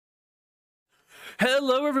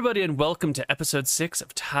Hello, everybody, and welcome to episode 6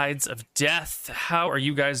 of Tides of Death. How are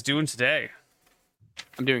you guys doing today?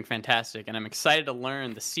 I'm doing fantastic, and I'm excited to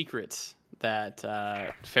learn the secrets that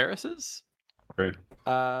Ferris's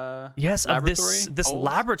yes, of laboratory this holds.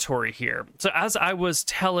 laboratory here. So as I was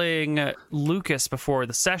telling Lucas before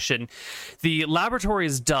the session, the laboratory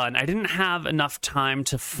is done. I didn't have enough time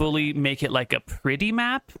to fully make it like a pretty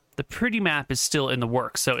map. The pretty map is still in the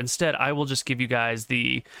works, so instead I will just give you guys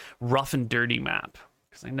the rough and dirty map,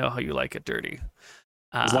 because I know how you like it dirty.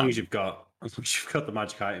 As long as you've got the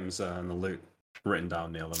magic items and the loot written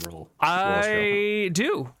down, Neil, and we're all. I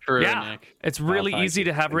do. True, yeah, Nick. it's really thank easy you.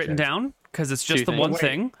 to have written Okay. down because it's just Two the one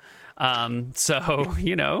things. thing. So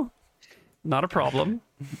you know, not a problem.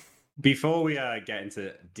 Before we get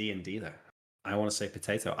into D&D, though, I want to say,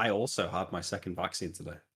 Potato, I also had my second vaccine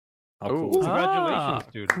today. How Ooh. cool is that?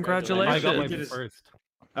 Congratulations, dude. Congratulations. I got my Congratulations. first.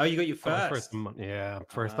 Oh, you got your I got my first?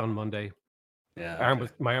 first on Monday. Yeah.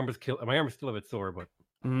 My arm was still a bit sore, but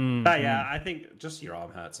Mm, Yeah, I think just your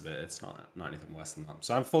arm hurts a bit. It's not anything worse than that.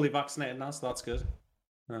 So I'm fully vaccinated now, so that's good.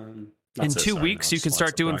 In That's it, 2 sorry, weeks, no, you can just start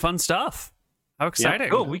wanted to doing brag. fun stuff. How exciting!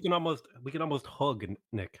 oh, we can almost hug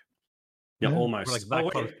Nick. Yeah, We're almost. like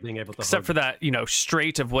that close to being able to Except hug. for that,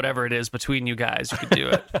 straight of whatever it is between you guys, you could do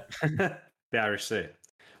it. The Irish Sea.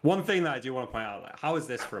 One thing that I do want to point out, like, how is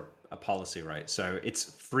this for a policy, right? So it's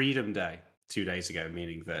Freedom Day 2 days ago,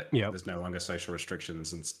 meaning that Yep. there's no longer social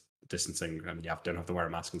restrictions and distancing, and you don't have to wear a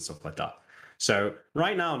mask and stuff like that. So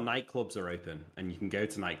right now, nightclubs are open, and you can go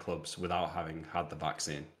to nightclubs without having had the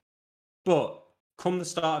vaccine. But come the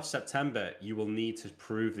start of September, you will need to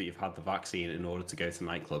prove that you've had the vaccine in order to go to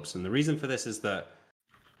nightclubs. And the reason for this is that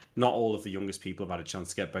not all of the youngest people have had a chance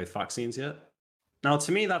to get both vaccines yet. Now,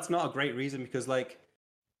 to me, that's not a great reason because, like,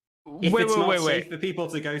 if it's not safe for people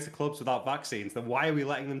to go to clubs without vaccines, then why are we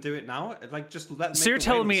letting them do it now? Like, just let. So you're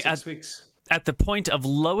telling me 6 weeks. At the point of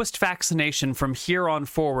lowest vaccination from here on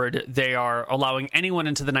forward, they are allowing anyone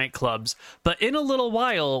into the nightclubs. But in a little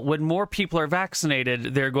while, when more people are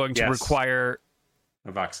vaccinated, they're going to Yes. require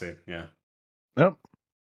A vaccine, yeah. Yep.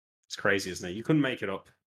 It's crazy, isn't it? You couldn't make it up.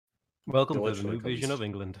 Welcome to the Literally new vision comes. of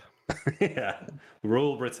England. Yeah.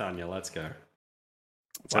 Rule Britannia, let's go.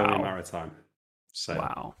 Totally Wow. maritime. So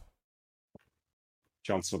wow.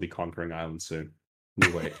 Johnson will be conquering Ireland soon.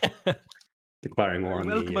 You wait. Declaring war on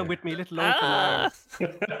Welcome the with me, little Ah.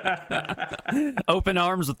 open Open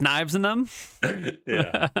arms with knives in them.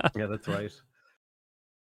 Yeah. Yeah, that's right.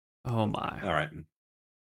 Oh my. All right.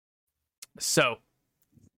 So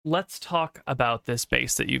let's talk about this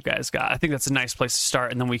base that you guys got. I think that's a nice place to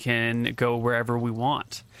start, and then we can go wherever we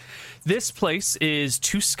want. This place is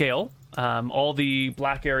to scale. All the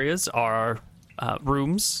black areas are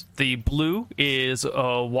rooms. The blue is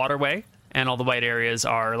a waterway, and all the white areas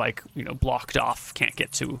are blocked off, can't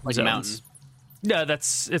get to Like a zones. mountain. No,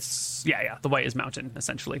 yeah. The white is mountain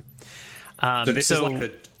essentially. So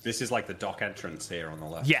this is like the dock entrance here on the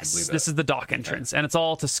left. Yes, this is the dock entrance, and it's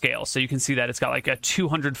all to scale. So you can see that it's got like a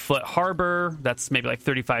 200-foot harbor that's maybe like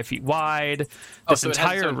 35 feet wide. This so it has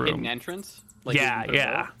entire its own room. hidden entrance. Like you Yeah, can put a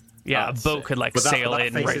yeah, boat? yeah. Oh, A that's boat sick. could like But sail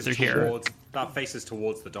in right faces through here. That faces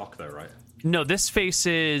towards the dock, though, right? No, this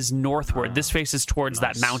faces northward. This faces towards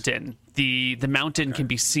that nice. mountain. The mountain can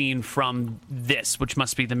be seen from this, which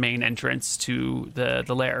must be the main entrance to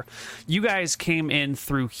the lair. You guys came in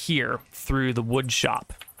through here, through the wood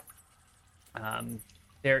shop.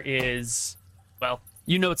 There is, well,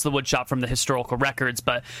 you know it's the wood shop from the historical records,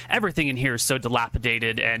 but everything in here is so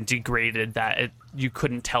dilapidated and degraded that you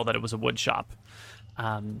couldn't tell that it was a wood shop.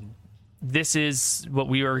 This is what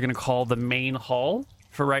we are going to call the main hall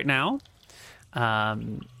for right now.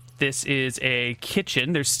 This is a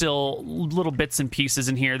kitchen. There's still little bits and pieces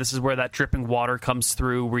in here. This is where that dripping water comes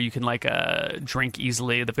through, where you can drink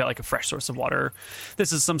easily. They've got like a fresh source of water.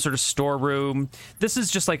 This is some sort of storeroom. This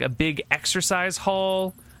is just like a big exercise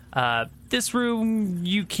hall. This room,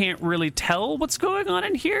 you can't really tell what's going on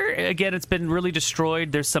in here. Again, it's been really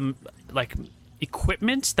destroyed. There's some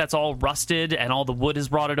equipment that's all rusted and all the wood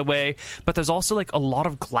is rotted away, but there's also like a lot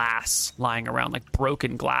of glass lying around, like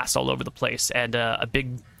broken glass all over the place, and a big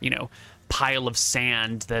pile of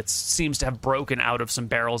sand that seems to have broken out of some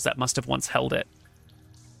barrels that must have once held it.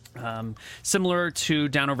 Similar to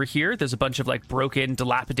down over here, there's a bunch of like broken,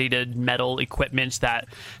 dilapidated metal equipment that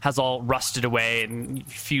has all rusted away and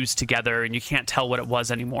fused together, and you can't tell what it was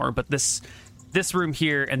anymore. But this room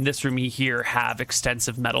here and this room here have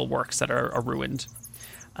extensive metal works that are ruined.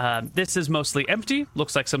 This is mostly empty.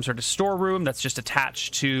 Looks like some sort of storeroom that's just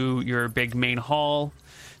attached to your big main hall.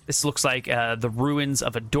 This looks like the ruins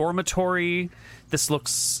of a dormitory. This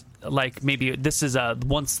looks like maybe this is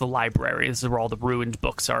once the library. This is where all the ruined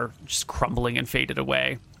books are just crumbling and faded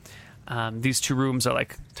away. These two rooms are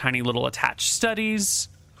like tiny little attached studies.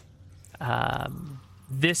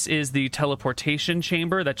 This is the teleportation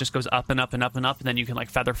chamber that just goes up and up and up and up, and then you can like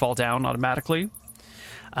feather fall down automatically.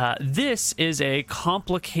 This is a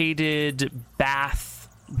complicated bath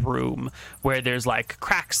room where there's like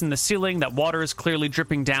cracks in the ceiling that water is clearly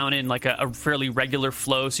dripping down in like a fairly regular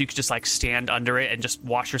flow, so you could just like stand under it and just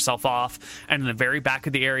wash yourself off. And in the very back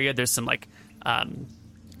of the area there's some like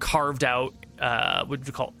carved out what do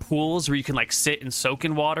you call it, pools where you can like sit and soak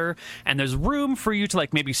in water, and there's room for you to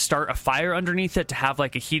like maybe start a fire underneath it to have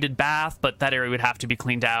like a heated bath, but that area would have to be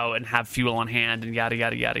cleaned out and have fuel on hand and yada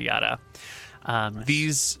yada yada yada. Nice.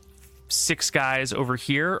 These 6 guys over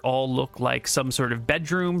here all look like some sort of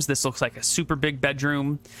bedrooms. This looks like a super big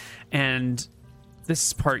bedroom, and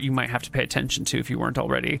this part you might have to pay attention to if you weren't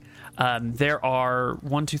already. There are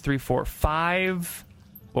 1, 2, 3, 4, 5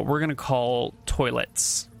 what we're gonna call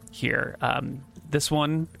toilets here. This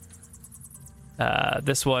one,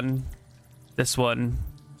 this one, this one,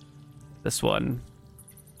 this one,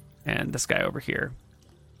 and this guy over here.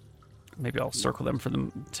 Maybe I'll circle them for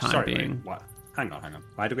the time being. Wait, what? Hang on.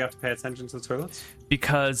 Why do we have to pay attention to the toilets?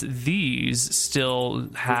 Because these still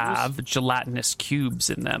have gelatinous cubes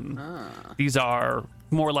in them. These are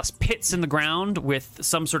more or less pits in the ground with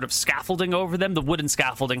some sort of scaffolding over them. The wooden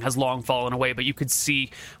scaffolding has long fallen away, but you could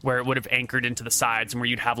see where it would have anchored into the sides and where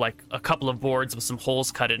you'd have like a couple of boards with some holes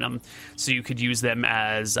cut in them, so you could use them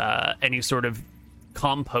as any sort of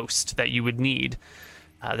compost that you would need.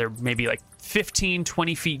 They're maybe like 15,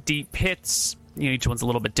 20 feet deep pits. You know, each one's a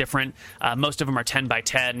little bit different. Most of them are 10 by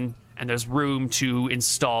 10, and there's room to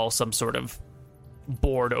install some sort of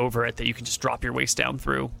board over it that you can just drop your waist down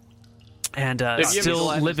through. And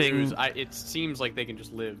still living. It seems like they can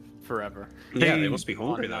just live forever. They must be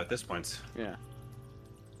hungry though at this point. Yeah.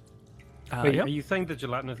 Wait, Yep. are you saying the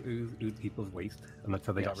gelatinous ooze people's waste, and that's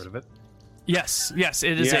how they got rid of it? Yes,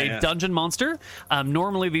 it is a dungeon monster.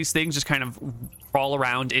 Normally these things just kind of crawl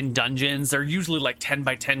around in dungeons. They're usually like 10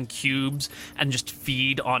 by 10 cubes and just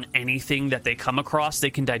feed on anything that they come across. They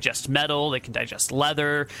can digest metal, they can digest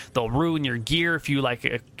leather, they'll ruin your gear if you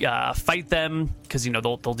like fight them, because you know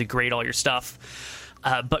they'll degrade all your stuff.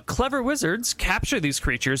 But clever wizards capture these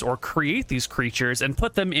creatures or create these creatures and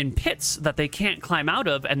put them in pits that they can't climb out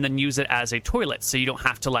of, and then use it as a toilet, so you don't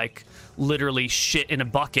have to like literally shit in a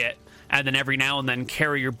bucket and then every now and then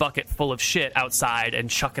carry your bucket full of shit outside and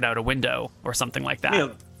chuck it out a window or something like that.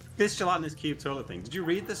 Neil, this gelatinous cube toilet thing, did you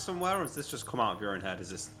read this somewhere, or has this just come out of your own head? Is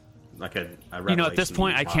this like a you know, at this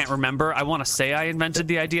point I can't remember. I want to say I invented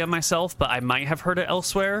the idea myself, but I might have heard it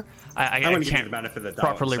elsewhere. I can't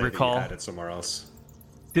properly recall. You heard it somewhere else.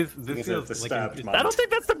 This feels like I don't think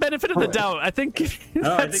that's the benefit of the doubt. I think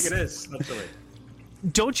no, I think it is, actually.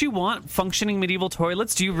 Don't you want functioning medieval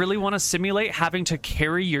toilets? Do you really want to simulate having to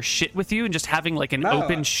carry your shit with you and just having like an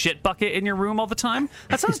open shit bucket in your room all the time?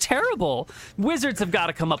 That sounds terrible. Wizards have got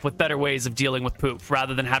to come up with better ways of dealing with poop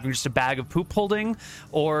rather than having just a bag of poop holding.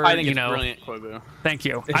 Or I think it's brilliant, Quabu. Thank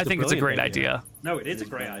you. I think it's a great idea. No, it is a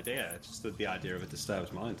great idea. It's just the idea of it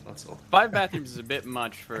disturbs mind. That's all. 5 bathrooms is a bit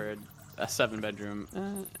much for a 7-bedroom.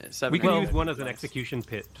 We can use one as an execution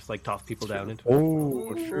pit, just like toss people down into.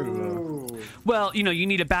 Oh, true. Well, you know, you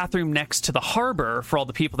need a bathroom next to the harbor for all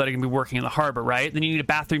the people that are going to be working in the harbor, right? Then you need a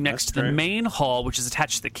bathroom next to the main hall, which is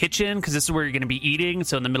attached to the kitchen, because this is where you're going to be eating.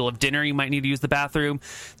 So in the middle of dinner, you might need to use the bathroom.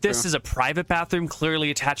 This is a private bathroom,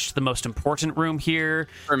 clearly attached to the most important room here.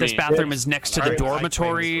 This bathroom is next to the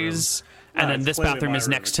dormitories, and then this bathroom is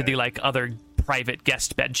next to the like other private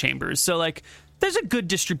guest bed chambers. So like, there's a good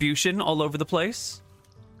distribution all over the place.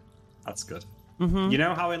 That's good. Mm-hmm. You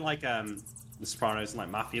know how in like The Sopranos and like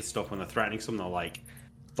mafia stuff, when they're threatening someone, they'll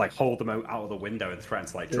like hold them out of the window and threaten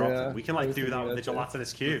to like drop them. We can like do that with the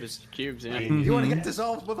gelatinous cubes. Yeah. You want to get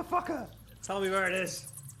dissolved, motherfucker? Tell me where it is.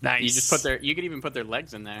 Nice. You just you could even put their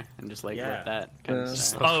legs in there and just like let that kind of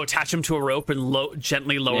stuff. Oh, attach them to a rope and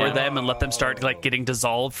gently lower them and let them start like getting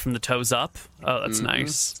dissolved from the toes up. Oh, that's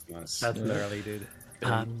nice. That's gnarly, dude.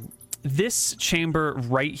 This chamber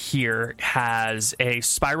right here has a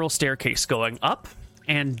spiral staircase going up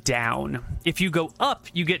and down. If you go up,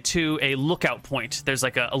 you get to a lookout point. There's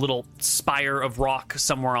like a little spire of rock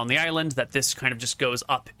somewhere on the island that this kind of just goes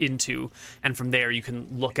up into, and from there you can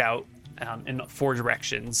look out in 4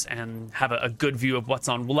 directions and have a good view of what's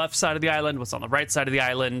on the left side of the island, what's on the right side of the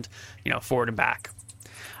island, you know, forward and back.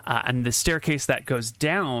 And the staircase that goes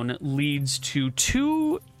down leads to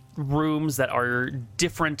 2 rooms that are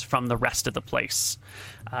different from the rest of the place.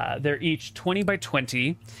 They're each 20 by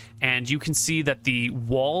 20, and you can see that the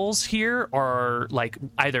walls here are like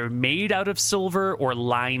either made out of silver or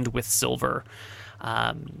lined with silver.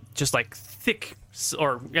 Just like thick,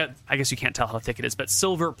 or I guess you can't tell how thick it is, but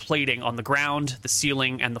silver plating on the ground, the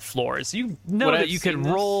ceiling, and the floors. You know that you could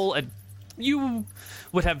roll a... Your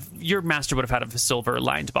master would have had a silver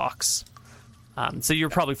lined box. So you're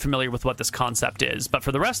probably familiar with what this concept is. But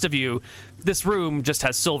for the rest of you, this room just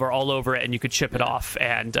has silver all over it, and you could chip it off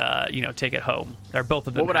and take it home. They're both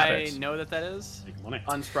of them. What would I know that is?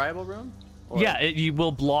 Unscribable room? Or... Yeah, you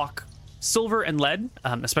will block silver and lead,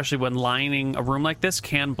 especially when lining a room like this,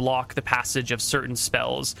 can block the passage of certain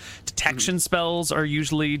spells. Detection spells are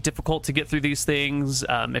usually difficult to get through these things.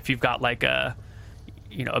 If you've got like a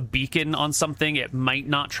beacon on something, it might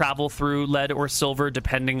not travel through lead or silver,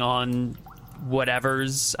 depending on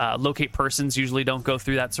whatever's. Locate persons usually don't go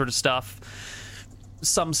through that sort of stuff.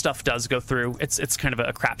 Some stuff does go through. It's kind of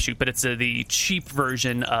a crapshoot, but it's the cheap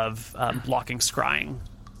version of blocking scrying.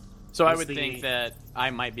 So I would think that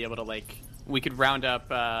I might be able to, we could round up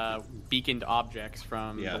beaconed objects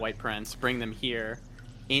from the White Prince, bring them here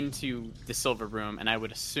into the silver room, and I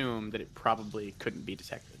would assume that it probably couldn't be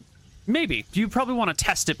detected. Maybe. You probably want to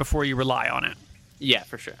test it before you rely on it. Yeah,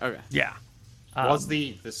 for sure. Okay. Yeah. Was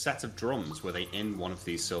the set of drums, were they in one of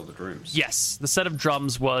these silvered rooms? Yes, the set of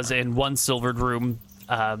drums was in one silvered room,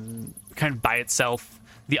 kind of by itself.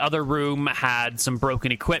 The other room had some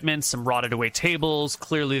broken equipment, some rotted away tables,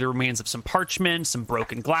 clearly the remains of some parchment, some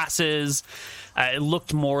broken glasses. It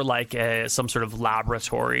looked more like some sort of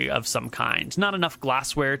laboratory of some kind. Not enough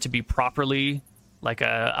glassware to be properly like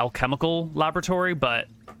a alchemical laboratory, but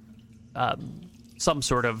some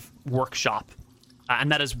sort of workshop.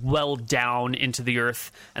 And that is well down into the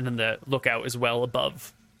earth, and then the lookout is well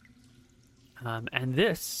above. And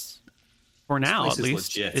this, for now at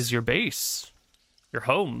least, is your base. Your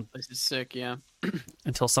home. This is sick, yeah.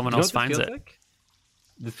 Until someone else finds it. Like?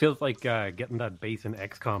 This feels like getting that base in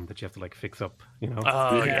XCOM that you have to fix up,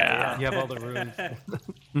 Oh, yeah. You have all the rooms.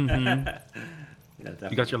 Yeah,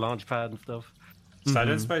 you got your launch pad and stuff. So I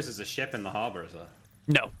don't suppose there's a ship in the harbor, is there?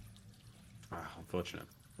 No. Unfortunate.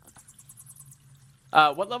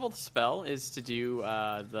 What level of spell is to do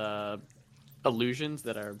the illusions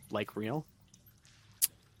that are real?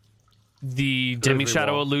 The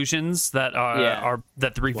demi-shadow illusions that are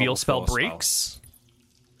that the reveal spell breaks.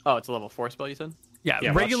 Oh, it's a level 4 spell, you said?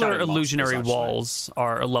 Yeah, regular illusionary walls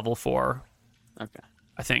are a level 4. Okay.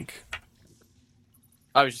 I think.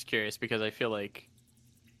 I was just curious because I feel like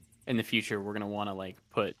in the future we're going to want to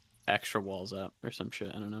put extra walls up or some shit.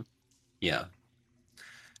 I don't know. Yeah.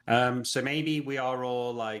 So maybe we are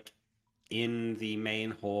all in the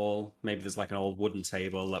main hall. Maybe there's an old wooden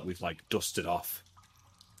table that we've dusted off.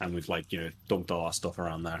 And we've dumped all our stuff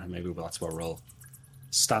around there. And maybe that's where we're all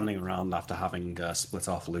standing around after having split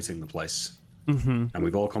off looting the place. Mm-hmm. And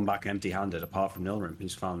we've all come back empty-handed, apart from Nilrim,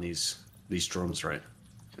 who's found these drums, right?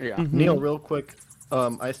 Yeah. Mm-hmm. Neil, real quick,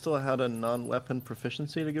 I still had a non-weapon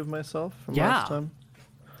proficiency to give myself from last time.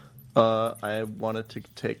 I wanted to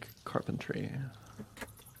take carpentry.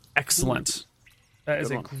 Excellent. That is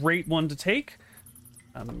a great one to take.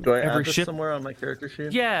 Do I add this somewhere on my character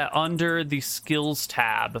sheet? Yeah, under the skills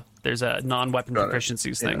tab, there's a non-weapon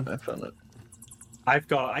proficiencies thing. I found it.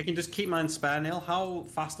 I can just keep mine spare, Neil. How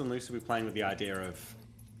fast and loose are we playing with the idea of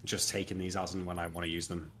just taking these as and when I want to use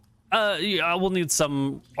them? Yeah, we'll need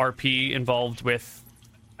some RP involved with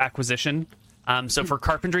acquisition. So for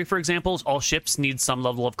carpentry, for example, all ships need some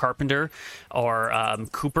level of carpenter or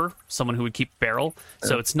cooper, someone who would keep barrel.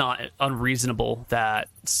 So it's not unreasonable that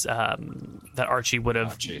that Archie would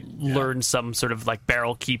have learned some sort of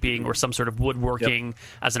barrel keeping or some sort of woodworking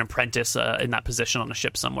as an apprentice in that position on a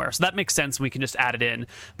ship somewhere. So that makes sense. We can just add it in.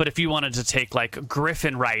 But if you wanted to take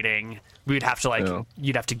griffin riding, we'd have to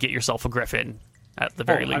you'd have to get yourself a griffin at the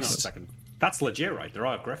very least. Hang on a second. That's legit, right? There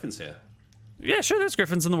are griffins here. Yeah, sure. There's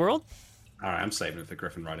griffins in the world. All right, I'm saving it for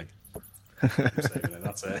griffin riding. I'm saving it.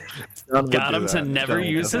 That's it. Got him to never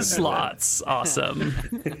use his slots. Awesome.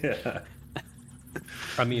 Yeah.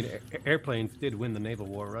 I mean, airplanes did win the naval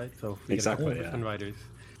war, right? So we Exactly, get griffin riders.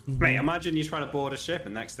 Mate, imagine you trying to board a ship,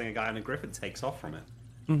 and next thing a guy in a griffin takes off from it.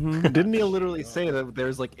 Didn't Neil literally say that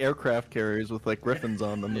there's aircraft carriers with griffins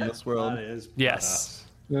on them in this world? That is Yes.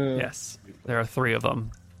 Yeah. Yes. There are 3 of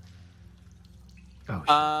them.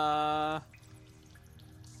 Oh,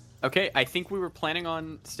 okay, I think we were planning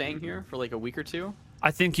on staying here for a week or two.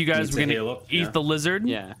 I think you guys were going to eat the lizard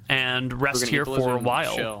and rest here for a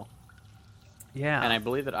while. Chill. Yeah. And I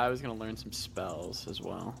believe that I was going to learn some spells as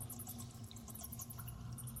well.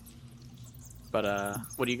 But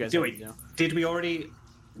what do you guys want to do? Did we already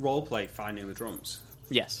roleplay finding the drums?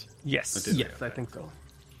 Yes. Yes. Yes, I think so.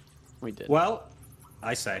 We did. Well,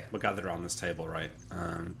 I say we're gathered around this table, right?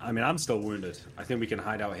 I mean, I'm still wounded. I think we can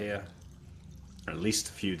hide out here for at least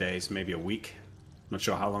a few days, maybe a week. Not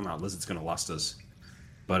sure how long that lizard's going to last us.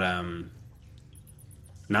 But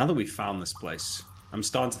now that we've found this place, I'm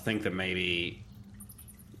starting to think that maybe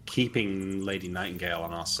keeping Lady Nightingale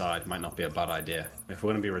on our side might not be a bad idea. If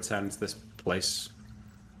we're going to be returning to this place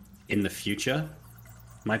in the future,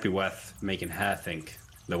 it might be worth making her think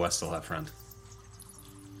that we're still her friend.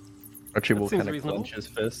 Archie will seems kind of reasonable. clench his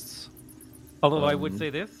fists. Although I would say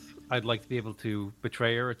this, I'd like to be able to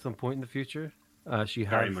betray her at some point in the future. She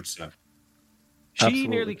has... Very much so. She Absolutely,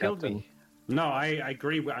 nearly killed Captain. me. No, I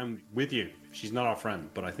agree. I'm with you. She's not our friend,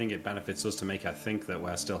 but I think it benefits us to make her think that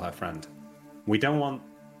we're still her friend. We don't want...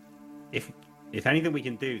 If anything we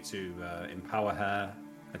can do to empower her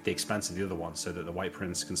at the expense of the other one so that the White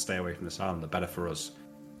Prince can stay away from this island, the better for us.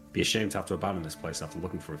 Be ashamed to have to abandon this place after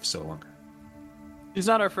looking for it for so long. She's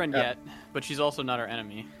not our friend yet, but she's also not our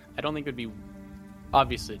enemy. I don't think it would be...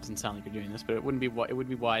 Obviously, it doesn't sound like you're doing this, but it would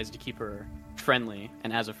be wise to keep her friendly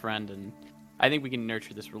and as a friend, and I think we can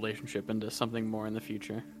nurture this relationship into something more in the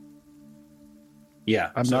future.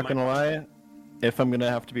 Yeah. I'm not going to lie. If I'm going to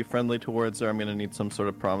have to be friendly towards her, I'm going to need some sort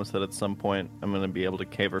of promise that at some point I'm going to be able to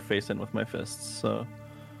cave her face in with my fists, so...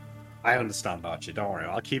 I understand, Archie. Don't worry.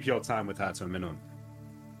 I'll keep your time with her to a minimum.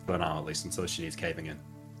 For now, at least, until she needs caving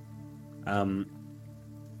in.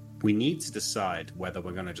 We need to decide whether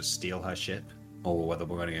we're going to just steal her ship, or whether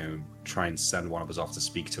we're going to try and send one of us off to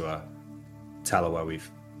speak to her, tell her where we've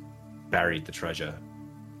buried the treasure.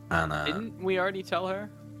 And Didn't we already tell her?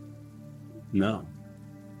 No.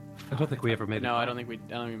 I don't think we ever made it. No, I don't think we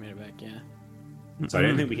made it back. Yeah. So I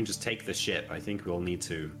don't think we can just take the ship. I think we'll need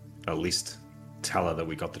to at least tell her that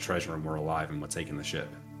we got the treasure and we're alive and we're taking the ship.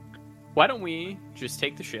 Why don't we just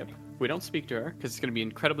take the ship? We don't speak to her because it's going to be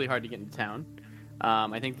incredibly hard to get into town.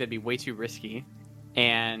 I think that'd be way too risky.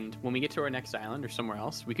 And when we get to our next island or somewhere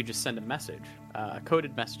else, we could just send a message, a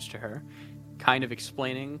coded message to her, kind of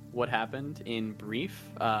explaining what happened in brief.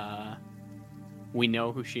 We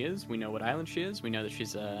know who she is. We know what island she is. We know that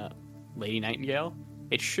she's a Lady Nightingale.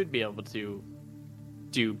 It should be able to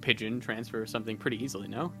do pigeon transfer or something pretty easily,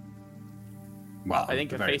 no? Well, I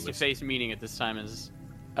think a face-to-face meeting at this time is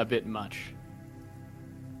a bit much.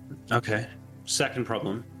 Okay. Second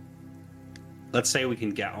problem. Let's say we can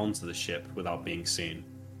get onto the ship without being seen.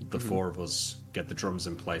 The four of us get the drums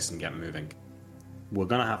in place and get moving. We're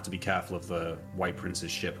going to have to be careful of the White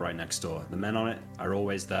Prince's ship right next door. The men on it are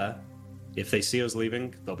always there. If they see us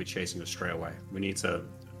leaving, they'll be chasing us straight away. We need to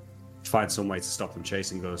find some way to stop them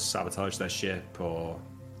chasing us, sabotage their ship, or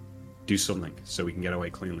do something so we can get away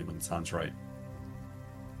cleanly when the time's right.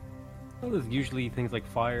 Well, there's usually things like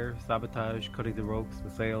fire, sabotage, cutting the ropes, the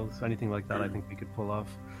sails, anything like that I think we could pull off.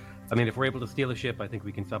 I mean, if we're able to steal a ship, I think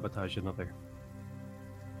we can sabotage another.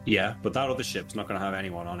 Yeah, but that other ship's not going to have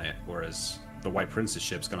anyone on it, whereas the White Prince's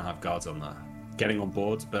ship's going to have guards on there. Getting on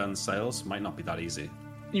board to burn the sails might not be that easy.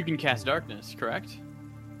 You can cast darkness, correct?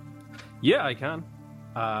 Yeah, I can.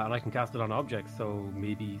 And I can cast it on objects, so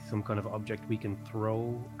maybe some kind of object we can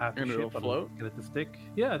throw at the And it'll ship float? and get it to stick.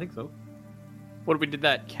 Yeah, I think so. What if we did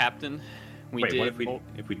that, Captain? Wait, what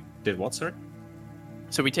if we did what, sir?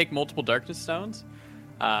 So we take multiple darkness stones.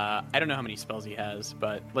 I don't know how many spells he has,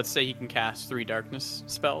 but let's say he can cast 3 darkness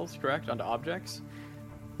spells, correct, onto objects.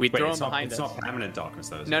 We throw them behind us. It's not permanent darkness,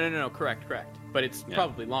 though, is it? No, correct. But it's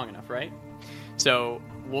probably long enough, right? So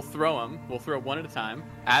we'll throw them. We'll throw one at a time.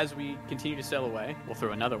 As we continue to sail away, we'll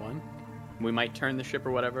throw another one. We might turn the ship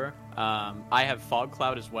or whatever. I have Fog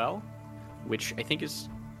Cloud as well, which I think is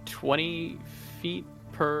 20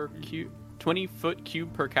 foot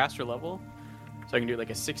cube per caster level. So I can do like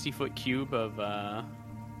a 60-foot cube of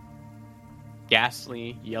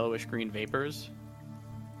ghastly yellowish green vapors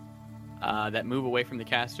that move away from the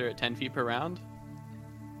caster at 10 feet per round.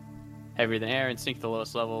 Heavier than air and sink to the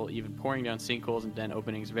lowest level, even pouring down sinkholes and den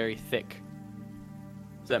openings very thick.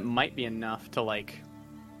 So that might be enough to like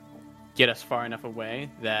get us far enough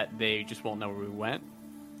away that they just won't know where we went.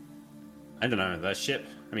 I don't know. That ship,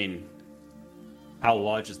 I mean, how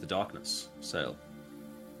large is the darkness sail?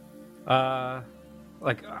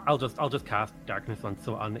 Like I'll just cast darkness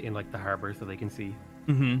in like the harbor so they can see.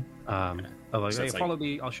 So follow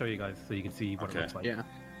me. I'll show you guys so you can see what it looks like. Yeah.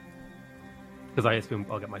 Because I assume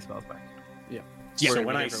I'll get my spells back. Yeah. So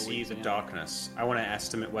when I see the darkness, I want to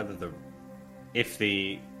estimate whether if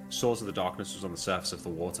the source of the darkness was on the surface of the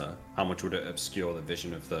water, how much would it obscure the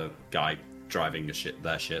vision of the guy driving their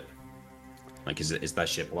ship? Like, is their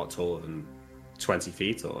ship a lot taller than 20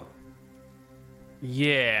 feet, or?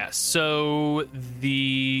 Yeah, so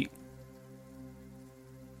the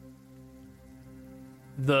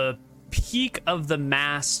peak of the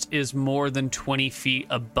mast is more than 20 feet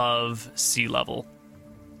above sea level.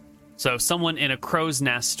 So someone in a crow's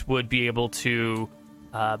nest would be able to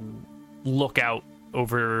look out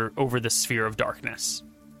over the sphere of darkness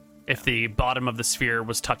if the bottom of the sphere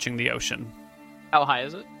was touching the ocean. How high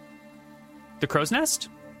is it? The crow's nest?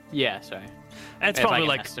 Yeah, sorry. It's If I probably can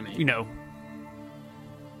like, estimate.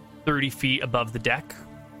 30 feet above the deck.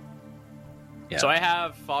 Yeah. So I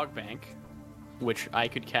have Fog Bank, which I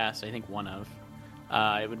could cast, I think, one of.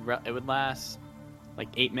 It would last like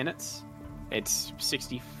 8 minutes. It's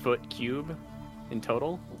 60-foot cube in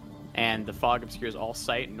total, and the fog obscures all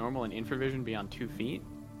sight, normal, and infravision beyond 2 feet.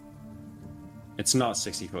 It's not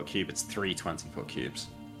 60-foot cube. It's 3 20-foot cubes.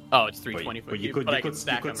 Oh, it's 3 20-foot But you cubes, could I could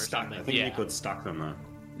stack them or stack. something. I think Yeah. you could stack them though.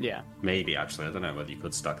 Yeah. Maybe actually, I don't know whether you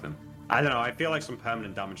could stack them. I don't know. I feel like some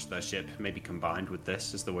permanent damage to their ship, maybe combined with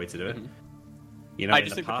this, is the way to do it. Mm-hmm. I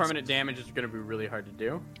just think the permanent damage is going to be really hard to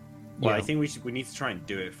do. Well, I think we need to try and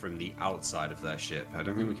do it from the outside of their ship. I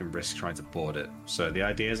don't think we can risk trying to board it. So the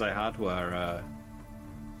ideas I had were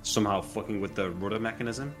somehow fucking with the rudder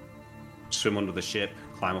mechanism, swim under the ship,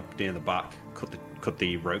 climb up near the back, cut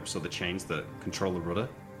the ropes or the chains that control the rudder,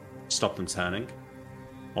 stop them turning.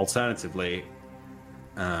 Alternatively,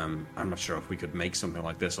 I'm not sure if we could make something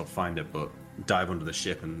like this or find it, but dive under the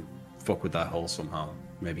ship and fuck with that hull somehow.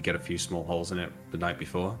 Maybe get a few small holes in it the night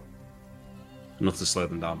before. Enough to slow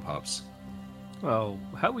them down, perhaps. Well,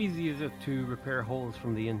 how easy is it to repair holes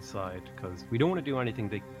from the inside? Because we don't want to do anything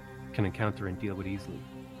they can encounter and deal with easily.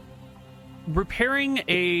 Repairing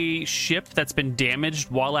a ship that's been damaged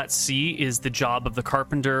while at sea is the job of the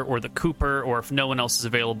carpenter or the cooper, or if no one else is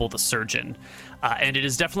available, the surgeon. And it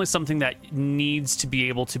is definitely something that needs to be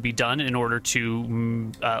able to be done in order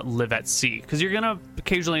to live at sea. Because you're going to,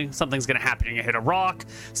 occasionally, something's going to happen. You're going to hit a rock,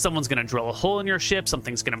 someone's going to drill a hole in your ship,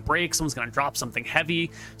 something's going to break, someone's going to drop something heavy.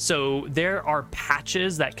 So there are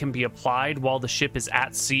patches that can be applied while the ship is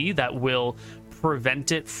at sea that will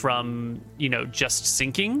prevent it from, just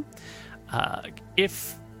sinking.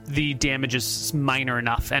 If the damage is minor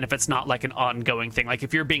enough, and if it's not like an ongoing thing, like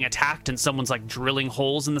if you're being attacked and someone's like drilling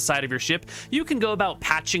holes in the side of your ship, you can go about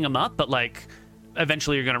patching them up, but like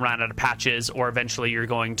eventually you're going to run out of patches, or eventually you're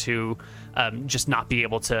going to just not be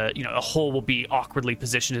able to, a hole will be awkwardly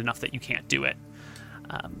positioned enough that you can't do it.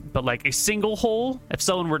 But like a single hole, if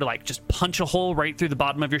someone were to like just punch a hole right through the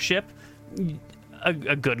bottom of your ship, a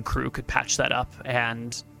good crew could patch that up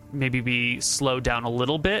and maybe be slowed down a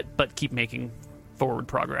little bit, but keep making forward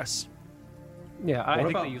progress. Yeah, I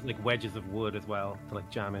think they use like wedges of wood as well to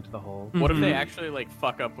like jam into the hole. What if they actually like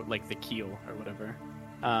fuck up with like the keel or whatever?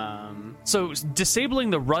 So disabling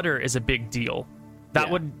the rudder is a big deal.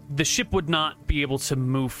 The ship would not be able to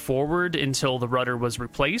move forward until the rudder was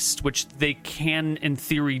replaced, which they can in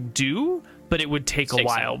theory do, but it would take a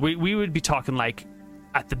while. We would be talking like,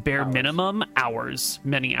 at the bare minimum,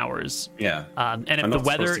 many hours. Yeah. And if the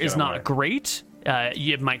weather is not great,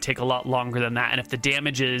 it might take a lot longer than that. And if the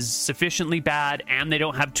damage is sufficiently bad and they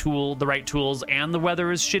don't have the right tools and the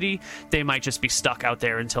weather is shitty, they might just be stuck out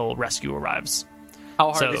there until rescue arrives.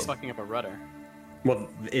 How hard is fucking up a rudder? Well,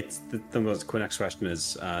 it's the next question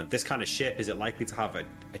is, this kind of ship, is it likely to have a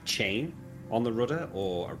chain on the rudder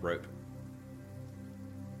or a rope?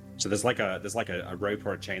 So there's like a rope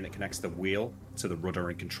or a chain that connects the wheel to the rudder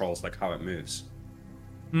and controls like how it moves.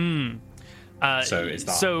 So is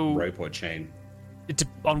that rope or chain?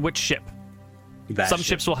 On which ship? Some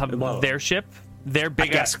ships will have their ship. Their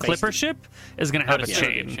big ass clipper ship is going to have a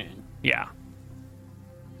chain. Yeah.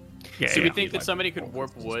 So we think that somebody could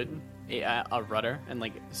warp wood a rudder and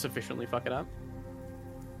like sufficiently fuck it up?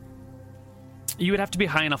 You would have to be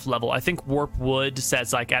high enough level. I think warp wood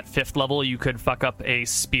says like at 5th level you could fuck up a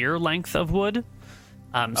spear length of wood.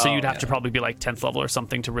 So you'd have to probably be like 10th level or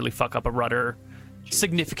something to really fuck up a rudder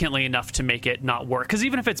significantly enough to make it not work. Because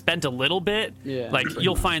even if it's bent a little bit, like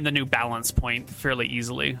you'll find the new balance point fairly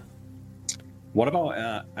easily. What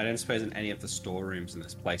about, I don't suppose in any of the storerooms in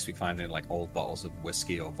this place we find any like old bottles of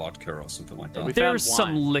whiskey or vodka or something like that? There's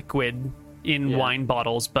some liquid in wine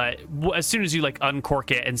bottles, but as soon as you like uncork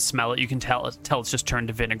it and smell it, you can tell it's just turned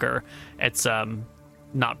to vinegar. It's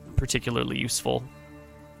not particularly useful.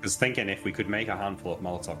 I was thinking if we could make a handful of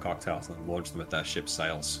Molotov cocktails and launch them at their ship's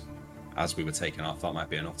sails as we were taking off, that might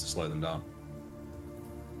be enough to slow them down.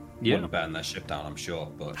 Yeah. Wouldn't burn their ship down, I'm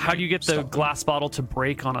sure. But how do you get the glass bottle to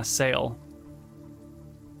break on a sail?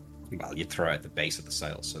 Well, you throw it at the base of the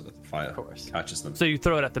sail so that the fire catches them. So you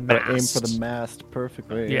throw it at the mast. Aim for the mast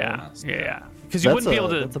perfectly. Yeah. Because you wouldn't be able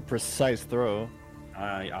to. That's a precise throw.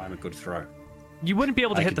 I'm a good throw. You wouldn't be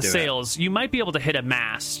able to hit the could do sails. You might be able to hit a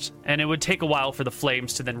mast, and it would take a while for the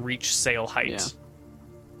flames to then reach sail height.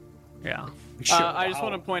 Yeah. I just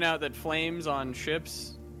want to point out that flames on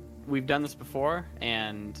ships, we've done this before,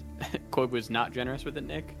 and Quogue was not generous with it,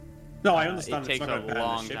 Nick. No, I understand. It takes it's not a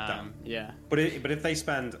long the ship time. Down. Yeah. But if they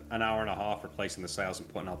spend an hour and a half replacing the sails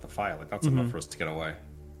and putting out the fire, like that's enough for us to get away.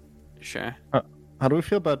 Sure. How do we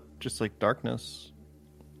feel about just like darkness?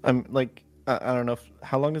 I'm like, I don't know.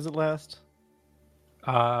 How long does it last?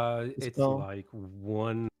 It's like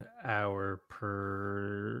 1 hour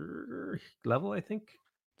per level, I think.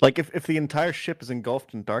 Like if the entire ship is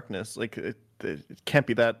engulfed in darkness, like it can't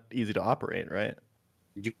be that easy to operate, right?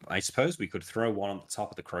 I suppose we could throw one on the top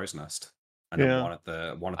of the crow's nest, and then one at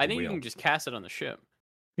the I think wheel. you can just cast it on the ship.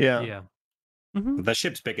 Yeah. Mm-hmm. The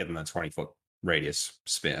ship's bigger than a 20-foot radius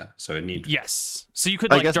sphere, so it needs. Yes. So you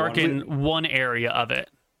could like darken one area of it,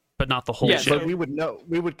 but not the whole ship. But we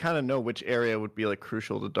would kind of know which area would be like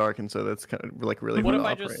crucial to darken, so that's kind of like really what fun if to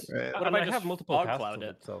I operate, just right? what if I just have multiple fog casts cloud of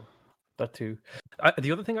it? So that too.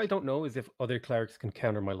 The other thing I don't know is if other clerics can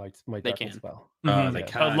counter my darkness spell. They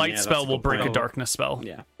can. A light spell will break a darkness spell.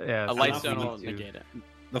 Yeah. Yeah. A light stone will negate it.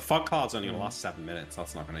 The fog cloud's only going to last 7 minutes.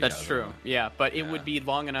 That's not going to. That's true. Yeah, but it would be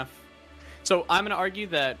long enough. So I'm going to argue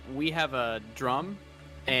that we have a drum,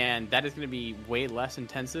 and that is going to be way less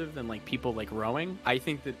intensive than like people like rowing. I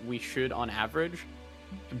think that we should, on average,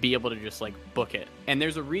 be able to just like book it. And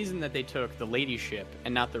there's a reason that they took the lady ship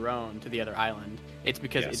and not their own to the other island. It's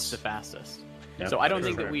because it's the fastest. Yep, so I don't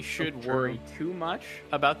think that we should worry too much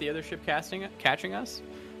about the other ship catching us.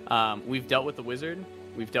 We've dealt with the wizard.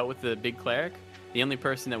 We've dealt with the big cleric. The only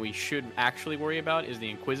person that we should actually worry about is the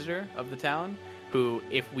inquisitor of the town, who,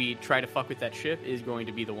 if we try to fuck with that ship, is going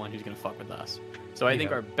to be the one who's going to fuck with us. So I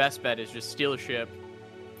think our best bet is just steal a ship,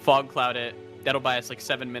 fog cloud it. That'll buy us like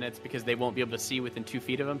 7 minutes because they won't be able to see within 2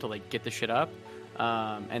 feet of them to like get the shit up,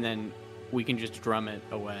 and then we can just drum it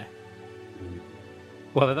away.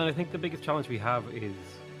 Well, then I think the biggest challenge we have is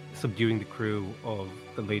subduing the crew of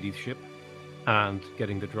the lady's ship and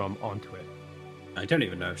getting the drum onto it. I don't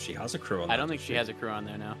even know if she has a crew on there. I don't think she has a crew on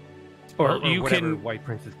there now. Or you whatever can White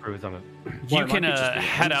Prince's crew is on it. You can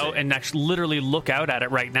head out and actually literally look out at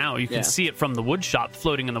it right now. You can see it from the wood shop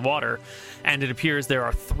floating in the water, and it appears there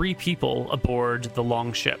are 3 people aboard the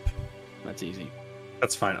long ship. That's easy.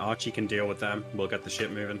 That's fine. Archie can deal with them. We'll get the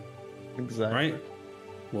ship moving. Exactly. Right?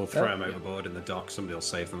 We'll throw them overboard in the dock. Somebody will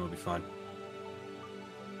save them. We'll be fine.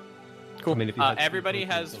 Cool. I mean, if you everybody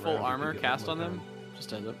has full armor cast on them.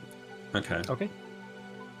 Just as it. Okay. Okay.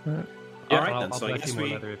 All right, then. So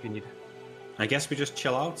I guess we just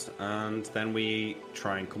chill out, and then we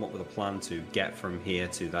try and come up with a plan to get from here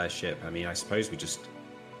to their ship. I mean, I suppose we just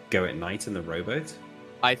go at night in the rowboat.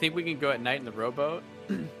 I think we can go at night in the rowboat.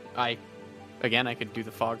 I could do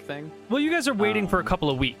the fog thing. Well, you guys are waiting for a couple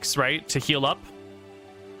of weeks, right, to heal up?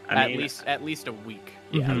 At least a week.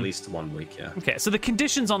 Yeah, at least 1 week. Yeah. Okay, so the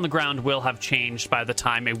conditions on the ground will have changed by the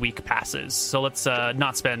time a week passes. So let's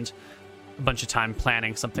not spend a bunch of time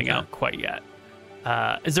planning something out quite yet.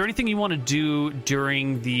 Is there anything you want to do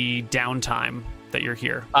during the downtime that you're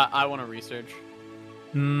here? I want to research.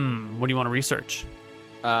 What do you want to research?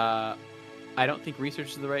 I don't think research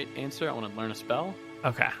is the right answer. I want to learn a spell.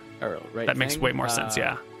 Okay. That makes way more sense,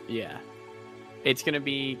 yeah. Yeah. It's going to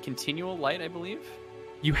be continual light, I believe.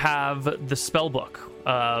 You have the spell book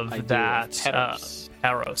of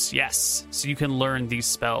Peros, yes. So you can learn these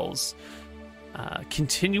spells.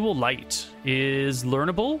 Continual light is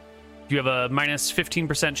learnable. You have a minus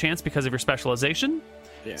 15% chance because of your specialization.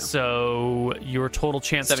 Yeah. So your total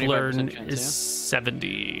chance to learn is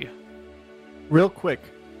 70. Real quick,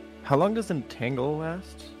 how long does Entangle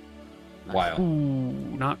last? Wow. Ooh,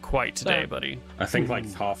 not quite today, buddy. I think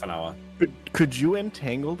like half an hour. Could you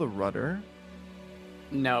entangle the rudder?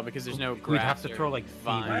 No, because there's no grass. We'd have to throw like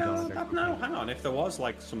vines. No, hang on. If there was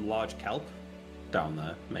like some large kelp down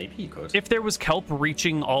there, maybe you could. If there was kelp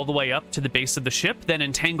reaching all the way up to the base of the ship, then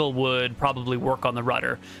Entangle would probably work on the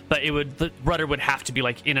rudder. But the rudder would have to be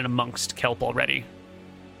like in and amongst kelp already.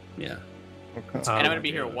 Yeah. Okay. And I'm gonna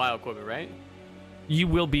be here a while, Quiver, right? You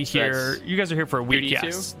will be here. You guys are here for a week. 2D2?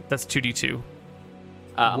 Yes, that's 2d2.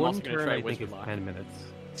 I'm One also gonna turn, try I think, Wizard is Lock. 10 minutes.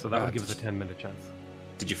 So that would give us a 10-minute chance.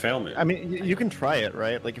 Did you fail me? I mean, you can try it,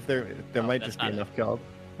 right? Like if there might that's just be not enough kelp.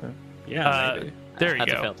 Yeah, maybe. There you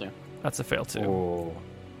That's go. a fail too. That's a fail too. Oh,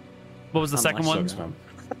 What was the second one? sucks, man.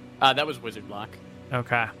 That was Wizard Lock.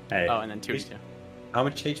 Okay. Hey, Oh, and then 2d2. how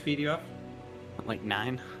much HP do you have? Like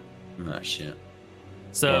 9. Oh shit.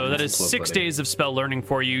 So that is 6 days of spell learning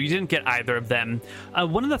for you. You didn't get either of them.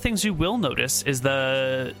 One of the things you will notice is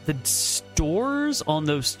the doors on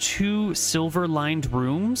those 2 silver-lined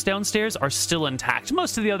rooms downstairs are still intact.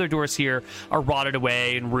 Most of the other doors here are rotted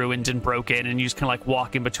away and ruined and broken, and you just kind of like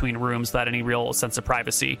walk in between rooms without any real sense of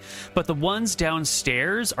privacy. But the ones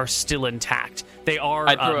downstairs are still intact. They are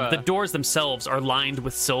the doors themselves are lined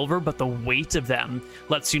with silver, but the weight of them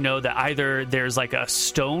lets you know that either there's like a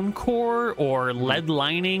stone core or lead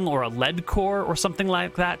lining or a lead core or something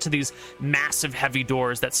like that to these massive heavy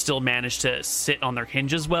doors that still manage to sit on their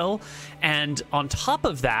hinges well. And on top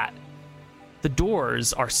of that, the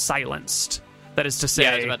doors are silenced. That is to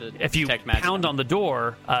say, if you pound on the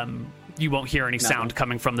door, you won't hear any sound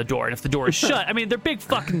coming from the door. And if the door is shut, I mean, they're big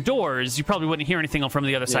fucking doors. You probably wouldn't hear anything from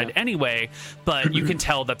the other side anyway, but you can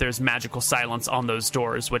tell that there's magical silence on those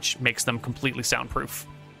doors, which makes them completely soundproof.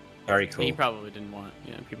 Very cool. He probably didn't want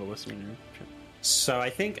people listening. So I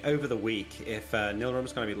think over the week, if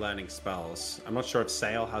Nilrum's going to be learning spells, I'm not sure if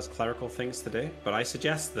Sale has clerical things to do, but I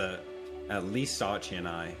suggest that at least Archie and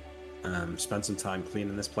I spend some time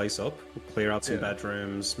cleaning this place up. We'll clear out some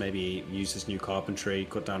bedrooms, maybe use this new carpentry,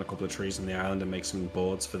 cut down a couple of trees on the island and make some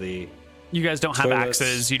boards for the You guys don't have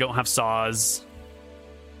axes, you don't have saws.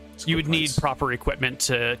 You would need proper equipment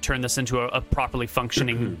to turn this into a properly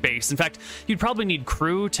functioning base. In fact, you'd probably need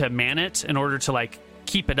crew to man it in order to like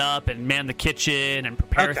keep it up and man the kitchen and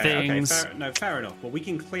prepare things. Fair enough. But we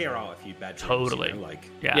can clear out a few bedrooms. Totally. You know, like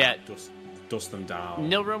dust them down.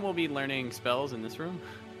 Nilrum will be learning spells in this room.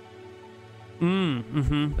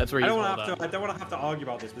 That's where I don't want to have to argue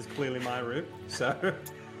about this. This is clearly my room. So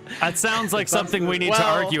that sounds like something we need to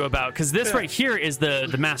argue about, because this right here is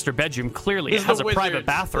the master bedroom. Clearly, it has a private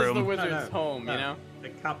bathroom. This is the wizard's home, you know. The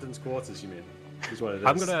captain's quarters, you mean? Is what it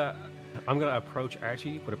is. I'm gonna approach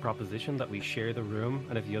Archie with a proposition that we share the room,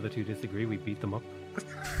 and if the other two disagree, we beat them up.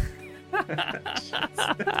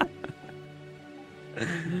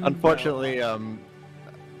 Unfortunately,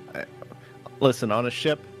 listen, on a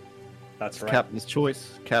ship, that's right. Captain's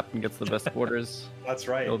choice. Captain gets the best quarters. That's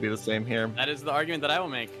right. It'll be the same here. That is the argument that I will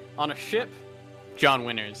make. On a ship, John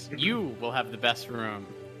Winters, you will have the best room.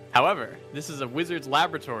 However, this is a wizard's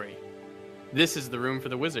laboratory. This is the room for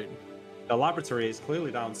the wizard. The laboratory is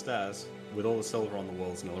clearly downstairs with all the silver on the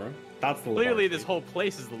walls, Nilrum. That's the Clearly, this whole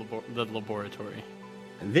place is the laboratory.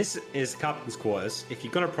 And this is Captain's quarters. If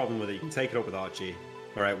you've got a problem with it, you can take it up with Archie.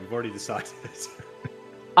 All right, we've already decided.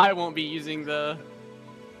 I won't be using the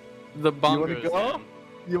bongos.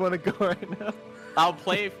 You want to go right now? I'll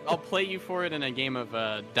play you for it in a game of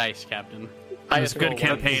dice, Captain. It was a good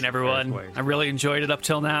campaign, everyone. I really enjoyed it up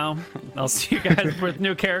till now. I'll see you guys with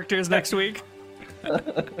new characters next week.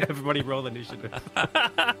 Everybody roll initiative.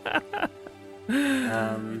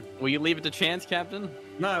 Will you leave it to chance, Captain?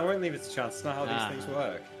 No, I won't leave it to chance. It's not how these things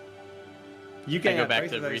work. You can go back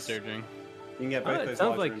to researching. You can get both those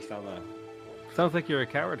large rooms down there. Sounds like you're a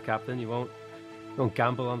coward, Captain. You won't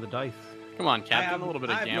gamble on the dice. Come on, Captain. A little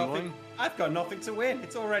bit of gambling. I've got nothing to win.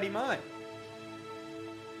 It's already mine.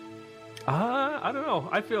 I don't know.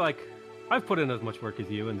 I feel like I've put in as much work as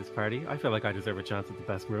you in this party. I feel like I deserve a chance at the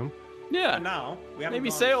best room. Yeah. Now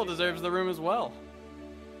maybe Sale deserves the room as well.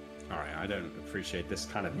 All right, I don't appreciate this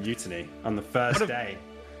kind of mutiny on the first day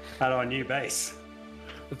at our new base.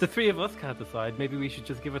 If the three of us can't decide, maybe we should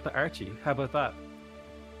just give it to Archie. How about that?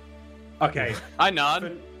 Okay. I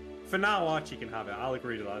nod. For now, Archie can have it. I'll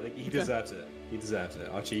agree to that. I think he deserves it. He deserves it.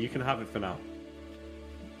 Archie, you can have it for now.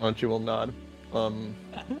 Archie will nod,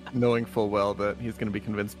 knowing full well that he's going to be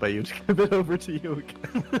convinced by you to give it over to you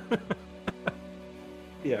again.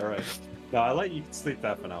 Yeah, right. No, I let you sleep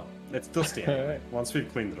there for now. It's dusty anyway, right. Once we've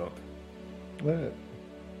cleaned it up. Right.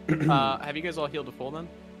 Have you guys all healed to full then?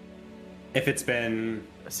 If it's been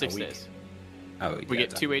 6 days. Oh, we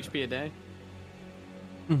get 2 HP a day?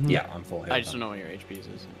 Mm-hmm. Yeah, I'm full healed. I just don't know what your HP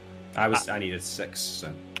is. I needed 6,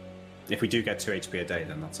 so if we do get 2 HP a day,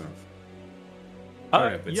 then that's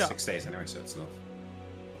enough. It's 6 days anyway, so it's enough.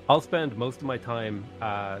 I'll spend most of my time,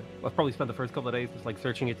 I'll probably spend the first couple of days just like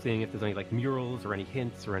searching it, seeing if there's any like murals or any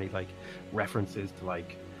hints or any like references to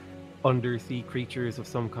like undersea creatures of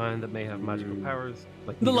some kind that may have magical powers.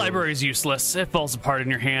 Like the library is useless. It falls apart in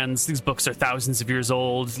your hands. These books are thousands of years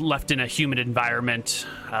old, left in a humid environment.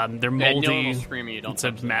 They're moldy. It's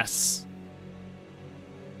a mess.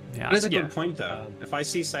 Yeah, that's a good point though. If I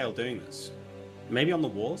see Sale doing this, maybe on the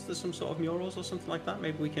walls there's some sort of murals or something like that.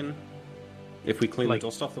 Maybe we can... If we clean the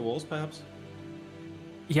dust off the walls, perhaps?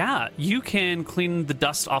 Yeah, you can clean the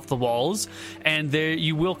dust off the walls, and there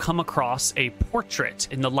you will come across a portrait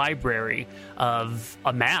in the library of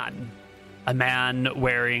a man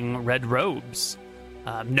wearing red robes.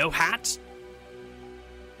 No hat,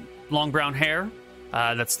 long brown hair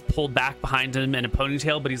that's pulled back behind him in a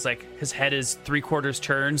ponytail, but he's like, his head is 3/4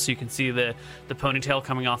 turned, so you can see the ponytail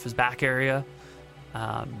coming off his back area.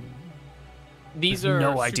 These are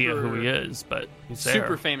no idea who he is, but he's there.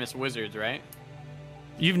 Super famous wizards, right?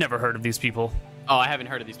 You've never heard of these people? Oh, I haven't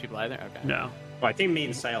heard of these people either. Okay. No. Well, I think me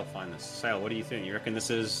and Sale find this. Sale, what do you think? You reckon this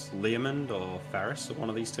is Leomund or Ferris, or one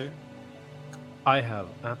of these two? I have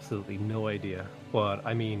absolutely no idea. But,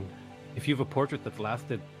 I mean, if you have a portrait that's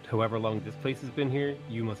lasted however long this place has been here,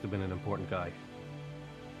 you must have been an important guy.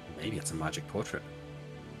 Maybe it's a magic portrait.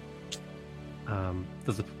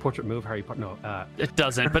 Does the portrait move, Harry Potter? No. It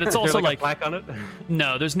doesn't, but it's also like like a plaque on it?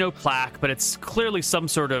 No, there's no plaque, but it's clearly some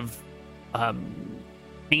sort of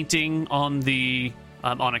painting on the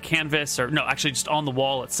on a canvas, or no, actually just on the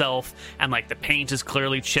wall itself, and like the paint is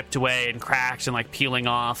clearly chipped away and cracked and like peeling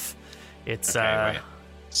off. It's okay, wait.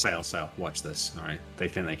 Sale, watch this. All right, they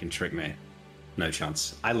think they can trick me. No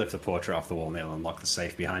chance. I lift the portrait off the wall, Neil, and lock the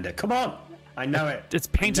safe behind it. Come on, I know it. It's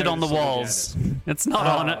painted on the walls. It's not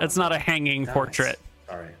on. It's not a hanging portrait.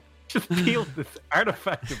 Sorry. Just peel this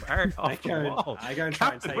artifact of art off the wall. I go and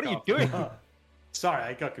try Captain, and take what are you off. doing? Sorry,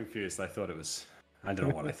 I got confused. I thought it was. I don't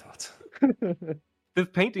know what I thought. This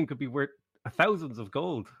painting could be worth thousands of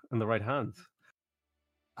gold in the right hands.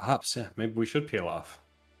 Perhaps, yeah. Maybe we should peel off.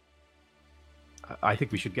 I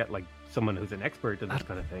think we should get like someone who's an expert in this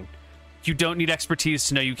kind of thing. You don't need expertise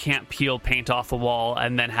to know you can't peel paint off a wall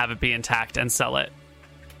and then have it be intact and sell it.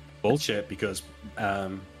 Bullshit, because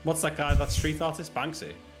what's that guy, that street artist,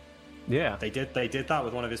 Banksy? Yeah. They did that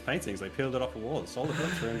with one of his paintings. They peeled it off a wall and sold it for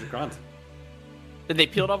like 300 grand. Did they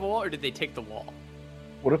peel it off a wall, or did they take the wall?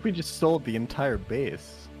 What if we just sold the entire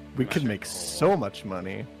base? We could make so much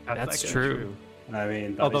money. That's true. I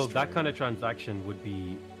mean, although that kind of transaction would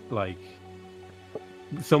be like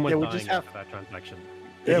someone dying just after that transaction.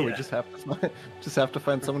 Yeah, we just have to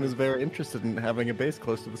find someone who's very interested in having a base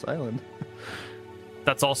close to this island.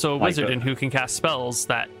 That's also a wizard and who can cast spells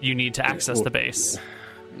that you need to access the base.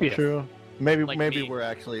 Yeah. True. Maybe me. we're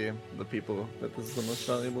actually the people that this is the most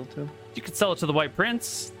valuable to. You could sell it to the White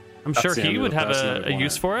Prince. I'm sure he would have a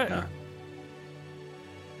use for it. Yeah.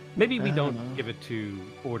 Maybe we don't give it to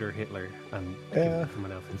Order Hitler and give it to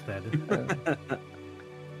someone else instead.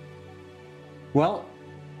 Well,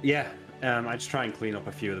 yeah. I just try and clean up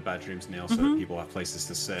a few of the bedrooms, Neil, so that people have places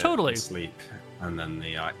to sit and sleep. And then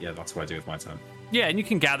that's what I do with my time. Yeah, and you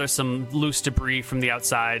can gather some loose debris from the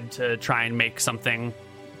outside to try and make something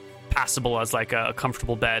passable as like a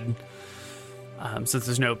comfortable bed, since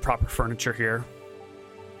there's no proper furniture here.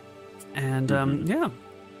 And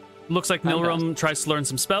looks like Nilrum tries to learn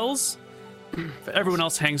some spells. Everyone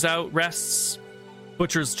else hangs out, rests,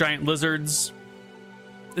 butchers giant lizards,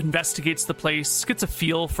 investigates the place, gets a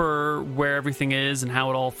feel for where everything is and how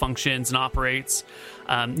it all functions and operates.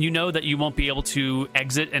 You know that you won't be able to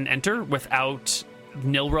exit and enter without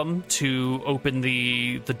Nilrum to open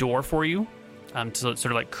the door for you, to sort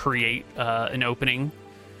of like create an opening.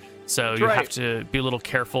 So you have to be a little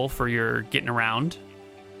careful for your getting around.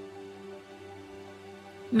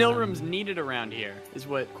 Nilrum's needed around here, is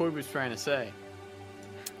what Corby was trying to say.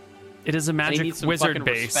 It is a magic wizard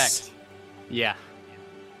base. Respect. Yeah.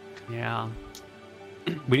 Yeah.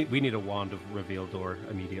 We need a wand of reveal door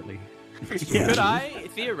immediately. Could I,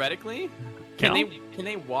 theoretically, can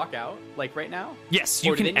they walk out, like right now? Yes,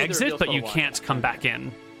 you can exit, but you can't come back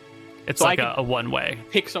in. It's so like a one-way.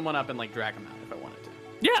 Pick someone up and like drag them out if I wanted to.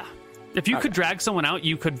 Yeah. If you could drag someone out,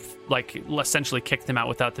 you could like essentially kick them out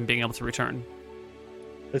without them being able to return.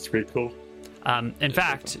 That's pretty cool. In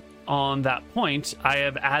fact, on that point, I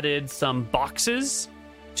have added some boxes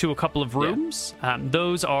to a couple of rooms.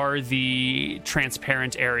 Those are the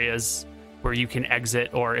transparent areas where you can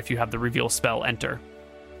exit, or if you have the reveal spell, enter.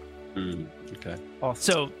 Okay. Awesome.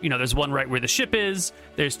 So, there's one right where the ship is,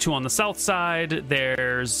 there's two on the south side,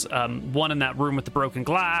 there's one in that room with the broken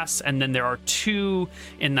glass, and then there are two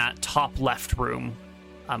in that top left room.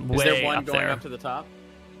 Is there one up going there. up to the top?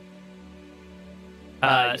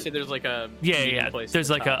 You said there's like a... Yeah. There's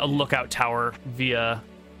like a lookout tower via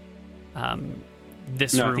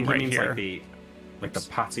this room right here. Like the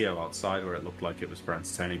patio outside where it looked like it was for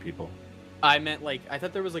entertaining people. I meant I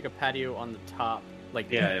thought there was like a patio on the top. We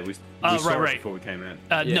saw it before we came in.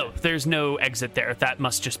 No, there's no exit there. That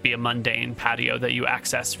must just be a mundane patio that you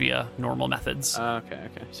access via normal methods. Okay.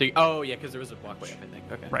 So, because there was a walkway up, I think.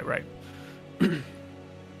 Okay. Right.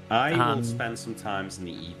 I will spend some times in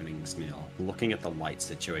the evenings, Neil, looking at the light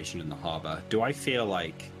situation in the harbor. Do I feel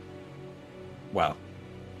like,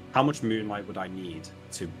 how much moonlight would I need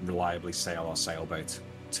to reliably sail our sailboat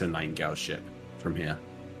to Nightingale's ship from here?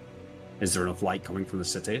 Is there enough light coming from the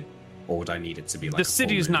city? or would I need it to be like the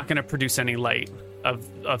city is not going to produce any light of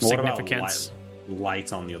significance?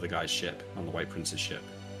 Light on the other guy's ship, on the White Prince's ship,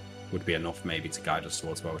 would be enough maybe to guide us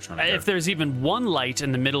towards where we're trying to go. If there's even one light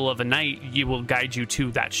in the middle of a night, you will guide you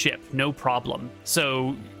to that ship, no problem.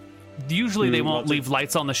 So usually they won't leave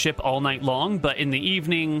lights on the ship all night long, but in the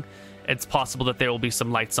evening, it's possible that there will be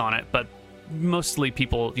some lights on it. But mostly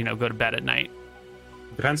people, go to bed at night.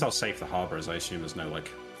 Depends how safe the harbor is. I assume there's no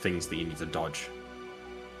things that you need to dodge.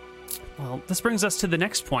 Well, this brings us to the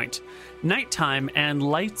next point. Nighttime and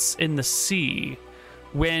lights in the sea.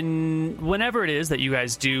 Whenever it is that you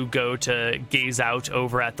guys do go to gaze out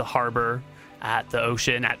over at the harbor, at the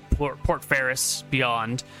ocean, at Port Ferris,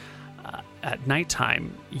 beyond, at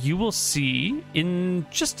nighttime, you will see, in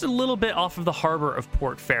just a little bit off of the harbor of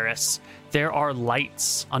Port Ferris, there are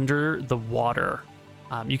lights under the water.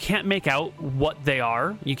 You can't make out what they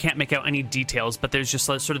are. You can't make out any details, but there's just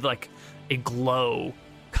sort of like a glow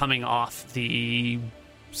coming off the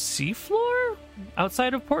seafloor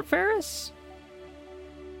outside of Port Ferris.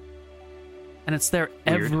 And it's there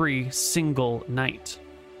every single night.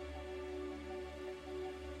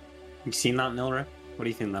 You seen that, Nilra? What do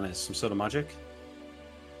you think that is? Some sort of magic?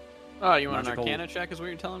 Oh, you want an Arcana check is what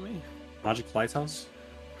you're telling me? Magic lighthouse?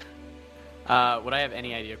 Would I have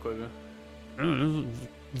any idea, Koivu?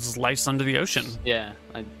 It's lights under the ocean. Yeah.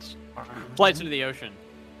 Lights under the ocean.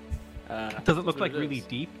 Does it look like really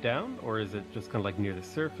deep down, or is it just kind of like near the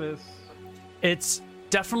surface? It's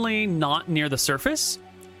definitely not near the surface.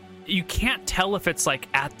 You can't tell if it's like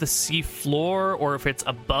at the sea floor or if it's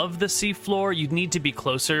above the sea floor. You'd need to be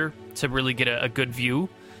closer to really get a good view.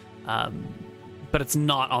 But it's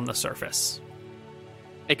not on the surface.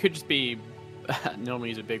 It could just be, normally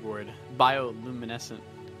use a big word, bioluminescent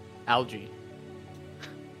algae.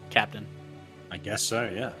 Captain. I guess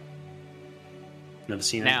so, yeah. Never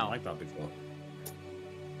seen anything like that before.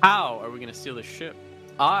 How are we going to steal the ship?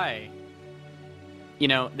 They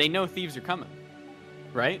know thieves are coming,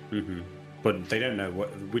 right? Mm-hmm. But they don't know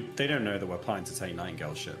they don't know that we're planning to take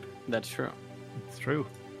Nightingale's ship. That's true. It's true.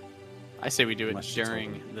 I say we do it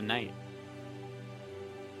during the night.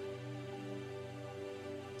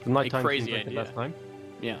 The nighttime crazy seems like idea. the best time.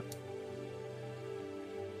 Yeah.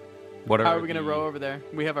 How are we going to row over there?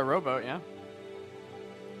 We have a rowboat, yeah?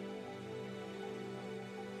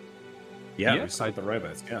 Yeah, we start the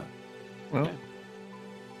rowboats, yeah. Well, Okay.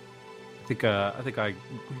 I think I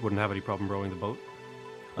wouldn't have any problem rowing the boat.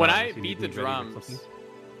 When If I you beat need the me ready or drums, something.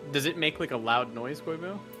 does it make like a loud noise,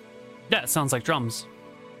 Koivu? Yeah, it sounds like drums.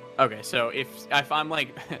 Okay, so if I'm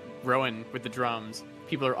like rowing with the drums,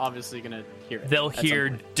 people are obviously gonna hear it. They'll at some hear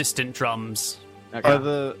point. distant drums. Okay.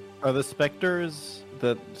 are the specters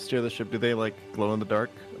that steer the ship, do they like glow in the dark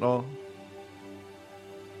at all?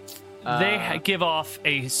 They give off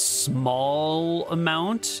a small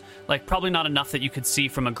amount, like probably not enough that you could see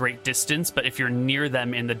from a great distance, but if you're near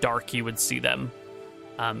them in the dark, you would see them.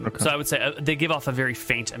 So I would say they give off a very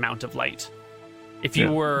faint amount of light. If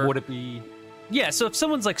you were... Would it be... Yeah, so if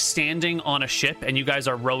someone's like standing on a ship and you guys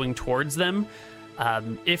are rowing towards them,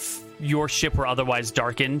 if your ship were otherwise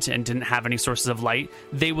darkened and didn't have any sources of light,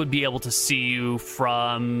 they would be able to see you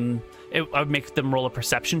from... I would make them roll a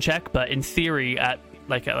perception check, but in theory, at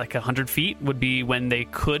like 100 feet would be when they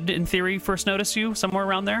could, in theory, first notice you, somewhere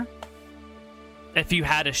around there. If you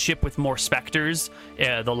had a ship with more specters,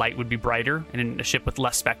 the light would be brighter, and in a ship with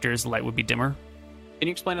less specters, the light would be dimmer. Can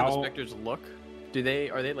you explain how the specters look? Are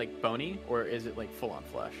they like bony, or is it like full on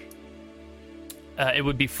flesh? It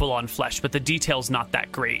would be full on flesh, but the detail's not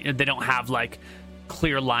that great. They don't have like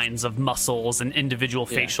clear lines of muscles and individual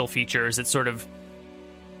facial features. It's sort of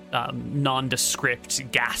nondescript,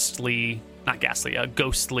 ghostly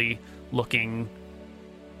looking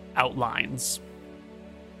outlines.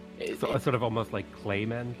 So, sort of almost like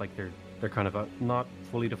claymen, like they're kind of not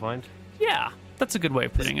fully defined. Yeah, that's a good way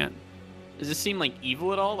of putting it. Does this seem like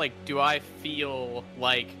evil at all? Like, do I feel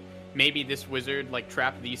like maybe this wizard like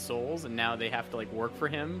trapped these souls and now they have to like work for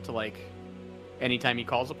him to like anytime he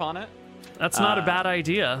calls upon it? That's not a bad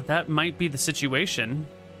idea. That might be the situation.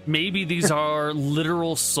 Maybe these are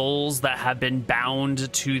literal souls that have been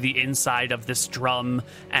bound to the inside of this drum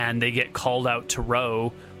and they get called out to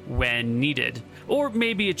row when needed. Or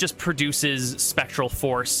maybe it just produces spectral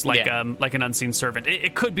force like an unseen servant.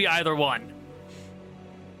 It could be either one.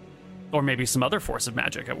 Or maybe some other force of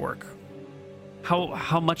magic at work.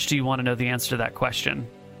 How much do you want to know the answer to that question?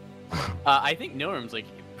 I think Nilram's like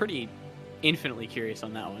pretty infinitely curious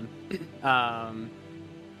on that one.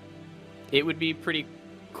 It would be pretty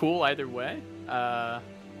cool either way.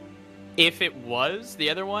 If it was the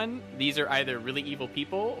other one, these are either really evil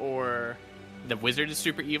people or the wizard is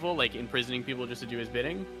super evil, like imprisoning people just to do his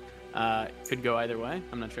bidding. Could go either way.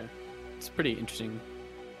 I'm not sure. It's pretty interesting.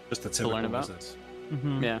 Just to learn about.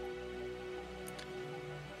 Mm-hmm. Yeah.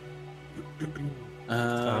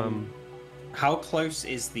 How close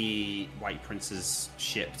is the White Prince's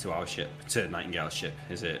ship to our ship, to Nightingale's ship?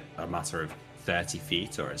 Is it a matter of 30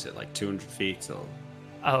 feet, or is it like 200 feet? Or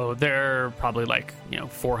Oh, they're probably like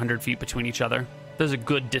 400 feet between each other. There's a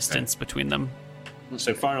good distance between them.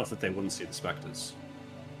 So far enough that they wouldn't see the specters.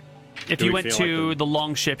 If you went to the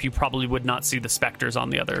long ship, you probably would not see the specters on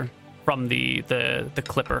the other from the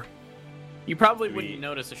clipper. You probably wouldn't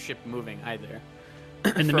notice a ship moving either.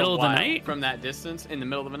 In the middle of the night? From that distance? In the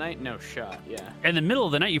middle of the night? No shot, yeah. In the middle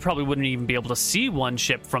of the night, you probably wouldn't even be able to see one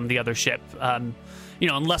ship from the other ship.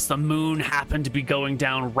 Unless the moon happened to be going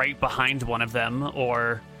down right behind one of them,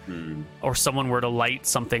 or someone were to light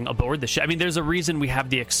something aboard the ship. I mean, there's a reason we have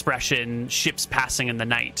the expression ships passing in the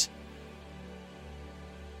night.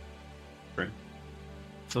 Right.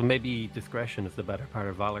 So maybe discretion is the better part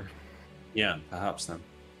of valor. Yeah, perhaps then.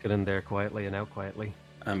 Get in there quietly and out quietly.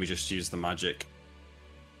 And we just use the magic,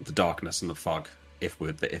 the darkness and the fog, if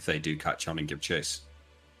they do catch on and give chase.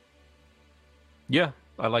 Yeah,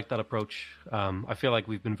 I like that approach. I feel like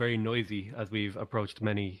we've been very noisy as we've approached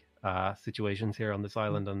many situations here on this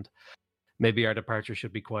island, and maybe our departure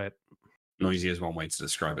should be quiet. Noisy is one way to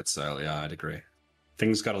describe it, so yeah, I'd agree.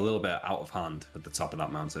 Things got a little bit out of hand at the top of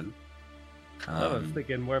that mountain. I was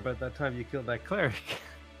thinking more about that time you killed that cleric.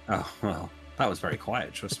 Oh, well, that was very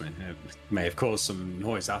quiet, trust me. It may have caused some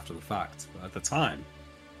noise after the fact, but at the time,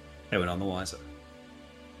 they were none the wiser.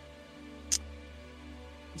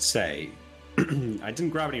 Say, I didn't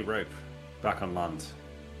grab any rope back on land.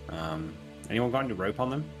 Anyone got any rope on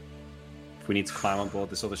them? If we need to climb on board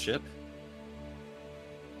this other ship?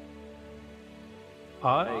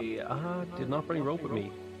 I did not bring rope with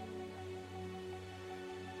me.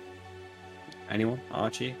 Anyone?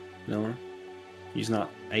 Archie? Nilram? Using that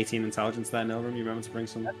 18 intelligence there, Nilram, you remember to bring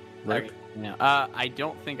some rope? No. I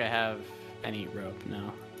don't think I have any rope,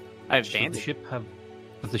 no. I have bands.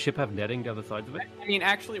 Does the ship have netting down the sides of it? I mean,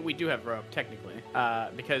 actually, we do have rope, technically.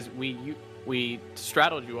 Because we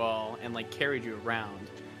straddled you all and, carried you around.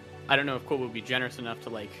 I don't know if Cole would be generous enough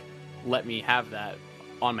to, let me have that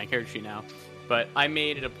on my character sheet now. But I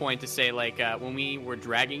made it a point to say, when we were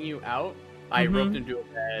dragging you out, I roped him to a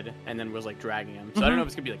bed and then was dragging him. So I don't know if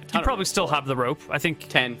it's going to be a ton You probably still have the rope. I think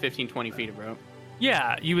 10, 15, 20 feet of rope.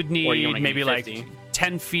 Yeah, you would need maybe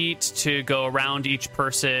 10 feet to go around each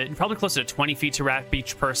person, probably closer to 20 feet to wrap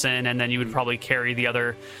each person, and then you would probably carry the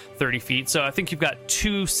other 30 feet. So I think you've got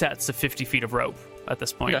 2 sets of 50 feet of rope at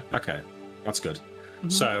this point. Okay. That's good.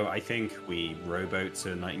 So I think we rowboat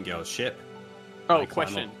to Nightingale's ship. Oh,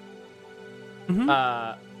 question.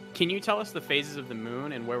 Can you tell us the phases of the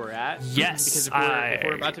moon and where we're at? Yes. Because if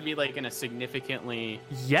we're about to be in a significantly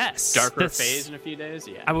darker phase in a few days,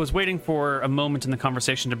 I was waiting for a moment in the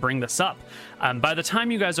conversation to bring this up. By the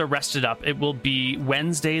time you guys are rested up, it will be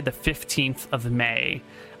Wednesday, the 15th of May.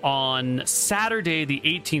 On Saturday, the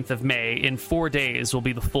 18th of May, in 4 days, will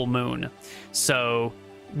be the full moon. So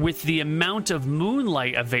with the amount of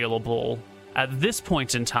moonlight available at this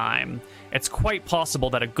point in time, it's quite possible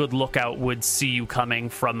that a good lookout would see you coming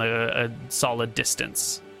from a solid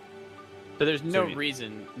distance. So there's no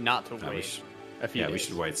reason not to wait a few days. Yeah, we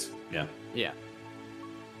should wait. Yeah. Yeah.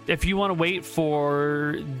 If you want to wait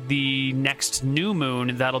for the next new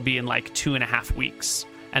moon, that'll be in 2.5 weeks,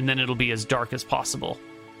 and then it'll be as dark as possible.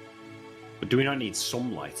 But do we not need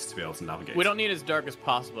some light to be able to navigate? We don't need as dark as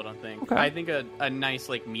possible, I don't think. Okay. I think a nice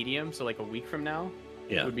medium, so a week from now.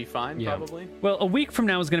 Yeah. Would be fine, probably. Well, a week from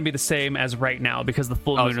now is going to be the same as right now because the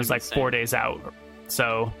full moon is 4 days out.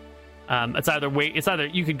 So it's either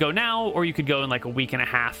you could go now or you could go in a week and a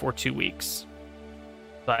half or 2 weeks.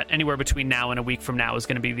 But anywhere between now and a week from now is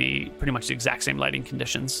going to be pretty much the exact same lighting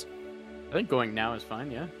conditions. I think going now is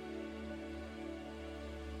fine, yeah.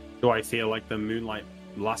 Do I feel like the moonlight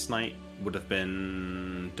last night would have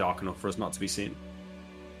been dark enough for us not to be seen?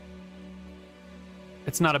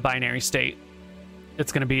 It's not a binary state.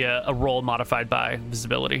 It's going to be a roll modified by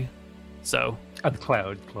visibility. So and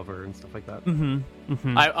cloud cover and stuff like that.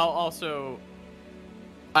 I'll also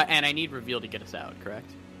and I need reveal to get us out, correct?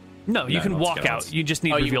 No, you can walk out. You just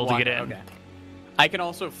need reveal to get in. Okay. I can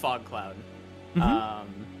also fog cloud,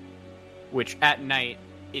 which at night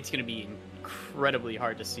it's going to be incredibly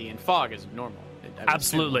hard to see, and fog is normal.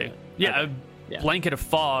 Absolutely, a blanket of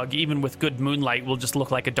fog, even with good moonlight, will just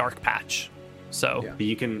look like a dark patch. So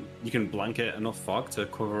you can blanket enough fog to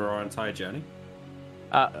cover our entire journey.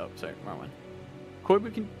 Sorry, wrong one. Corby,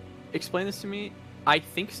 can explain this to me? I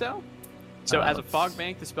think so. So as a fog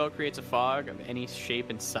bank, the spell creates a fog of any shape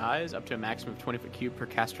and size up to a maximum of 20 foot cube per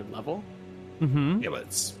caster level. Mm-hmm. Yeah, but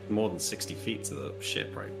it's more than 60 feet to the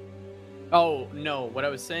ship, right? Oh, no. What I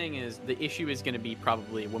was saying is the issue is going to be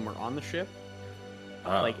probably when we're on the ship,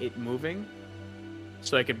 like it moving.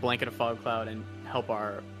 So I could blanket a fog cloud and help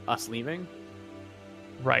us leaving.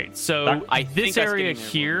 Right. So this area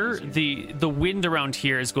here, the wind around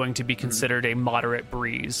here is going to be considered a moderate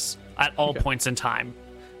breeze at all points in time.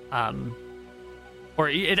 Or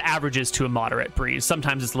it averages to a moderate breeze.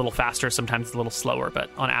 Sometimes it's a little faster, sometimes it's a little slower, but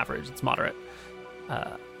on average it's moderate.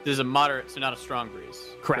 There's a moderate, so not a strong breeze.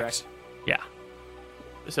 Correct. Yeah.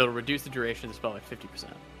 So it'll reduce the duration of the spell by 50%.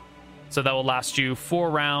 So that will last you 4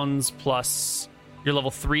 rounds plus your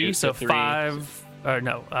level 3, so 5.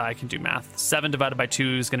 I can do math. 7 divided by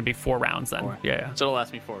 2 is going to be 4 rounds then. 4. Yeah. So it'll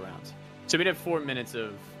last me 4 rounds. So we'd have 4 minutes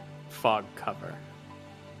of fog cover.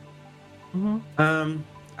 Mm-hmm.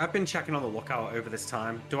 I've been checking on the lookout over this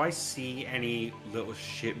time. Do I see any little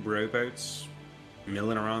ship rowboats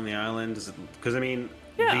milling around the island? Because, I mean,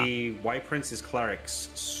 the White Prince's clerics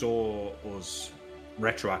saw us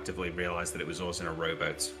retroactively realize that it was us in a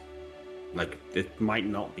rowboat. Like, it might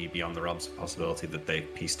not be beyond the realms of possibility that they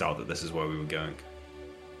pieced out that this is where we were going.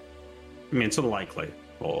 I mean, it's unlikely,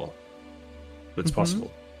 but it's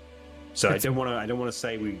possible. So I don't want to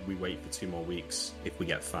say we wait for 2 more weeks if we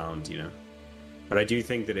get found, you know. But I do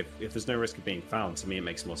think that if there's no risk of being found, to me it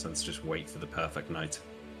makes more sense to just wait for the perfect night.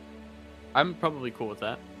 I'm probably cool with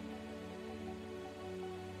that.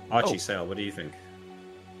 Archie, Sale, what do you think?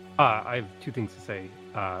 I have 2 things to say.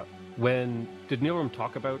 When did Nilram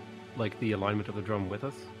talk about like the alignment of the drum with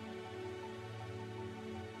us?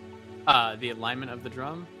 The alignment of the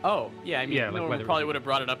drum? Oh, yeah. I mean, we probably would have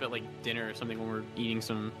brought it up at like dinner or something when we're eating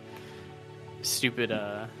some stupid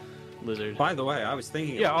lizard. By the way, I was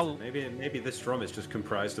thinking, maybe this drum is just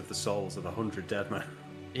comprised of the souls of 100 dead men.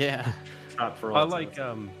 Yeah. I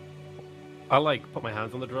like put my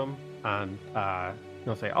hands on the drum and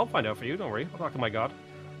say, I'll find out for you. Don't worry. I'll talk to my god.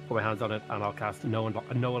 Put my hands on it and I'll cast no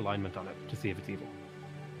alignment on it to see if it's evil.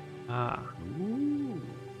 Ooh.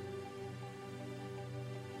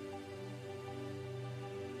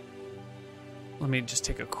 Let me just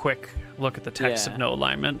take a quick look at the text of no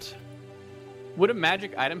alignment. Would a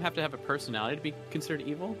magic item have to have a personality to be considered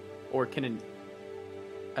evil? Or can it...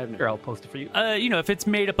 I'll post it for you. If it's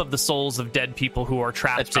made up of the souls of dead people who are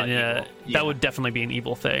trapped in that would definitely be an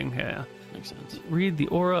evil thing. Yeah. Makes sense. Read the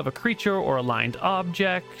aura of a creature or aligned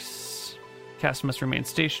objects. Cast must remain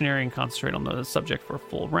stationary and concentrate on the subject for a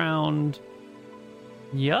full round.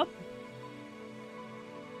 Yep.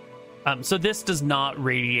 So this does not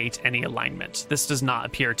radiate any alignment. This does not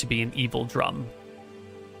appear to be an evil drum.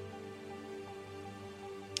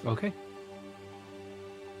 Okay.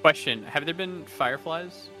 Question: have there been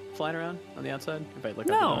fireflies flying around on the outside? If I look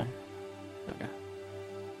no. Okay.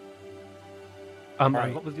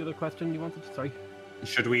 Right. What was the other question you wanted? Sorry.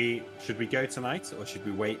 Should we go tonight, or should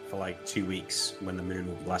we wait for like 2 weeks when the moon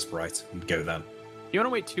will be less bright and go then? You want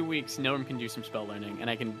to wait 2 weeks? Nilram can do some spell learning, and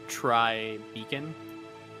I can try Beacon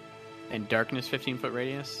and Darkness 15-foot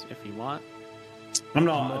radius if you want. I'm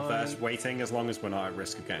not adverse waiting as long as we're not at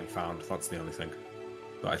risk of getting found. That's the only thing.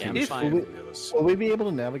 But I think it's fine. Will we be able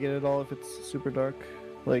to navigate it all if it's super dark?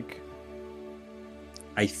 Like,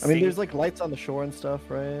 I mean, there's like lights on the shore and stuff,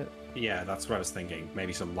 right? Yeah, that's what I was thinking.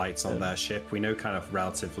 Maybe some lights on their ship. We know kind of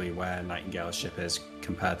relatively where Nightingale's ship is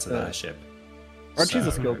compared to their ship. Archie's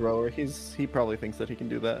a skilled rower. He probably thinks that he can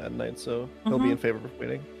do that at night, so he'll be in favor of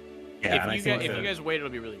waiting. Yeah, if you guys wait, it'll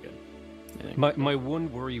be really good. My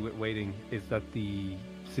one worry with waiting is that the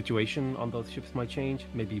situation on those ships might change.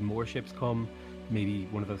 Maybe more ships come. Maybe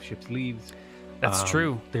one of those ships leaves. That's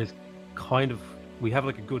true. There's we have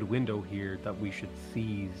like a good window here that we should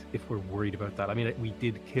seize if we're worried about that. I mean, we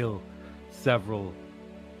did kill several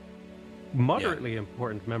moderately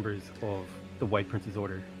important members of the White Prince's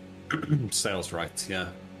Order. Sales right, yeah.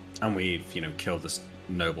 And we've, killed the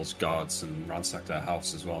nobles' guards and ransacked their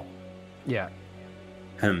house as well. Yeah.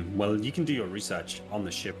 Well, you can do your research on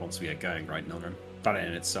the ship once we get going, right, Nilram? That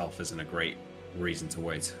in itself isn't a great reason to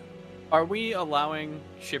wait. Are we allowing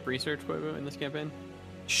ship research in this campaign?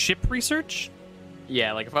 Ship research?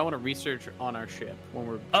 Yeah, like if I want to research on our ship when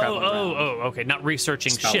we're traveling around. Okay. Not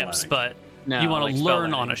researching Spell ships, learning. but you want to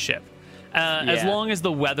learn on a ship. As long as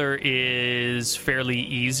the weather is fairly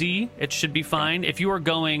easy, it should be fine. If you are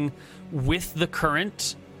going with the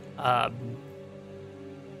current on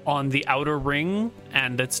the outer ring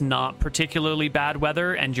and it's not particularly bad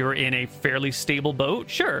weather and you're in a fairly stable boat,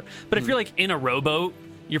 sure. But if you're like in a rowboat,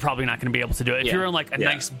 you're probably not going to be able to do it. If you're on like a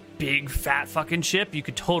nice big fat fucking ship, you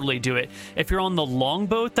could totally do it. If you're on the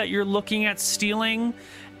longboat that you're looking at stealing,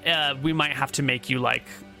 we might have to make you like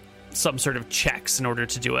some sort of checks in order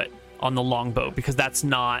to do it on the longboat, because that's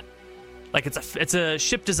not like it's a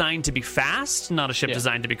ship designed to be fast, not a ship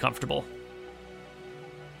designed to be comfortable.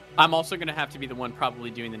 I'm also going to have to be the one probably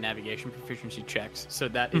doing the navigation proficiency checks, so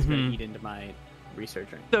that is going to eat into my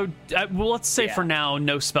researching. So well, let's say for now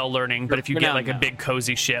no spell learning, but if you get like a big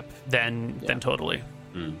cozy ship, then totally.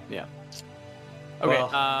 Yeah.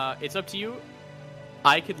 Okay, it's up to you.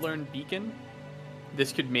 I could learn beacon.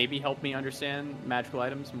 This could maybe help me understand magical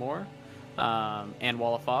items more, and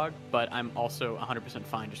wall of fog. But I'm also 100%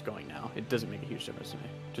 fine just going now. It doesn't make a huge difference to me.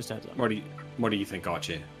 Just heads up. What do you think,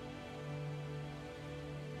 Archie?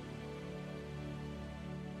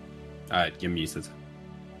 You're muted.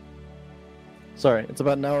 Sorry, it's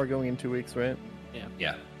about an hour going in 2 weeks, right?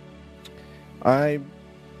 Yeah. I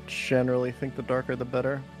generally think the darker the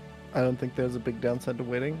better. I don't think there's a big downside to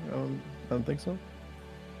waiting. I don't think so.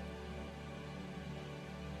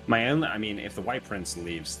 If the White Prince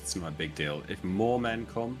leaves, it's not a big deal. If more men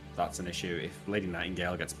come, that's an issue. If Lady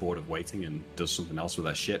Nightingale gets bored of waiting and does something else with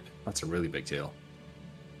her ship, that's a really big deal.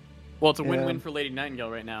 Well, it's a win-win for Lady Nightingale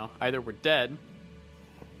right now. Either we're dead.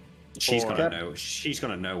 She's gonna know. She's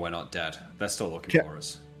gonna know we're not dead. They're still looking for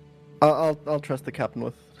us. I'll trust the captain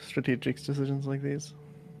with strategic decisions like these.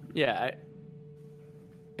 Yeah.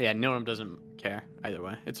 Nilrim doesn't care either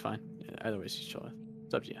way. It's fine. Either way, she's chill with.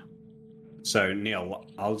 It's up to you. So Neil,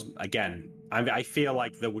 I feel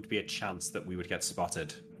like there would be a chance that we would get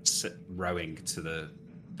spotted rowing to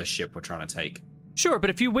the ship we're trying to take. Sure, but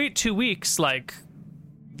if you wait 2 weeks, like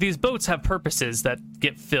these boats have purposes that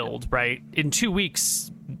get filled, right? In 2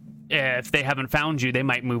 weeks, if they haven't found you, they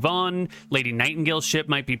might move on. Lady Nightingale's ship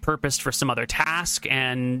might be purposed for some other task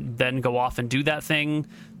and then go off and do that thing.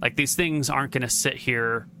 Like, these things aren't going to sit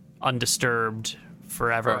here undisturbed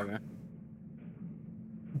forever.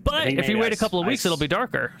 But if you wait a couple of weeks, it'll be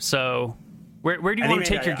darker. So where do you want to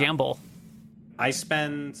take your gamble? I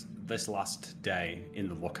spend this last day in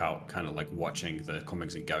the lookout, kind of like watching the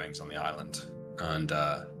comings and goings on the island. And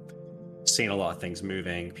seeing a lot of things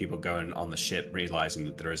moving, people going on the ship, realizing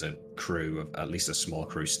that there is a crew, at least a small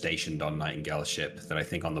crew, stationed on Nightingale's ship, that I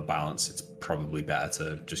think on the balance it's probably better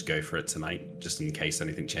to just go for it tonight, just in case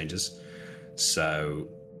anything changes. So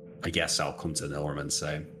I guess I'll come to Nilrim and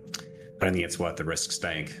say, I don't think it's worth the risk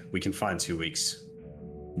staying. We can find 2 weeks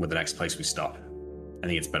with the next place we stop. I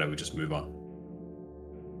think it's better we just move on.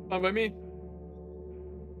 Fine by me.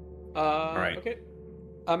 All right. Okay.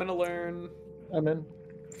 I'm going to learn... I'm in.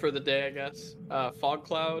 For the day, I guess. Fog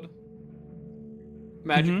Cloud,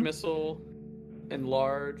 Magic Missile,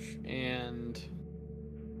 Enlarge, and...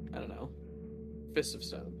 I don't know. Fist of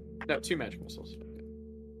Stone. No, 2 Magic Missiles.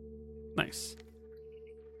 Nice.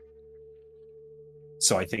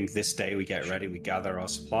 So I think this day we get ready, we gather our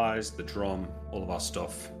supplies, the drum, all of our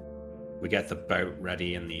stuff. We get the boat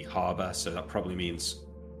ready in the harbour, so that probably means...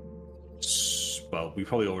 Well, we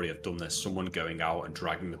probably already have done this. Someone going out and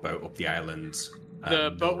dragging the boat up the island.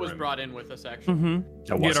 The boat was brought in with us, actually. You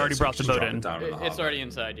had already brought the boat in. It's already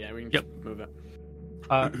inside, yeah. We can just move it.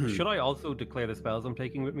 Should I also declare the spells I'm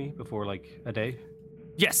taking with me before, like, a day?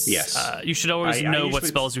 Yes. You should always know what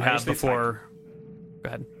spells you have before... Go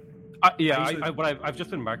ahead. I've just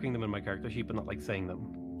been marking them in my character sheet, but not like saying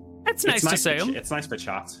them. It's nice to say them. It's nice for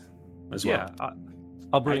chat as well. Yeah,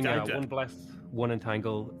 I'll bring 1 bless, 1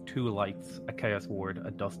 entangle, 2 lights, a chaos ward, a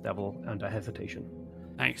dust devil, and a hesitation.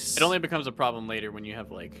 Nice. It only becomes a problem later when you have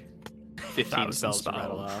like 15 spells to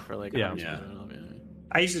rattle off, or like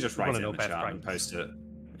I usually just write it in the chat and post it.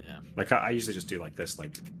 Yeah. Like I usually just do like this,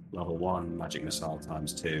 like level 1 magic missile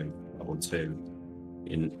times 2, level 2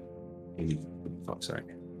 in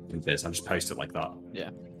this. I just post it like that. Yeah.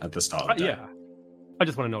 At the start of the day. Yeah. I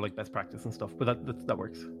just want to know like best practice and stuff, but that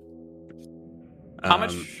works. How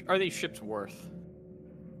much are these ships worth?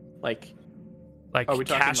 Like are we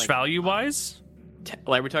talking cash value wise?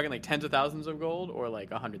 Like we're talking like tens of thousands of gold, or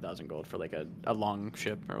like 100,000 gold for like a long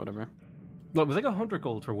ship or whatever. Well, it was like 100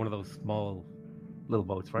 gold for one of those small little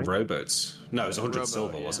boats, right? Rowboats. No, it was 100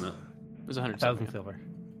 silver, wasn't it? It was 100,000 silver.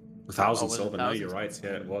 1,000 silver. No, you're right.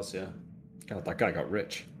 Yeah, it was. Yeah. God, that guy got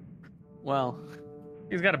rich. Well,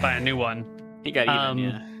 he's got to buy a new one. He got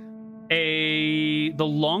even. The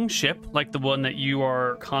long ship, like the one that you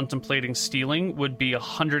are contemplating stealing, would be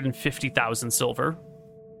 150,000 silver.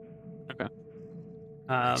 Okay.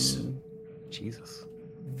 Jesus.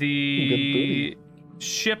 The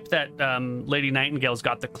ship that Lady Nightingale's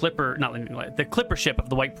got, the Clipper ship of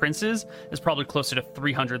the White Princes, is probably closer to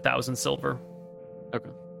 300,000 silver.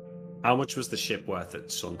 Okay. How much was the ship worth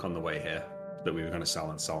that sunk on the way here that we were going to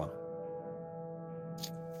sell and sell them?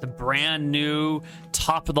 The brand new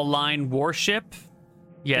top of the line warship.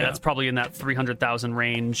 Yeah, that's probably in that 300,000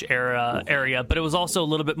 range area, but it was also a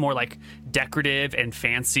little bit more like decorative and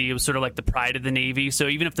fancy. It was sort of like the pride of the Navy. So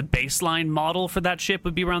even if the baseline model for that ship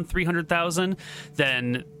would be around 300,000,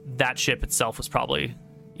 then that ship itself was probably,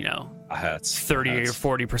 30 or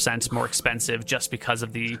 40% more expensive just because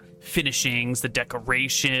of the finishings, the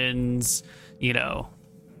decorations,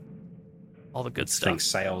 all the good stuff. I think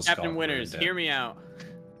sales. Captain Winters, hear me out.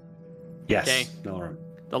 Yes. Okay. No.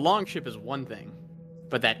 The longship is one thing.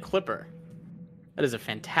 But that Clipper, that is a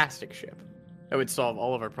fantastic ship. That would solve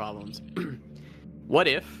all of our problems. What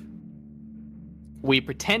if we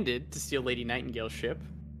pretended to steal Lady Nightingale's ship?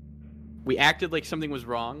 We acted like something was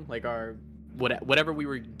wrong, like our whatever we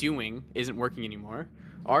were doing isn't working anymore.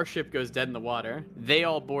 Our ship goes dead in the water. They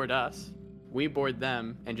all board us. We board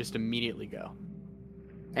them and just immediately go.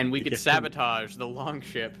 And we could sabotage the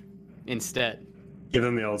longship instead. Give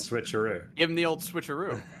them the old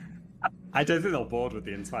switcheroo. I don't think they'll board with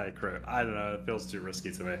the entire crew. I don't know. It feels too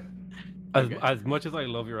risky to me. As much as I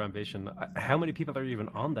love your ambition, how many people are even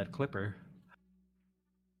on that Clipper?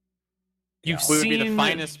 You've seen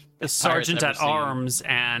the sergeant at arms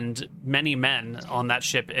and many men on that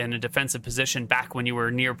ship in a defensive position back when you were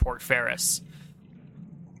near Port Ferris.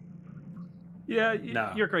 Yeah,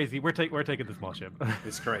 you're crazy. We're taking the small ship.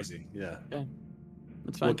 It's crazy. Yeah.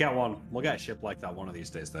 That's fine. We'll get one. We'll get a ship like that one of these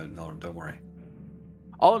days, though. No, don't worry.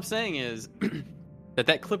 All I'm saying is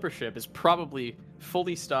that Clipper ship is probably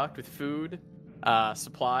fully stocked with food,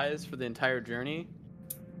 supplies for the entire journey.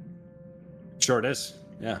 Sure it is.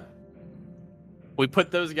 Yeah. We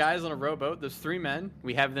put those guys on a rowboat, those 3 men.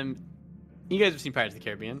 We have them. You guys have seen Pirates of the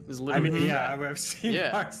Caribbean. This is literally I've seen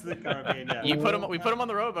Pirates of the Caribbean. Yeah. We put them on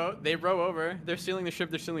the rowboat. They row over. They're stealing the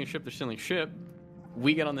ship.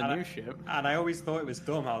 We get on the new ship. And I always thought it was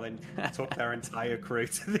dumb how they took their entire crew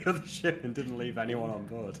to the other ship and didn't leave anyone on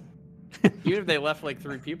board. Even if they left like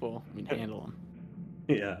 3 people, we'd handle them.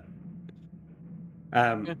 Yeah.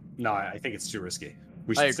 No, I think it's too risky.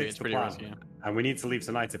 We should stick to the plan. Risky, yeah. And we need to leave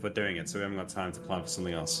tonight if we're doing it, so we haven't got time to plan for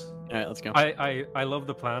something else. All right, let's go. I love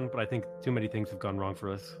the plan, but I think too many things have gone wrong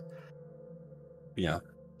for us. Yeah.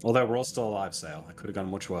 Although we're all still alive, Sale. It could have gone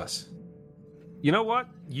much worse. You know what?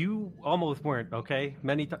 You almost weren't, okay?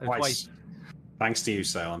 Twice. Thanks to you,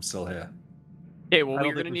 Sale. I'm still here. Okay, well,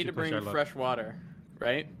 we're going to need to bring fresh water,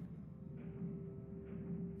 right?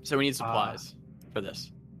 So we need supplies for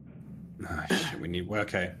this. Oh, shit,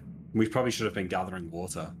 okay. We probably should have been gathering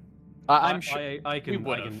water. I'm sure I can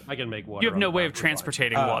make water. You have no way of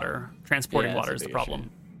transporting water. Transporting water is the problem.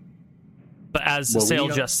 But as Sale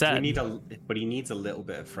just said, but he needs a little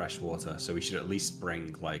bit of fresh water, so we should at least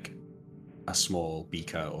bring like a small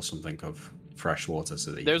beaker or something of fresh water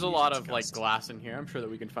so that there's a lot of like glass in here. I'm sure that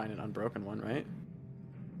we can find an unbroken one, right?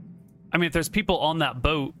 I mean, if there's people on that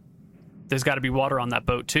boat, there's got to be water on that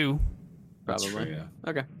boat too. Probably. True, yeah.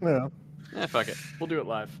 Okay. Yeah. Fuck it. We'll do it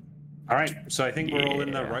live. All right. So I think we're all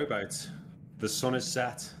in the rowboat. The sun is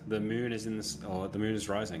set. The moon is the moon is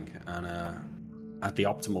rising, and at the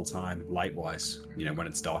optimal time, light-wise, when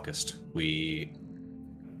it's darkest, we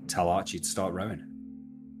tell Archie to start rowing.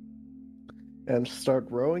 And start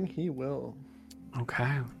rowing, he will.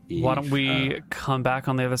 Okay. Why don't we come back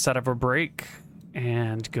on the other side of our break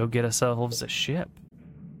and go get ourselves a ship?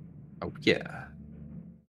 Oh, yeah.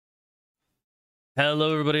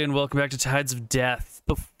 Hello, everybody, and welcome back to Tides of Death.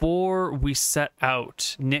 Before we set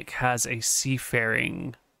out, Nick has a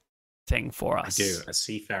seafaring thing for us. I do, a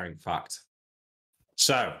seafaring fact.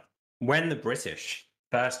 So, when the British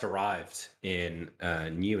first arrived in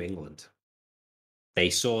New England, they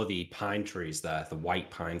saw the pine trees there. The white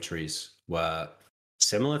pine trees were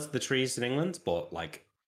similar to the trees in England, but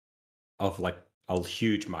of a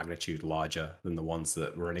huge magnitude larger than the ones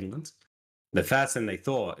that were in England. The first thing they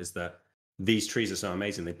thought is that these trees are so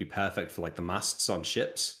amazing, they'd be perfect for the masts on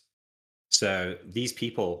ships. So these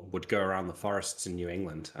people would go around the forests in New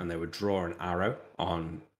England and they would draw an arrow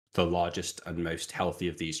on the largest and most healthy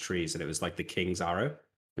of these trees. And it was like the king's arrow.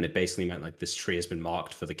 And it basically meant this tree has been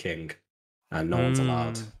marked for the king. And no one's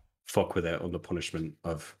allowed fuck with it under punishment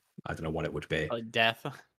of, I don't know what it would be. Death.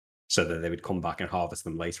 So that they would come back and harvest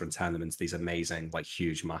them later and turn them into these amazing,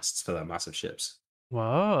 huge masts for their massive ships.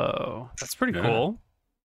 Whoa. That's pretty cool.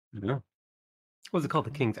 Yeah. Was it called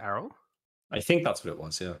the King's Arrow? I think that's what it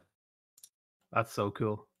was, yeah. That's so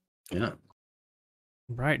cool. Yeah.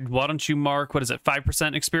 Right. Why don't you mark,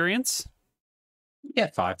 5% experience? Yeah,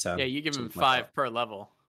 5-10. Yeah, you give him 5 per level.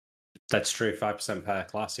 That's true, 5% per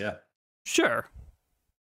class, yeah. Sure.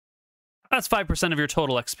 That's 5% of your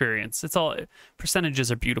total experience. It's all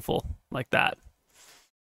percentages are beautiful like that.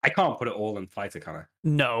 I can't put it all in fighter, can I?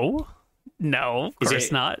 No, of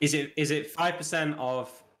course not. Is it 5%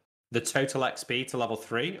 of the total XP to level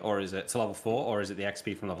 3, or is it to level 4, or is it the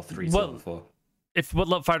XP from level 3 to level 4?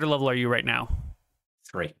 What fighter level are you right now?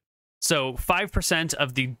 3. So 5%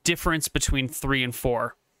 of the difference between 3 and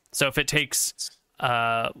 4. So if it takes,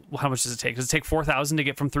 how much does it take? Does it take 4,000 to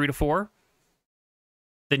get from 3 to 4?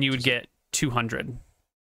 Then you would get 200.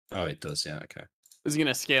 Oh, it does. Yeah. Okay. This is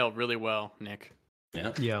gonna scale really well, Nick.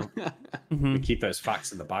 Yeah. Yeah. Mm-hmm. We keep those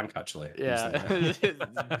facts in the bank, actually. Yeah.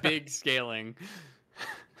 Big scaling.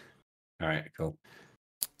 All right. Cool.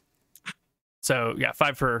 So yeah, 5%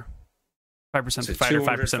 for fighter,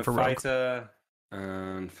 5% for rogue. Fighter,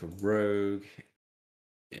 and for rogue,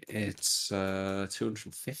 it's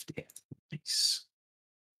 250. Nice.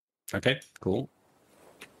 Okay. Cool.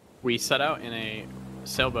 We set out in a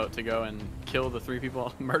sailboat to go and kill the 3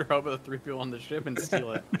 people, murder over the 3 people on the ship and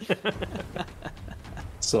steal it.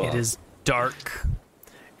 So It is dark.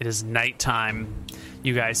 It is nighttime.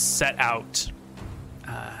 You guys set out.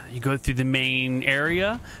 You go through the main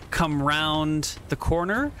area, come round the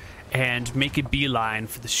corner, and make a beeline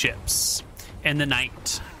for the ships. In the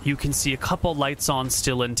night, you can see a couple lights on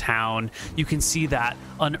still in town. You can see that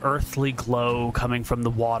unearthly glow coming from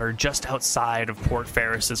the water just outside of Port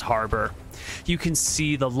Ferris's harbor. You can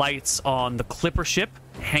see the lights on the clipper ship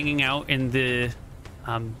hanging out in the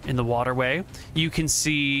waterway. You can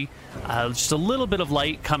see just a little bit of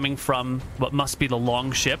light coming from what must be the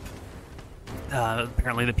long ship.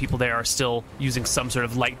 Apparently the people there are still using some sort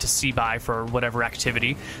of light to see by for whatever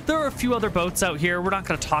activity. There are a few other boats out here. We're not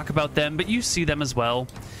going to talk about them, but you see them as well.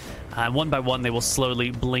 One by one, they will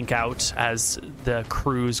slowly blink out as the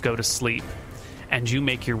crews go to sleep, and you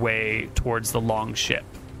make your way towards the long ship.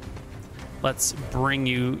 Let's bring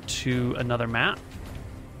you to another map.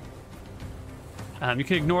 You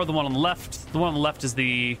can ignore the one on the left. The one on the left is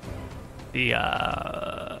the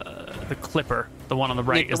clipper. The one on the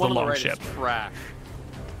right Nick, is the long right ship. Is trash.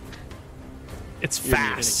 It's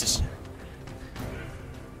fast.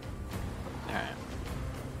 Alright.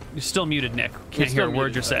 You're still muted, Nick. Can't hear a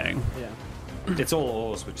word you're saying. Yeah. It's all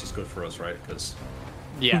oars, which is good for us, right? Because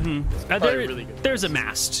Yeah. Really good. There's a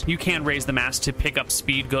mast. You can raise the mast to pick up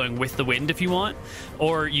speed going with the wind if you want,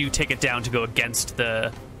 or you take it down to go against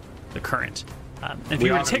the current. If we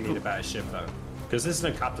you are were to going to take need a better ship, though. Because there's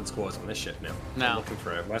no captain's quarters on this ship now. No. I'm looking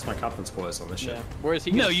for it. Where's my captain's quarters on this ship? Yeah. Where is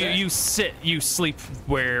he? no, gonna you stay? you sleep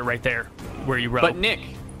right there where you row. But Nick,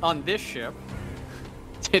 on this ship,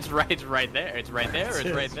 it's right there. It's right there. It's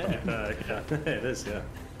right there. Yeah, it is. Yeah.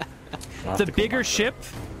 The bigger ship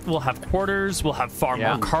will have quarters, will have far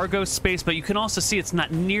more cargo space, but you can also see it's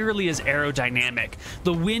not nearly as aerodynamic.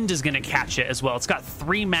 The wind is going to catch it as well. It's got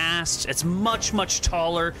 3 masts. It's much, much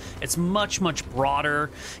taller. It's much, much broader.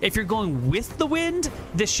 If you're going with the wind,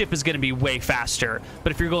 this ship is going to be way faster.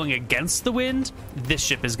 But if you're going against the wind, this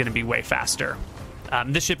ship is going to be way faster.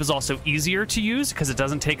 This ship is also easier to use because it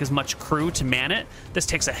doesn't take as much crew to man it. This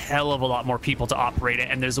takes a hell of a lot more people to operate it,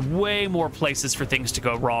 and there's way more places for things to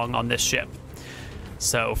go wrong on this ship.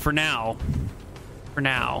 So for now,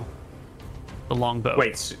 the longboat.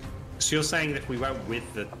 Wait, so you're saying that if we went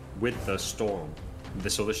with the storm,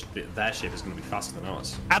 this other their ship is going to be faster than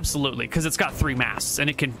ours? Absolutely, because it's got 3 masts, and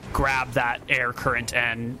it can grab that air current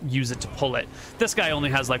and use it to pull it. This guy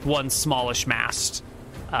only has like 1 smallish mast.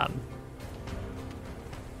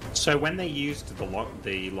 So when they used the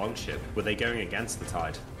long ship, were they going against the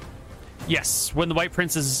tide? Yes, when the White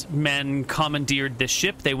Prince's men commandeered this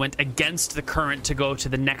ship, they went against the current to go to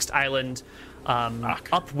the next island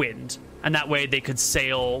upwind, and that way they could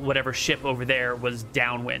sail whatever ship over there was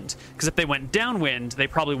downwind. Because if they went downwind, they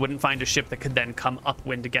probably wouldn't find a ship that could then come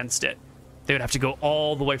upwind against it. They would have to go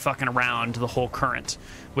all the way fucking around the whole current,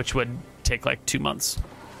 which would take like 2 months,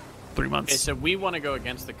 3 months. Okay, so we want to go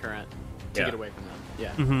against the current to get away from them.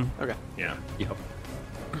 Yeah. Mm-hmm. Okay. Yeah. Yep.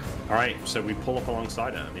 All right, so we pull up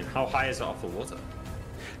alongside it. I mean, how high is it off the water?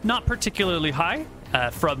 Not particularly high.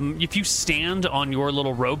 If you stand on your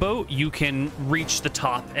little rowboat, you can reach the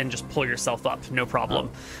top and just pull yourself up, no problem.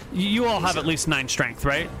 You all have at least 9 strength,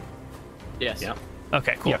 right? Yes. Yeah.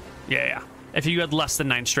 Okay, cool. Yeah. If you had less than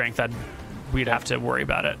 9 strength, we'd have to worry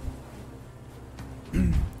about it.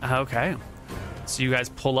 Okay. So you guys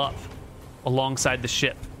pull up alongside the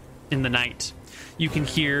ship in the night. You can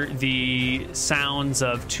hear the sounds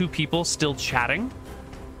of 2 people still chatting,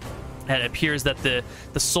 it appears that the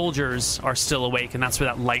soldiers are still awake, and that's where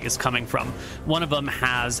that light is coming from. One of them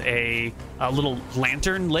has a little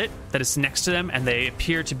lantern lit that is next to them, and they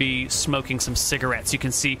appear to be smoking some cigarettes. You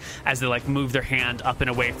can see as they like move their hand up and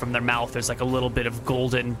away from their mouth, there's like a little bit of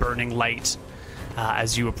golden burning light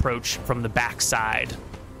as you approach from the backside.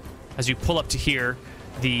 As you pull up to here,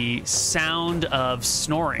 the sound of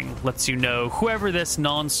snoring lets you know whoever this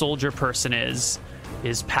non-soldier person is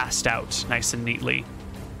passed out nice and neatly.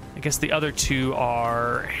 I guess the other two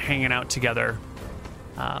are hanging out together,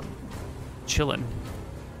 chilling.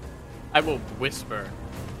 I will whisper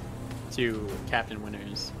to Captain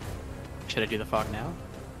Winters, should I do the fog now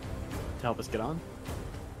to help us get on?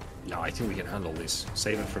 No, I think we can handle this.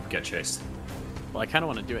 Save it for get chased. Well, I kind of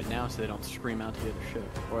want to do it now so they don't scream out to the other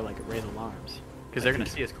ship or like raise alarms, because they're going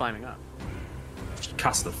to see us climbing up. Just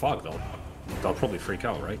cast the fog, they'll probably freak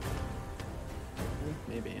out, right?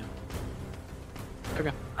 Maybe, yeah.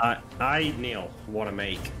 Okay. I, Neil, want to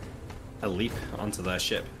make a leap onto their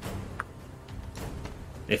ship.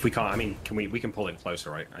 If we can't, I mean, we can pull it closer,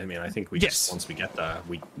 right? I mean, I think we just, once we get there,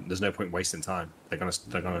 there's no point wasting time. They're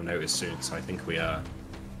gonna notice soon, so I think we'll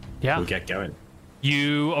get going.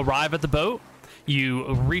 You arrive at the boat.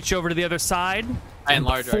 You reach over to the other side. And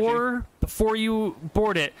before you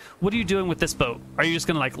board it, what are you doing with this boat? Are you just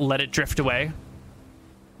gonna like let it drift away?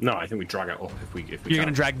 No, I think we drag it up if we You're going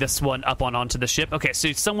to drag this one up onto the ship? Okay,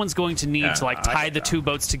 so someone's going to need to like tie the two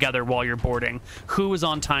boats together while you're boarding. Who is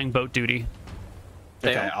on tying boat duty?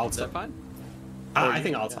 Okay, is that fine? I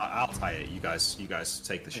think I'll tie it. You guys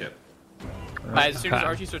take the ship. As soon as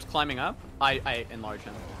Archie starts climbing up, I enlarge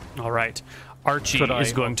him. All right. Archie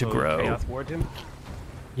is going to grow. Chaos ward him?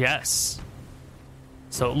 Yes.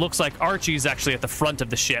 So it looks like Archie's actually at the front of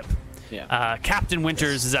the ship. Yeah. Captain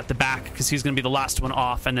Winters is at the back because he's going to be the last one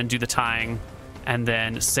off and then do the tying, and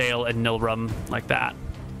then Sail and Nilrum like that.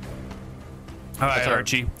 All right,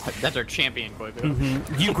 Archie. That's our champion, Koivu.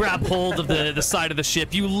 Mm-hmm. You grab hold of the side of the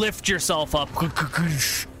ship. You lift yourself up,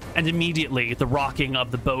 and immediately the rocking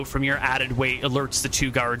of the boat from your added weight alerts the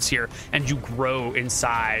two guards here, and you grow in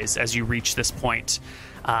size as you reach this point.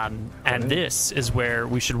 And this is where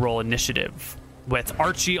we should roll initiative. With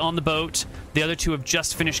Archie on the boat, the other two have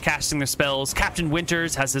just finished casting their spells. Captain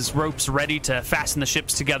Winters has his ropes ready to fasten the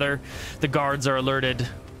ships together. The guards are alerted.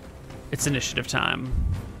 It's initiative time.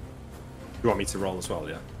 You want me to roll as well,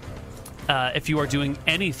 yeah? If you are doing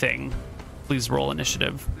anything, please roll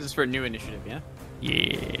initiative. This is for a new initiative, yeah?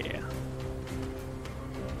 Yeah.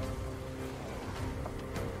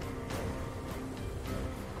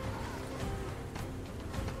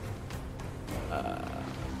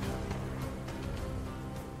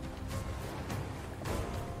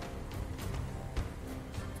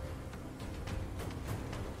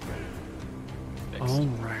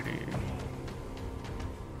 Alrighty.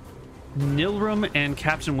 Nilrum and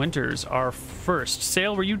Captain Winters are first.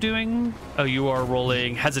 Sail, were you doing? Oh, you are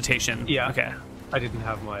rolling hesitation. Yeah. Okay. I didn't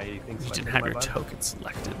have my thing selected. You didn't have your token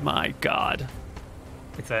selected. My God.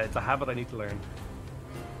 It's a habit I need to learn.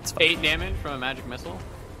 8 damage from a magic missile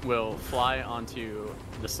will fly onto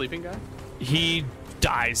the sleeping guy. He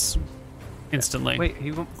dies instantly. Wait,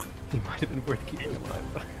 he might have been worth keeping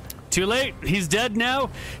alive. Too late. He's dead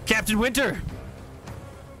now. Captain Winter.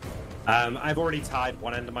 I've already tied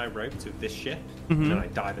one end of my rope to this ship, and then I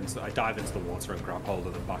dive into the water and grab hold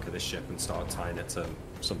of the back of this ship and start tying it to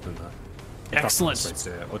something there. Excellent.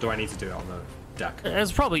 Or do I need to do it on the deck?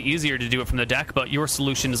 It's probably easier to do it from the deck, but your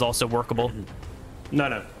solution is also workable.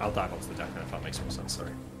 No, I'll dive onto the deck if that makes more sense.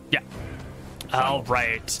 Sorry. Yeah. All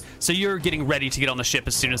right. So you're getting ready to get on the ship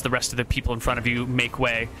as soon as the rest of the people in front of you make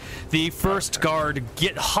way. The first guard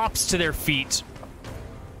hops to their feet.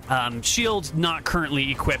 Shield not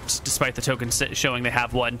currently equipped, despite the token showing they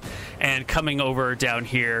have one. And coming over down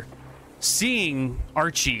here, seeing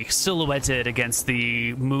Archie silhouetted against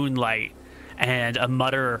the moonlight, and a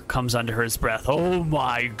mutter comes under his breath. Oh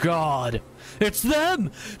my God! It's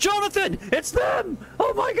them! Jonathan! It's them!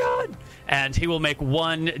 Oh my God! And he will make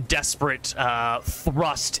one desperate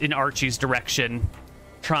thrust in Archie's direction,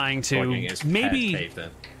 trying to maybe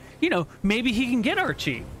he can get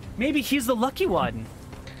Archie. Maybe he's the lucky one.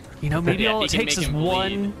 Maybe all it takes is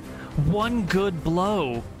one good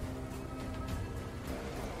blow.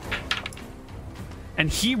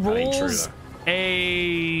 And he rolls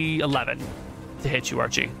a 11 to hit you,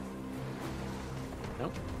 Archie.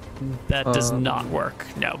 Nope. That does not work.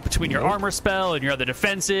 No, between your armor spell and your other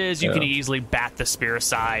defenses, you can easily bat the spear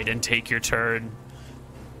aside and take your turn.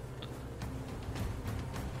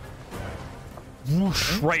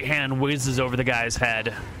 Whoosh, right hand whizzes over the guy's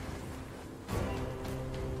head.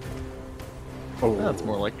 Oh, that's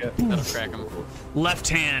more like it. That'll crack him. Left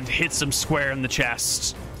hand hits him square in the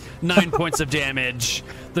chest. 9 points of damage.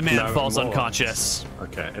 The man falls unconscious.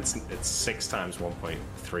 Okay, it's 6 times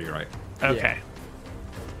 1.3, right? Okay. Yeah.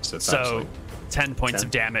 So, it's so 10 points 10.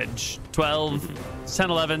 of damage. 12,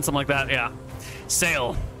 10, 11, something like that. Yeah.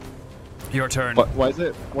 Sail. Your turn. Why is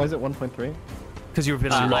it 1.3? Because you've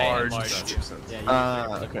been enlarged. Okay.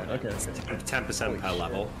 10% per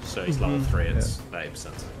level, so he's level 3, it's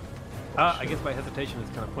 30%. I guess my hesitation is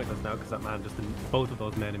kind of pointless now because that man both of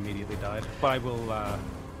those men immediately died. But I will,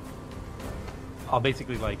 I'll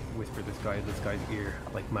basically like whisper this guy's ear,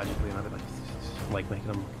 like magically, and I'll be like making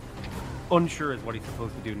him unsure as what he's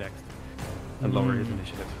supposed to do next, and lower his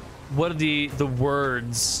initiative. What are the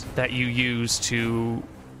words that you use to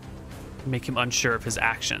make him unsure of his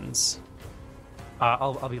actions?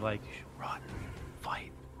 I'll be like, run,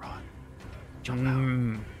 fight, run, jump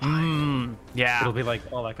out, yeah. It'll be like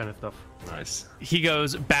all that kind of stuff. Nice. He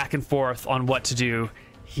goes back and forth on what to do.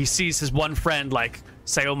 He sees his one friend like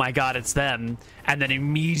say, "Oh my God, it's them," and then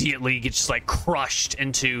immediately gets just like crushed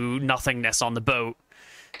into nothingness on the boat.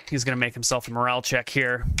 He's gonna make himself a morale check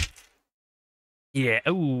here. Yeah.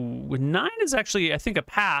 Ooh, 9 is actually, I think, a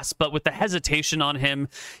pass, but with the hesitation on him,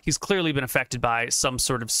 he's clearly been affected by some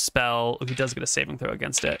sort of spell. He does get a saving throw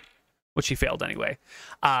against it, which he failed anyway.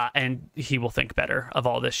 And he will think better of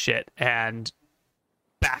all this shit and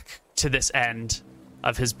back to this end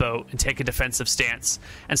of his boat and take a defensive stance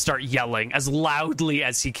and start yelling as loudly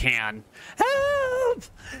as he can. Help!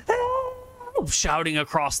 Help! Shouting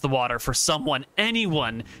across the water for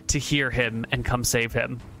anyone to hear him and come save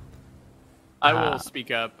him. I will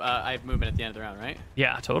speak up. I have movement at the end of the round, right?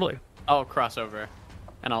 Yeah, totally. I'll cross over,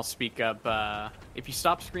 and I'll speak up. If you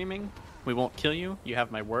stop screaming, we won't kill you. You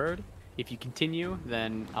have my word. If you continue,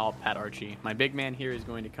 then I'll pat Archie. My big man here is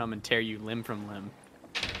going to come and tear you limb from limb.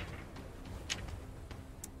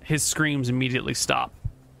 His screams immediately stop.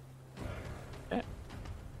 Okay.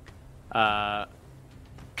 I'll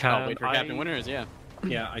wait for Captain Winters, yeah.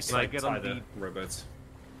 Yeah, I Can I get on the robots.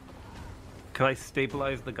 Can I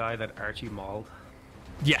stabilize the guy that Archie mauled?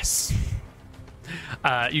 Yes.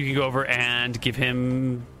 You can go over and give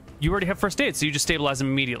him... You already have first aid, so you just stabilize him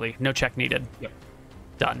immediately. No check needed. Yep.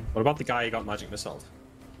 Done. What about the guy who got magic missile?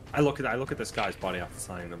 I look at this guy's body after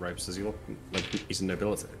tying the ropes. Does he look like he's a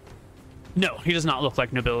nobility? No, he does not look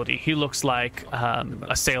like nobility. He looks like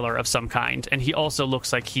a sailor of some kind, and he also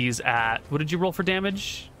looks like he's at... What did you roll for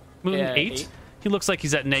damage? Moon? Yeah, 8? He looks like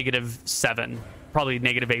he's at -7. Probably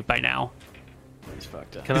 -8 by now. He's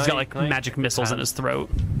fucked up. He's got like magic missiles in his throat.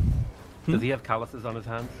 Does he have calluses on his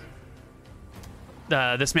hands?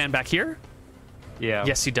 This man back here? Yeah.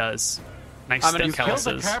 Yes, he does. Nice I'm gonna thick kill Kill the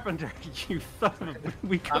calluses. carpenter, you son of a...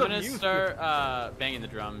 We I'm could going to start banging the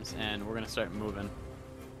drums, and we're going to start moving.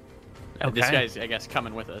 Okay. This guy's, I guess,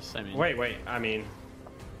 coming with us. I mean, Wait. I mean,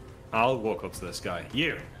 I'll walk up to this guy.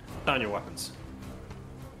 You, down your weapons.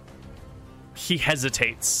 He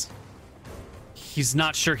hesitates. He's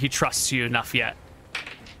not sure he trusts you enough yet.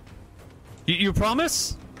 You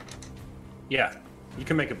promise? Yeah, you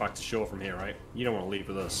can make it back to shore from here, right? You don't want to leave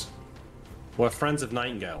with us. We're friends of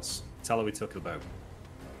Nightingale's. Tell her we took the boat.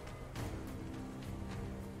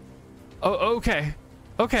 Oh, okay.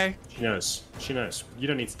 Okay. She knows. She knows. You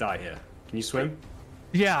don't need to die here. Can you swim?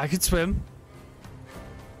 Yeah, I could swim.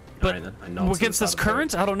 But Alright, then. I nod to the against side this of the boat.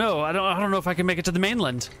 current, I don't know. I don't know if I can make it to the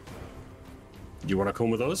mainland. You want to come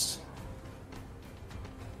with us?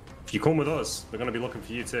 If you come with us, they're going to be looking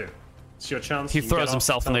for you too. It's your chance. He You can get throws off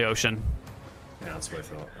himself in the the top. ocean. Yeah, that's what I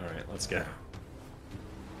thought. Alright, let's go.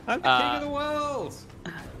 I'm the king of the world!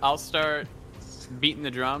 I'll start beating the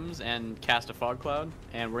drums and cast a fog cloud,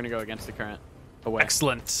 and we're going to go against the current. Away.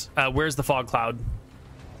 Excellent. Where's the fog cloud?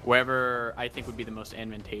 Wherever I think would be the most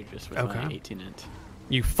advantageous with my Okay. 18 int.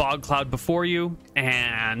 You fog cloud before you,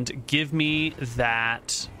 and give me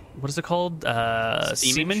that. What is it called?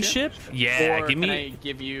 Seamanship? Yeah, Or give me. can I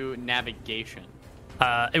give you navigation?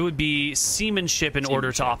 It would be seamanship in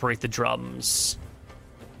order to Seamanship. operate the drums.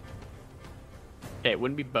 Okay, it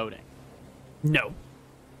wouldn't be boating. No.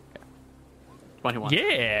 21.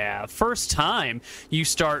 Yeah, first time you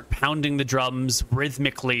start pounding the drums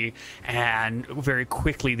rhythmically, and very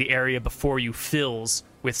quickly the area before you fills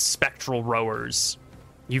with spectral rowers.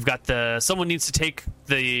 You've got someone needs to take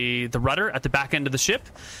the rudder at the back end of the ship,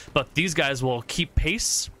 but these guys will keep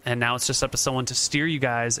pace, and now it's just up to someone to steer you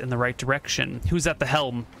guys in the right direction. Who's at the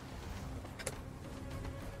helm?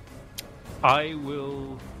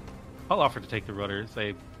 I'll offer to take the rudder.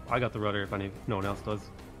 Say, I got the rudder if no one else does.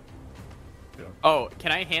 Oh,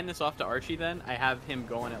 can I hand this off to Archie then? I have him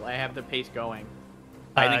going. I have the pace going.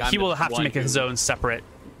 I think I'm He will the have to one make his who- own separate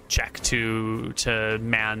check to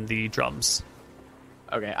man the drums.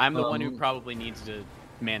 Okay, I'm the one who probably needs to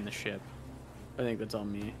man the ship. I think that's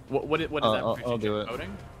on me. What is that proficiency I'll do check? it.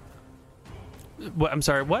 Boating? What? I'm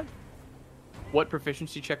sorry. What? What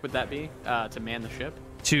proficiency check would that be to man the ship?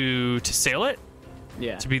 To sail it?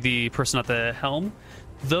 Yeah. To be the person at the helm?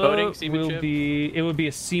 Boating, seamanship? It would be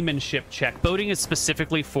a seamanship check. Boating is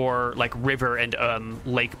specifically for like river and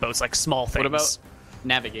lake boats, like small things. What about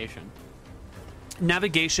navigation?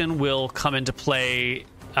 Navigation will come into play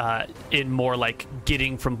in more like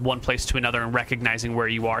getting from one place to another and recognizing where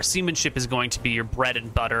you are. Seamanship is going to be your bread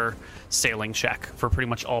and butter sailing check for pretty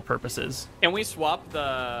much all purposes. Can we swap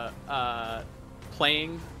the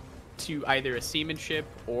playing to either a seamanship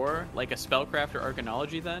or like a spellcraft or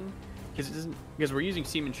arcanology then? Because we're using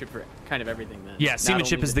seamanship for kind of everything then. Yeah,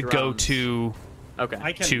 seamanship is the go-to. Okay.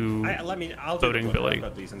 I'll do boating the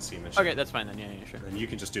ability. seamanship. Okay, that's fine then. Yeah, sure. And you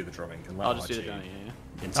can just do the drumming. And let I'll just do the Archie drumming. Yeah.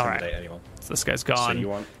 Intimidate Alright. anyone. So this guy's gone. you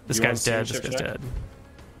want- this you guy's want dead. This seamanship guy's check? dead.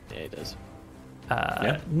 Yeah, it does.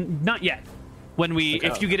 Not yet. When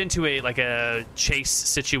if you get into a chase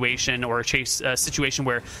situation or a chase situation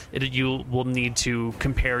where you will need to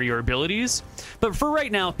compare your abilities, but for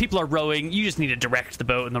right now, people are rowing. You just need to direct the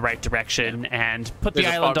boat in the right direction and put There's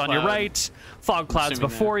the a island fog on your cloud. right. Fog clouds assuming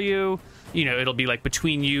before you. You know, it'll be like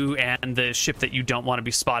between you and the ship that you don't want to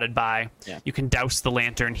be spotted by. Yeah. You can douse the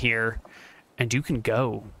lantern here, and you can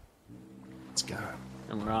go. Let's go.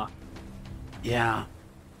 And we're off. Yeah.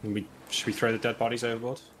 Should we throw the dead bodies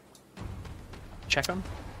overboard? Check them.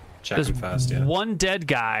 Check There's them first, yeah. one dead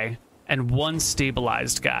guy and one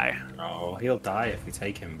stabilized guy. Oh, he'll die if we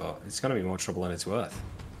take him, but it's going to be more trouble than it's worth.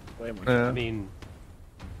 Way more. I mean,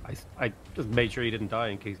 I just made sure he didn't die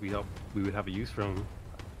in case we thought we would have a use for him.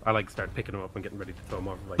 I start picking him up and getting ready to throw him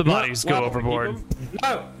over. The bodies go overboard.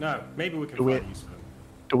 No, maybe we can Do we- find use for him.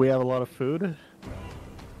 Do we have a lot of food?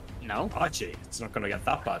 No. Archie, it's not going to get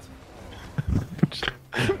that bad.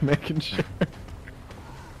 Making sure.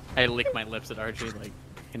 I lick my lips at Archie, like,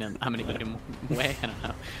 I'm gonna eat him away. I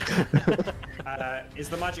don't know. Is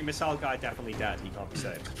the magic missile guy definitely dead? He can't be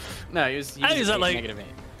saved. No, he was I think at that, like- -8.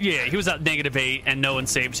 Yeah, he was at -8 and no one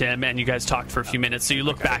saved him, and you guys talked for a few minutes, so you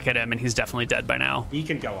look back at him and he's definitely dead by now. He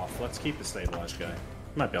can go off. Let's keep the stabilized guy.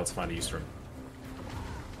 Might be able to find a use for him.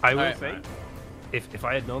 I will Alright. say, if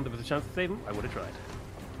I had known there was a chance to save him, I would have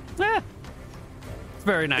tried. Eh.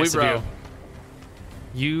 Very nice We of row. you.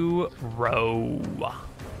 You row.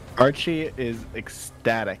 Archie is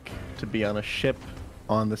ecstatic to be on a ship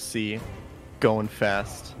on the sea, going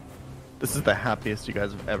fast. This is the happiest you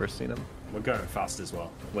guys have ever seen him. We're going fast as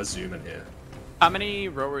well. We're zooming here. How many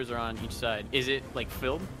rowers are on each side? Is it like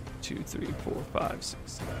filled? 2, 3, 4, 5, 6,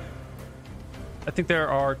 7. I think there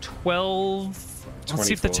are 12. Let's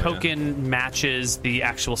see if the 24, token matches the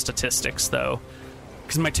actual statistics, though.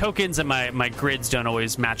 Because my tokens and my grids don't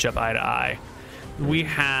always match up eye to eye. We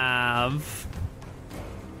have...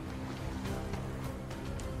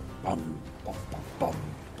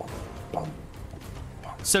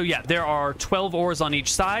 So yeah, there are 12 oars on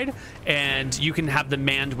each side, and you can have them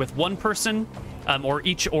manned with one person, or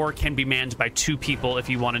each oar can be manned by 2 people if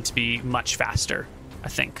you want it to be much faster, I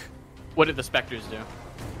think. What did the specters do?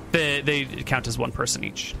 They count as one person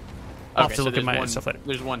each. I'll have to look at my stuff later.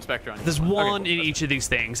 There's one specter on each There's one. Okay, one cool. in each of these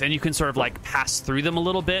things, and you can sort of like pass through them a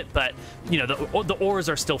little bit, but you know the oars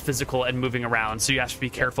are still physical and moving around, so you have to be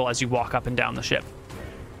careful as you walk up and down the ship.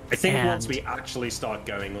 I think And- once we actually start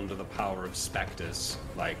going under the power of specters,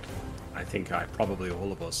 like, I think probably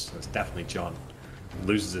all of us, it's definitely John,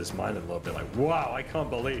 loses his mind a little bit, like, wow, I can't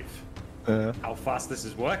believe how fast this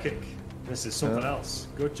is working. This is something else.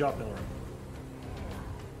 Good job, Milram.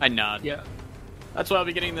 I nod. Yeah. That's why I'll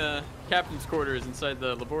be getting the captain's quarters inside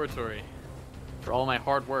the laboratory for all my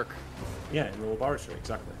hard work. Yeah, in the laboratory,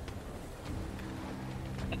 exactly.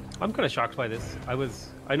 I'm kind of shocked by this.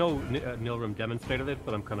 I know Nilrim demonstrated it,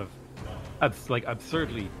 but I'm kind of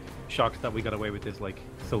absurdly shocked that we got away with this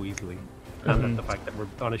so easily, and that the fact that we're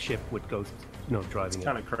on a ship with ghosts, driving It's it.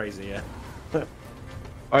 kind of crazy, yeah.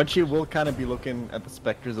 Archie will kind of be looking at the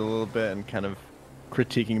specters a little bit and kind of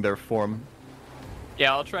critiquing their form.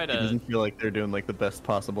 Yeah, I'll try He to. doesn't feel like they're doing the best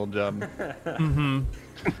possible job. I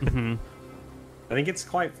think it's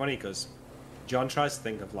quite funny because John tries to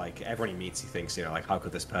think of everyone he meets, he thinks, how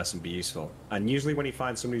could this person be useful? And usually when he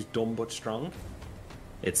finds someone who's dumb but strong,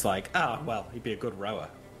 it's well, he'd be a good rower.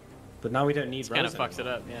 But now we don't need Kind rowers of fucks it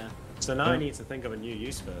anymore. up, yeah. So now I need to think of a new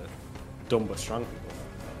use for dumb but strong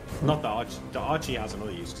people. Not that Archie has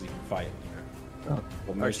another use because he can fight, Well,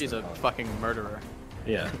 most Archie's of a them can't. fucking murderer.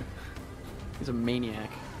 Yeah. He's a maniac.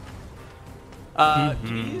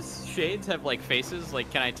 Do these shades have like faces? Like,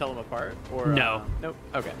 can I tell them apart? Or No. Nope.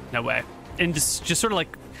 Okay. No way. And just sort of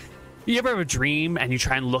like, you ever have a dream and you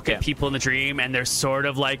try and look at people in the dream and they're sort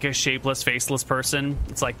of like a shapeless, faceless person?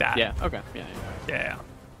 It's like that. Yeah. Okay. Yeah.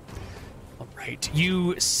 All right.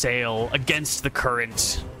 You sail against the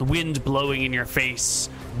current, the wind blowing in your face,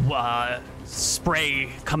 spray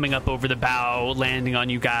coming up over the bow, landing on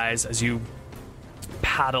you guys as you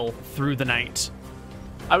paddle through the night.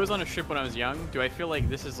 I was on a ship when I was young. Do I feel like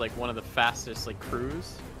this is like one of the fastest like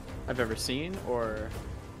cruise I've ever seen, or?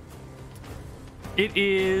 It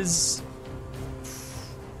is.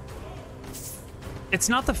 It's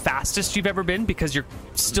not the fastest you've ever been because you're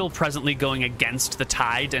still presently going against the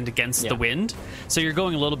tide and against the wind. So you're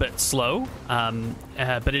going a little bit slow.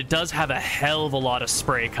 But it does have a hell of a lot of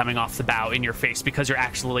spray coming off the bow in your face because you're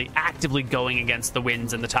actually actively going against the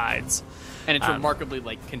winds and the tides. And it's remarkably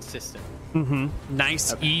like consistent.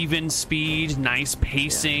 Nice even speed, nice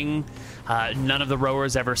pacing. None of the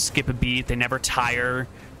rowers ever skip a beat. They never tire.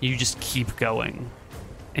 You just keep going.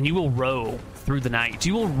 And you will row through the night.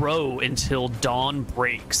 You will row until dawn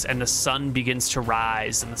breaks and the sun begins to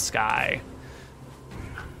rise in the sky.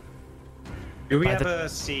 Do we ever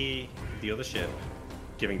see the other ship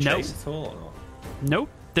giving chase at all? Or? Nope.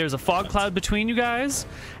 There's a fog cloud between you guys,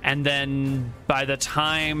 and then by the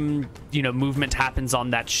time movement happens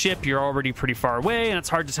on that ship, you're already pretty far away, and it's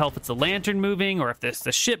hard to tell if it's the lantern moving or if it's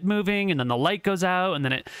the ship moving, and then the light goes out, and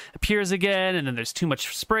then it appears again, and then there's too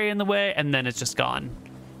much spray in the way, and then it's just gone.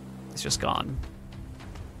 It's just gone.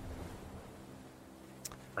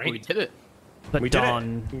 Right. We did it. But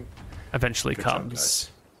dawn eventually comes.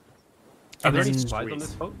 Are there any supplies on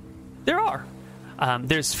this boat? There are.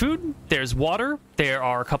 There's food, there's water, there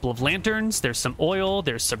are a couple of lanterns, there's some oil,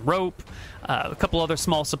 there's some rope, a couple other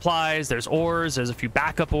small supplies, there's oars, there's a few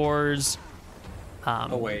backup oars.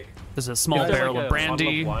 There's a small barrel of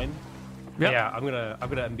brandy. Yep. Yeah, I'm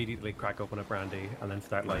gonna immediately crack open a brandy and then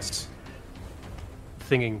start like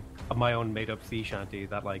singing my own made-up sea shanty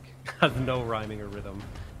that like has no rhyming or rhythm.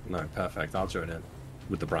 No, perfect. I'll join in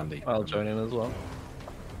with the brandy. I'll join in as well.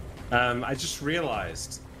 I just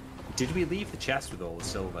realized. Did we leave the chest with all the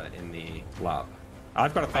silver in the lab?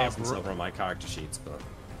 I've got 1,000 silver on my character sheets, but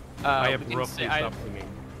I have roughly stopped singing.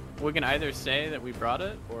 We can either say that we brought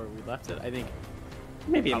it or we left it. I think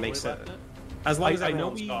maybe it makes sense. As long as I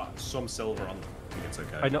know everyone's got some silver on them, I think it's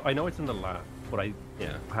okay. I know it's in the lab, but I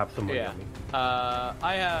have some money on me.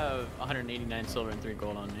 I have 189 silver and 3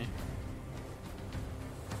 gold on me.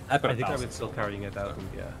 I think I was still carrying 1,000.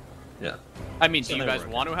 Yeah. I mean, do you guys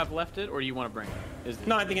want to have left it, or do you want to bring it?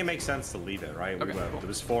 No, I think it makes sense to leave it, right? Okay, cool. There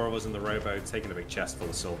was 4 of us in the rowboat, taking a big chest full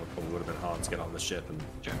of silver probably would have been hard to get on the ship, and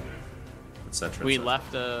etc. We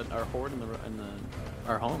left our hoard in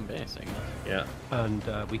our home base, I guess. Yeah.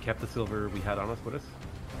 And we kept the silver we had on us with us?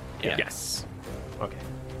 Yeah. Yes. Okay.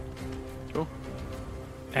 Cool.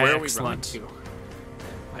 Where are we running to?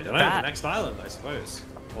 I don't know, the next island, I suppose.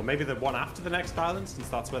 Or maybe the one after the next island, since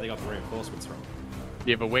that's where they got the reinforcements from. Do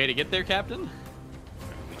you have a way to get there, Captain?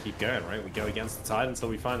 We keep going, right? We go against the tide until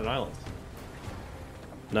we find an island.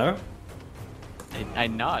 No? I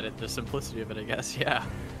nod at the simplicity of it, I guess. Yeah.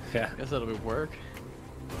 Yeah. I guess that'll be work.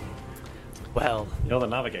 Well, you're the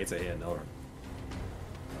navigator here, Nora.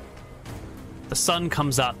 The sun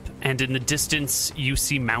comes up, and in the distance, you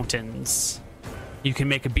see mountains. You can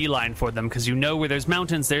make a beeline for them, because you know where there's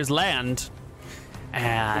mountains, there's land.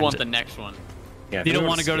 And we want the next one. Yeah, you don't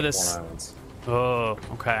want to go to this. Oh,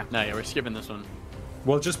 okay. No, yeah, we're skipping this one.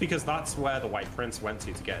 Well, just because that's where the White Prince went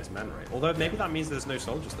to get his men, right? Although maybe that means there's no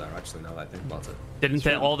soldiers there, actually, now that I think about it. Didn't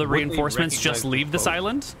all the reinforcements just leave this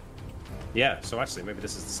island? Yeah, so actually, maybe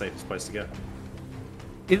this is the safest place to go.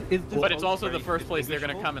 But it's also the first place they're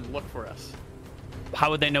going to come and look for us.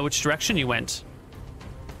 How would they know which direction you went?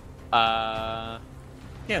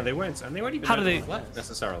 Yeah, they won't, and they won't even know they left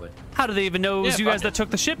necessarily. How do they even know it was you guys that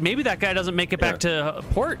took the ship? Maybe that guy doesn't make it back to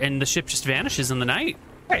port, and the ship just vanishes in the night.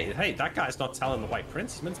 Hey, that guy's not telling the White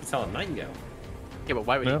Prince. He's meant to be telling Nightingale. Yeah, but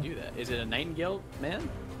why would he do that? Is it a Nightingale man?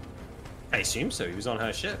 I assume so. He was on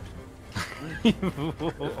her ship. I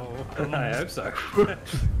hope so.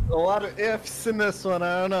 A lot of ifs in this one.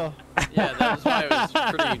 I don't know. Yeah, that was why I was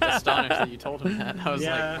pretty astonished that you told him that. I was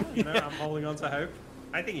like, I'm holding on to hope.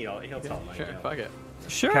 I think he'll tell Nightingale. Sure, fuck it.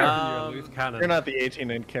 Sure. You're not the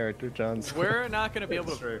 18 character, Johns. We're not going to be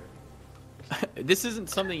able to... This isn't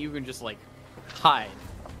something you can just, like, hide.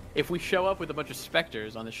 If we show up with a bunch of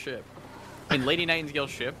specters on the ship, in Lady Nightingale's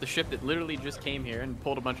ship, the ship that literally just came here and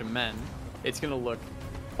pulled a bunch of men, it's going to look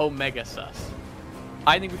omega sus.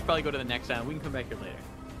 I think we should probably go to the next island. We can come back here later.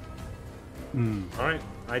 All right.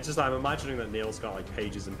 I'm imagining that Neil's got like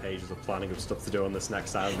pages and pages of planning of stuff to do on this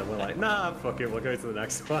next island, and we're like, nah, fuck it, we'll go to the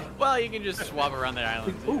next one. Well, you can just swap around the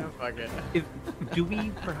islands. Fuck it. Do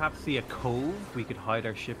we perhaps see a cove we could hide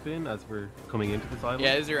our ship in as we're coming into this island?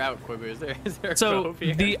 Yeah, is there out, Quibu? Is there a So cove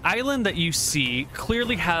here? the island that you see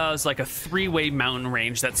clearly has like a three-way mountain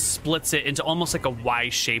range that splits it into almost like a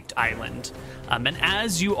Y-shaped island. And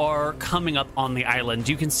as you are coming up on the island,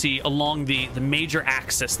 you can see along the major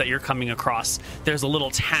axis that you're coming across, there's a little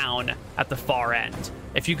town at the far end.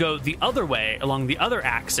 If you go the other way along the other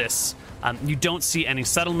axis, you don't see any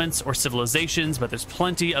settlements or civilizations, but there's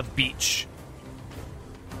plenty of beach.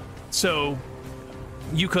 So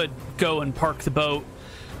you could go and park the boat,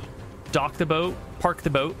 dock the boat, park the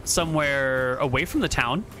boat somewhere away from the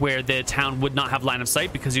town where the town would not have line of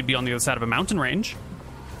sight because you'd be on the other side of a mountain range.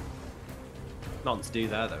 Nothing to do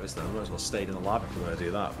there, though, is there? We might as well stay in the lab if we're going to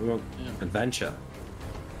do that. We want adventure.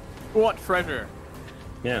 What treasure?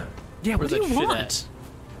 Yeah. Yeah, what do Where's you that shit want?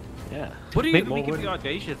 Yeah. What do you... Maybe we can be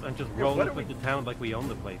audacious and just roll up with the town like we own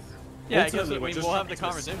the place. Yeah, I guess Ultimately, we'll have the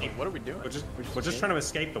conversation. What are we doing? We're just trying to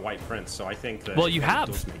escape the White Prince, so I think that Well, you it have.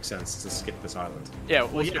 does make sense to skip this island. Yeah,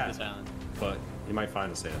 we'll skip this island. But you might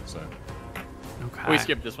find us here, so... Okay. We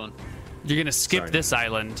skipped this one. You're going to skip Sorry. this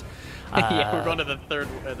island. Yeah, we're going to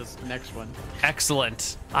the this next one.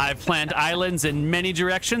 Excellent. I've planned islands in many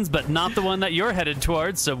directions, but not the one that you're headed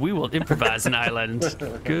towards, so we will improvise an island.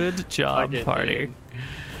 Good job, party.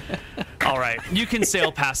 All right, you can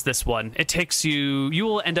sail past this one. It takes you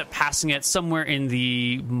will end up passing it somewhere in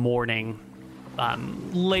the morning,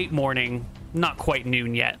 late morning, not quite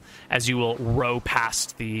noon yet, as you will row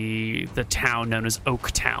past the town known as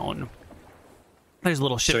Oak Town. There's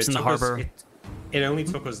little ships in the harbor. It only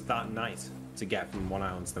took us that night to get from one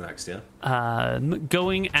island to the next, yeah?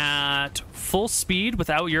 Going at full speed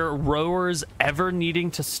without your rowers ever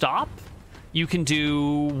needing to stop, you can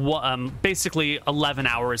do basically 11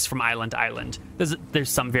 hours from island to island. There's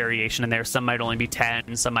some variation in there. Some might only be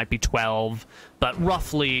 10, some might be 12, but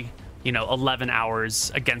roughly, 11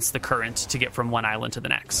 hours against the current to get from one island to the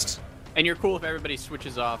next. And you're cool if everybody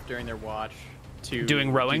switches off during their watch to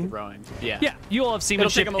doing rowing? do the rowing. Yeah. Yeah, you all have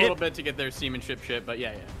seamanship. It'll take them a little bit to get their seamanship shit, but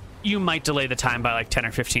yeah. You might delay the time by like 10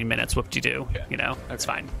 or 15 minutes. Whoop-de-doo. Yeah. That's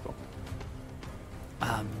fine. Cool.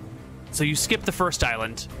 So you skip the first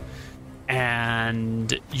island,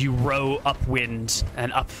 and you row upwind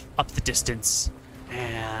and up the distance,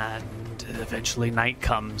 and eventually night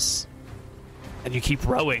comes, and you keep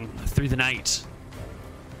rowing through the night,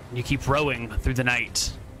 and you keep rowing through the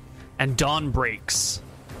night, and dawn breaks,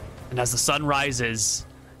 and as the sun rises,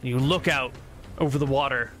 and you look out over the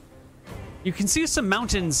water, you can see some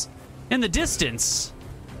mountains in the distance,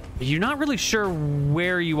 but you're not really sure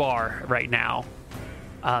where you are right now.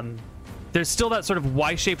 There's still that sort of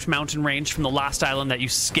Y-shaped mountain range from the last island that you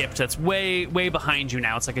skipped that's way, way behind you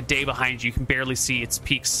now. It's like a day behind you. You can barely see its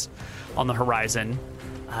peaks on the horizon.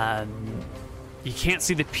 You can't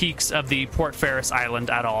see the peaks of the Port Ferris Island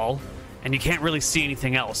at all, and you can't really see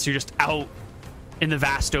anything else. You're just out in the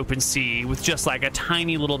vast open sea with just like a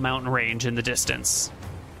tiny little mountain range in the distance.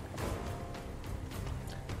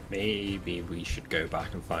 Maybe we should go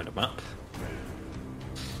back and find a map.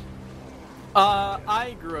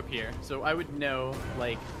 I grew up here, so I would know,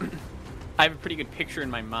 like, I have a pretty good picture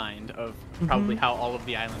in my mind of probably how all of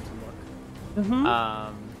the islands look.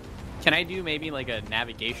 Can I do maybe, like, a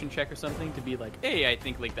navigation check or something to be like, hey, I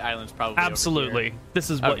think, like, the island's probably Absolutely. over here. This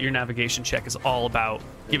is what your navigation check is all about.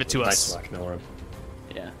 Give it to us.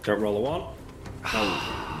 Yeah. Don't roll a 1.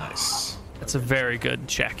 Oh, nice. That's a very good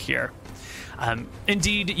check here.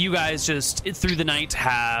 Indeed, you guys just through the night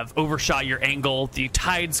have overshot your angle. The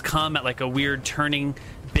tides come at like a weird turning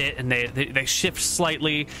bit, and they shift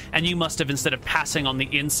slightly, and you must have, instead of passing on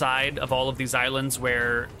the inside of all of these islands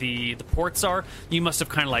where the ports are, you must have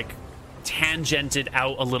kind of like tangented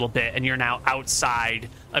out a little bit, and you're now outside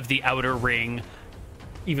of the outer ring,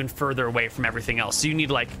 even further away from everything else. So you need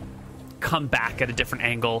to like come back at a different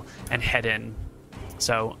angle and head in.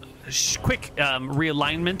 So quick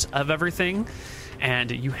realignment of everything,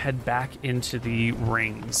 and you head back into the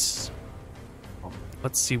rings.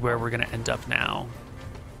 Let's see where we're going to end up now.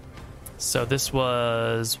 So this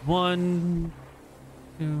was 1,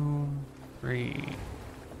 2, 3.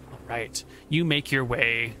 All right. You make your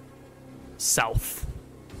way south.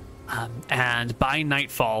 And by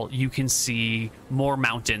nightfall, you can see more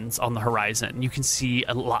mountains on the horizon. You can see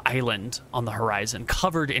an island on the horizon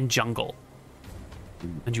covered in jungle.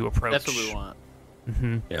 And you approach. That's what we want.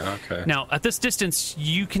 Yeah, okay. Now, at this distance,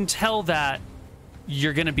 you can tell that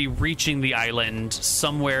you're going to be reaching the island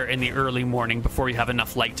somewhere in the early morning before you have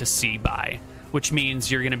enough light to see by. which means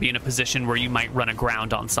you're going to be in a position where you might run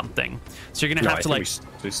aground on something. So you're going to have to like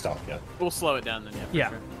we stop. Yeah, we'll slow it down then. Yeah,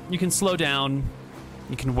 sure. You can slow down.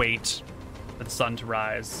 You can wait for the sun to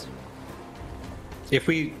rise. If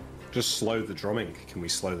we just slow the drumming, can we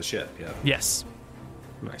slow the ship? Yeah. Yes.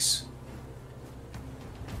 Nice.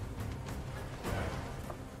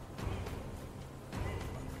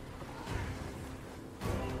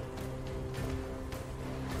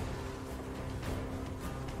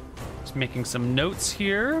 Just making some notes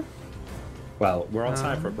here. Well, we're on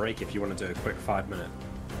time for a break if you want to do a quick 5-minute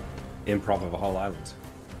improv of a whole island.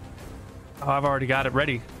 Oh, I've already got it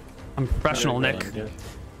ready. I'm professional, Nick. Yeah.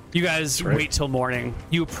 You guys Great. wait till morning.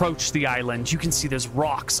 You approach the island. You can see there's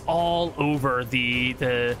rocks all over the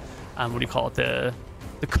what do you call it? The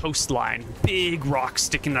coastline. Big rocks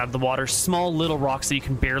sticking out of the water. Small little rocks that you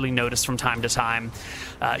can barely notice from time to time.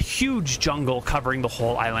 Huge jungle covering the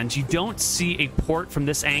whole island. You don't see a port from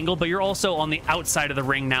this angle, but you're also on the outside of the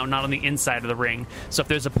ring now, not on the inside of the ring. So if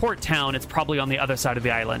there's a port town, it's probably on the other side of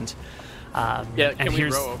the island. Yeah, can we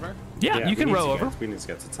row over? Yeah, you can row over. We need to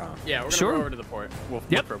get to town. Yeah, we're going to row over to the port. We'll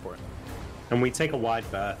look for a port. And we take a wide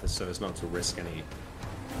berth so as not to risk any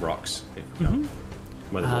rocks if we can.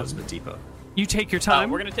 Whether it was a bit deeper. You take your time.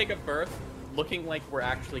 We're going to take a berth looking like we're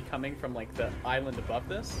actually coming from like the island above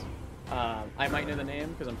this. I might know the name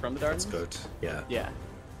because I'm from the Dartons. That's good. Yeah. Yeah.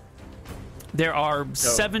 There are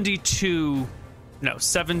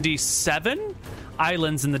 77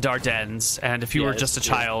 islands in the Dardanelles, and if you were just a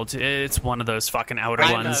child, it's one of those fucking outer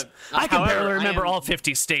ones. I can barely remember all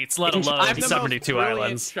 50 states, let alone I'm the 72 most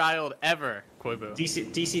islands. child ever, Koivu.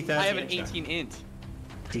 DC 30. I have an 18 int.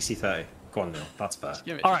 DC 30. Go on, Neil. That's fair.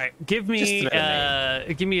 All right, give me a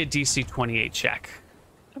DC 28 check.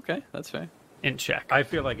 Okay, that's fair. Int check. I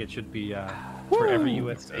feel like it should be for every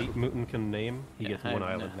US 8 Mutant can name, he gets one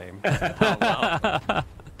island name.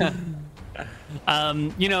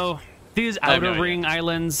 You know, these outer ring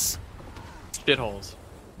islands, shitholes.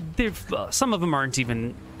 Some of them aren't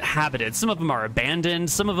even habited. Some of them are abandoned.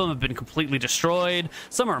 Some of them have been completely destroyed.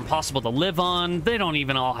 Some are impossible to live on. They don't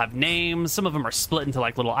even all have names. Some of them are split into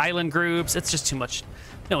like little island groups. It's just too much.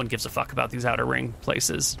 No one gives a fuck about these outer ring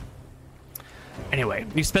places. Anyway,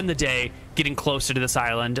 you spend the day getting closer to this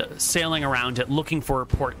island, sailing around it, looking for a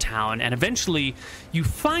port town, and eventually you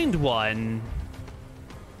find one,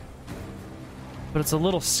 but it's a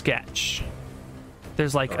little sketch.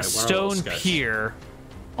 There's like a stone pier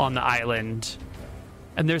on the island,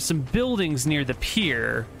 and there's some buildings near the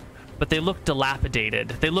pier, but they look dilapidated.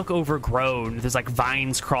 They look overgrown. There's like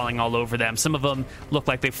vines crawling all over them. Some of them look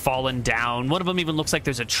like they've fallen down. One of them even looks like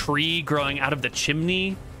there's a tree growing out of the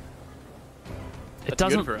chimney. It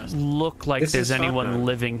doesn't look like there's anyone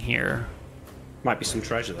living here. Might be some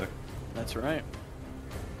treasure though. That's right.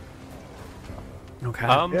 Okay.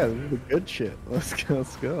 Yeah, this is the good shit. Let's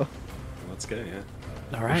go. Let's go, yeah.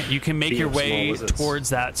 All right, you can make your way towards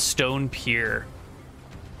that stone pier.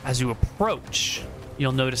 As you approach,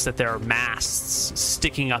 you'll notice that there are masts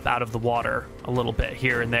sticking up out of the water a little bit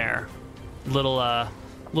here and there. Little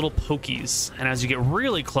pokies. And as you get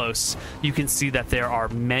really close, you can see that there are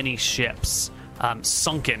many ships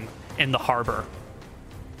sunken in the harbor,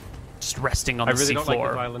 just resting on the seafloor. I really don't like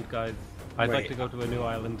this island, guys. I'd like to go to a new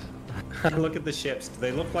island. Look at the ships. Do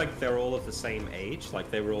they look like they're all of the same age? Like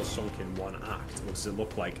they were all sunk in one act? Or does it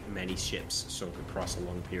look like many ships sunk across a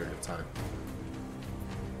long period of time?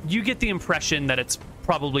 You get the impression that it's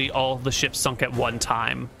probably all the ships sunk at one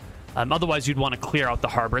time. Otherwise, you'd want to clear out the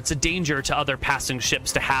harbor. It's a danger to other passing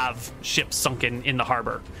ships to have ships sunken in the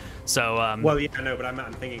harbor. So, well, yeah, I know, but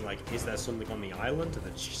I'm thinking, like, is there something on the island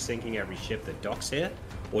that's sinking every ship that docks here?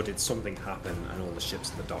 Or did something happen and all the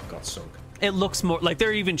ships in the dock got sunk? It looks more like there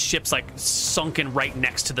are even ships, like, sunken right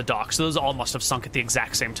next to the dock. So those all must have sunk at the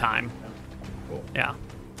exact same time. Cool. Yeah.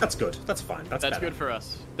 That's good. That's fine. That's good for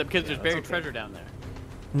us. Because there's buried treasure down there.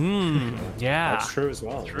 Yeah. That's true as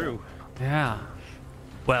well. True. Yeah.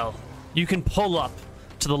 Well, you can pull up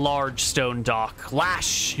to the large stone dock,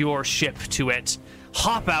 lash your ship to it,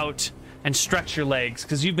 hop out, and stretch your legs,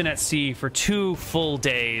 because you've been at sea for 2 full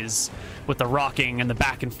days with the rocking and the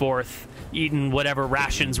back and forth, eating whatever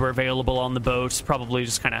rations were available on the boat, probably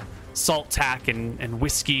just kind of salt tack and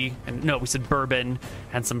whiskey, and no, we said bourbon,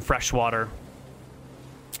 and some fresh water.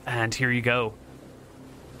 And here you go,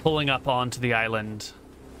 pulling up onto the island,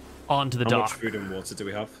 onto the dock. How much food and water do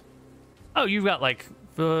we have? Oh, you've got like,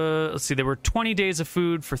 let's see, there were 20 days of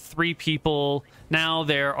food for 3 people. Now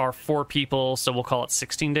there are 4 people, so we'll call it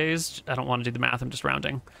 16 days. I don't want to do the math, I'm just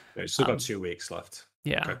rounding. We've still got 2 weeks left.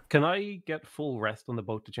 Yeah. Okay. Can I get full rest on the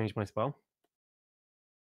boat to change my spell?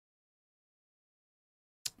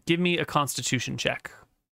 Give me a constitution check.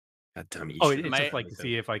 God damn it! It's just like to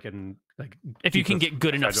see if I can if you can get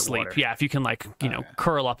good enough sleep. Water. Yeah, if you can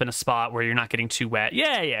curl up in a spot where you're not getting too wet.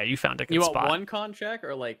 Yeah, you found a good spot. You want one con check,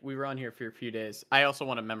 or we were on here for a few days? I also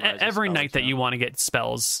want to memorize every night that you want to get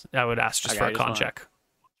spells. I would ask for a con check.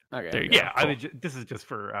 Okay. There you go. Yeah, cool. This is just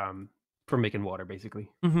for making water, basically.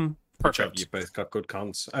 Mm-hmm. Perfect. You both got good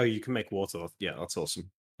cons. Oh, you can make water. Yeah, that's awesome.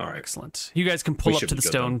 All right, excellent. You guys can pull up to the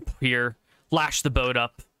stone pier, lash the boat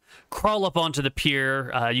up, crawl up onto the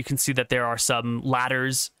pier. You can see that there are some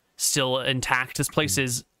ladders still intact. This place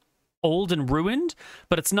is old and ruined,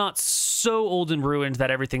 but it's not so old and ruined that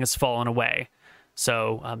everything has fallen away.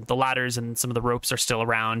 So the ladders and some of the ropes are still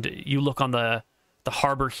around. You look on the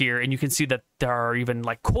harbor here, and you can see that there are even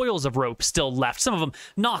coils of rope still left. Some of them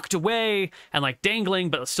knocked away and dangling,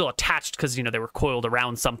 but still attached because they were coiled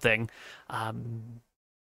around something.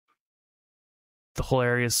 The whole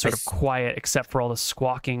area is sort of quiet, except for all the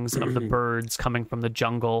squawkings of the birds coming from the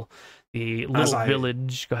jungle. The little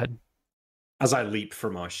village. Go ahead. As I leap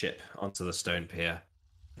from our ship onto the stone pier,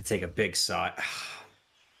 I take a big sigh.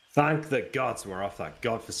 Thank the gods we're off that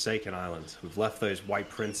godforsaken island. We've left those White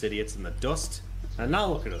Prince idiots in the dust. And now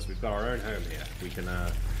look at us, we've got our own home here. We can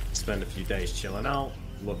spend a few days chilling out,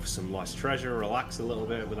 look for some lost treasure, relax a little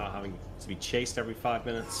bit without having to be chased every 5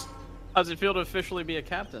 minutes. How does it feel to officially be a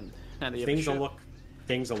captain? Things are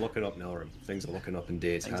looking up, Milram. Things are looking up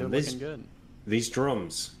indeed. Things are looking good. These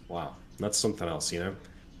drums, wow, that's something else,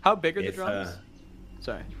 How big are the drums?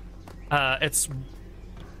 Sorry. It's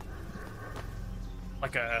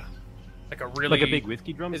like a really a big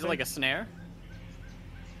whiskey drum. Is it like a snare?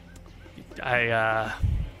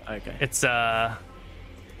 Okay. It's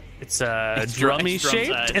drummy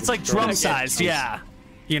shaped. It's like drum sized. Yeah.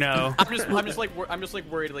 I'm just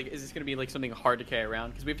worried. Is this gonna be something hard to carry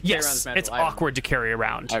around? Because we have to carry around this magical it's item. awkward to carry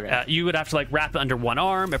around. Okay. You would have to wrap it under one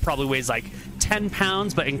arm. It probably weighs 10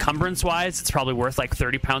 pounds, but encumbrance wise, it's probably worth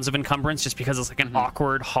 30 pounds of encumbrance just because it's an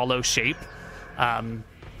awkward hollow shape.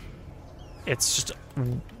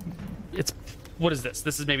 What is this?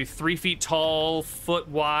 This is maybe 3 feet tall, foot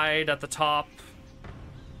wide at the top.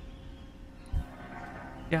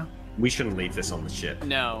 Yeah. We shouldn't leave this on the ship.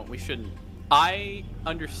 No, we shouldn't. I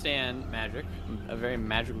understand magic. I'm a very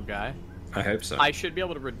magical guy. I hope so. I should be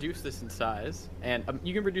able to reduce this in size, and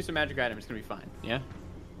you can reduce a magic item. It's gonna be fine. Yeah.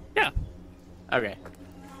 Yeah. Okay.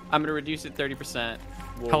 I'm gonna reduce it 30%.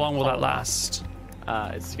 How long will that last?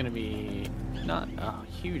 It's gonna be not a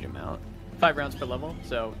huge amount. 5 rounds per level,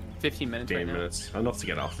 so 15 minutes. 15 minutes. Enough to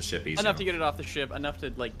get off the ship easy. Enough to get it off the ship. Enough to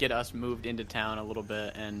get us moved into town a little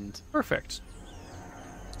bit and. Perfect.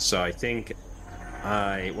 So I think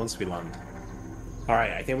once we land. All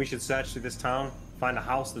right, I think we should search through this town, find a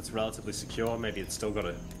house that's relatively secure. Maybe it's still got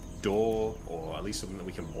a door, or at least something that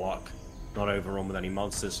we can block, not overrun with any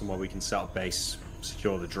monsters. Somewhere we can set up base,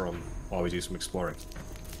 secure the drum while we do some exploring.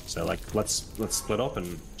 So let's split up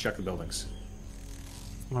and check the buildings.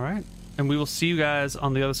 All right, and we will see you guys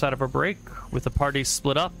on the other side of our break with the party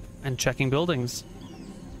split up and checking buildings.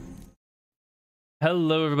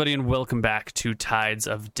 Hello, everybody, and welcome back to Tides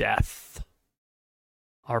of Death.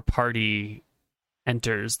 Our party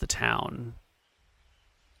enters the town.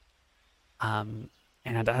 And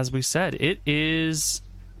as we said, it is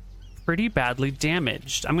pretty badly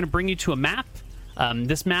damaged. I'm going to bring you to a map.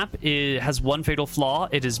 This map has one fatal flaw.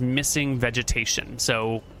 It is missing vegetation.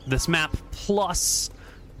 So this map plus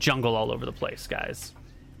jungle all over the place, guys.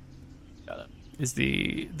 Got it. Is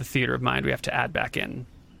the theater of mind we have to add back in.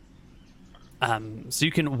 So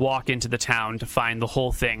you can walk into the town to find the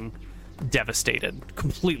whole thing devastated,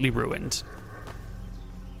 completely ruined.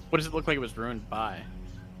 What does it look like it was ruined by?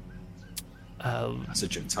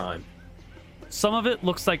 Passage of time. Some of it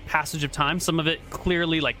looks like passage of time. Some of it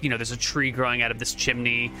clearly, there's a tree growing out of this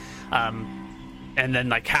chimney, and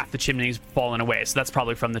then half the chimney's fallen away. So that's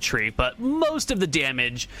probably from the tree. But most of the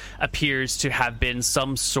damage appears to have been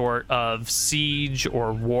some sort of siege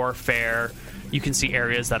or warfare. You can see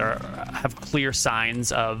areas that have clear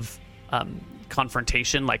signs of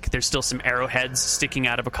confrontation. There's still some arrowheads sticking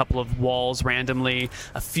out of a couple of walls randomly,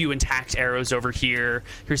 a few intact arrows over here.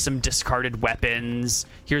 Here's some discarded weapons.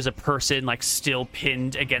 Here's a person still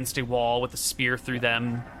pinned against a wall with a spear through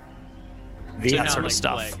them. That sort of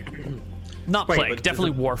stuff. Plague. Not plague,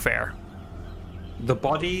 definitely warfare. The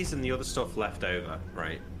bodies and the other stuff left over,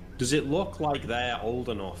 right? Does it look like they're old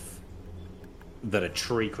enough that a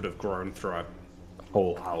tree could have grown through a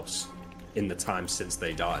whole house in the time since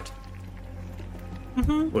they died?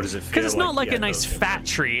 Mm-hmm. Or does it feel because it's not like a nice fat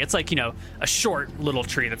tree. It's a short little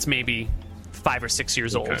tree that's maybe 5 or 6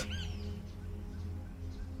 years old.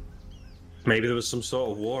 Maybe there was some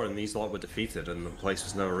sort of war and these lot were defeated and the place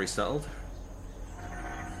was never resettled.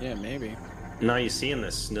 Yeah, maybe. Now you're seeing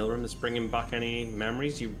this, Nilrim is bringing back any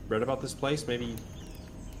memories you read about this place? Maybe.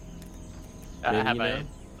 I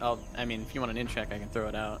mean, if you want an in check, I can throw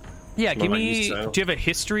it out. Yeah, give What me. about you, Do you have a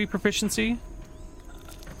history proficiency?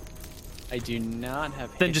 I do not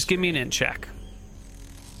have. Then just give me an in check.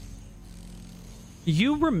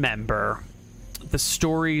 You remember the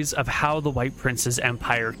stories of how the White Prince's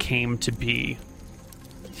empire came to be.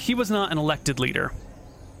 He was not an elected leader.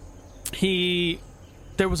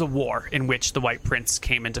 There was a war in which the White Prince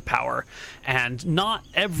came into power, and not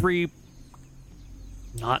every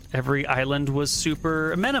island was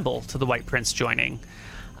super amenable to the White Prince joining.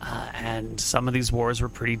 And some of these wars were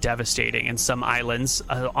pretty devastating, and some islands,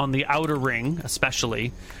 on the outer ring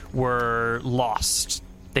especially, were lost.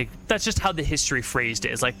 That's just how the history phrased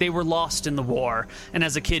it. Is like they were lost in the war, and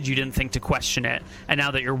as a kid you didn't think to question it, and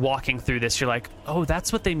now that you're walking through this, you're like, oh,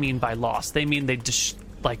 that's what they mean by lost. They mean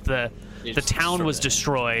the town was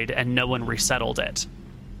destroyed and no one resettled it.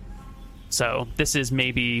 So this is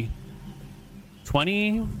maybe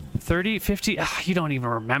 20, 30, 50, you don't even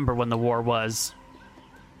remember when the war was.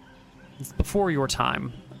 It's before your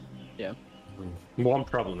time. Yeah. One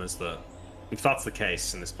problem is that if that's the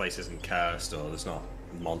case and this place isn't cursed or there's not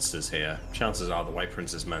monsters here, chances are the White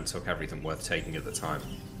Prince's men took everything worth taking at the time.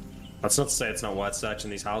 That's not to say it's not worth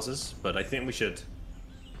searching these houses, but I think we should...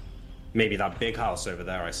 Maybe that big house over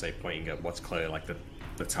there, I say, pointing at what's clearly like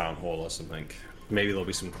the town hall or something. Maybe there'll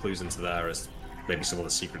be some clues into there as maybe some of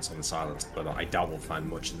the secrets on this island, but I doubt we'll find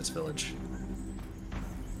much in this village.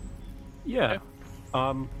 Yeah.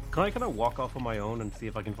 Can I kind of walk off on my own and see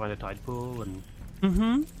if I can find a tide pool and...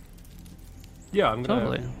 Mm-hmm. Yeah, I'm gonna...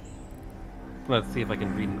 Totally. Let's see if I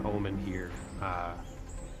can read an omen here.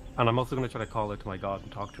 And I'm also gonna try to call out to my god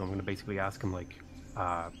and talk to him. I'm gonna basically ask him, like,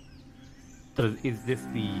 is this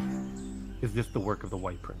the work of the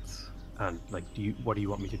White Prince? And, like, what do you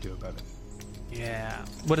want me to do about it? Yeah.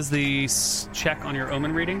 What is the check on your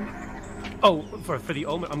omen reading? Oh, for the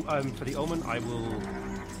omen, I will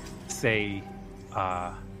say,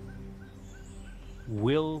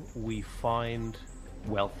 will we find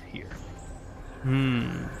wealth here?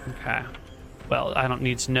 Okay. Well, I don't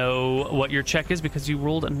need to know what your check is because you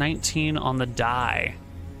rolled a 19 on the die.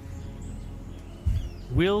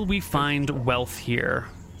 Will we find wealth here?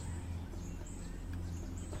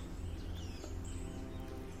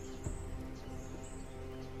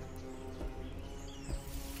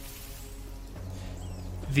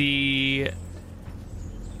 The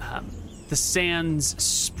sands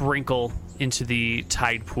sprinkle into the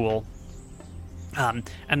tide pool, and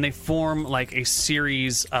they form like a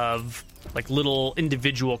series of like little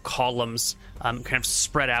individual columns, kind of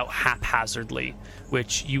spread out haphazardly,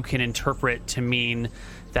 which you can interpret to mean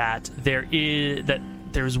that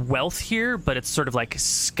there's wealth here, but it's sort of like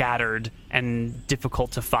scattered and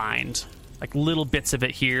difficult to find. Like little bits of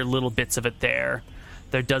it here, little bits of it there.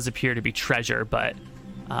 There does appear to be treasure, but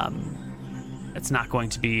it's not going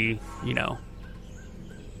to be,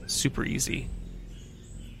 super easy.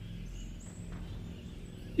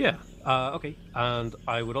 Yeah. Okay. And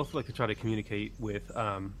I would also like to try to communicate with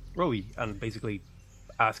Rowie and basically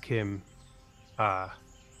ask him for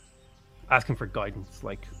guidance.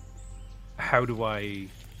 Like, how do I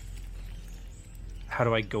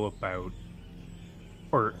go about,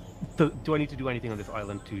 or do I need to do anything on this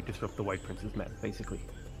island to disrupt the White Prince's men? Basically.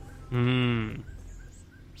 And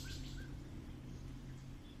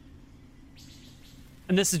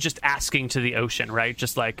this is just asking to the ocean, right?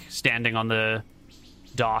 Just like standing on the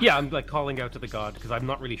dock. Yeah, I'm like calling out to the god because I'm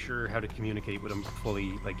not really sure how to communicate with him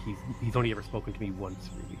fully. Like he's only ever spoken to me once,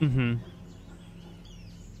 really. Mm-hmm.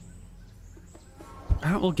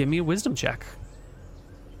 All right, well, give me a wisdom check.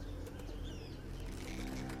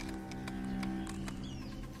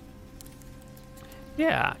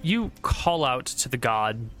 Yeah, you call out to the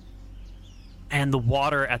god, and the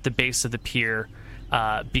water at the base of the pier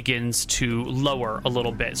begins to lower a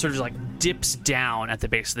little bit, sort of like dips down at the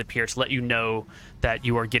base of the pier to let you know that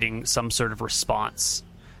you are getting some sort of response.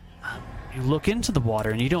 You look into the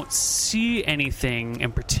water and you don't see anything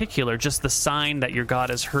in particular, just the sign that your god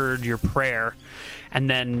has heard your prayer. And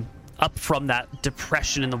then up from that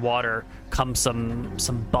depression in the water come some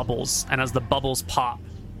bubbles, and as the bubbles pop,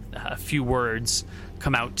 a few words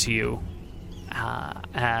come out to you,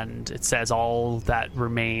 and it says, "All that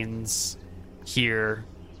remains here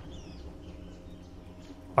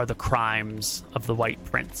are the crimes of the White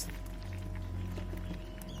Prince."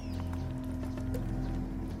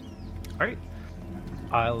 All right,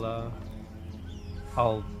 I'll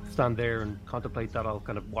stand there and contemplate that. I'll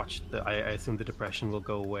kind of watch I assume the depression will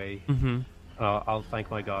go away. Mm-hmm. I'll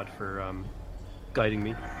thank my god for guiding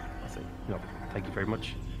me. I'll say, thank you very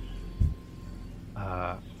much.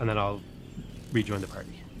 and then I'll rejoin the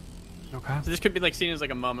party. Okay. So this could be like seen as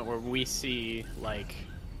like a moment where we see like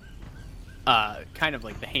kind of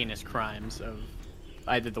like the heinous crimes of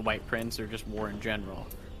either the White Prince or just war in general,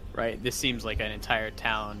 right? This seems like an entire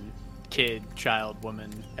town, kid, child,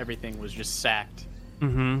 woman, everything was just sacked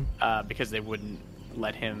because they wouldn't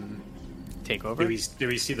let him take over. Do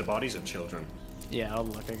we see the bodies of children? Yeah, I'll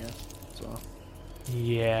look, I guess, as well.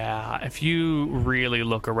 Yeah, if you really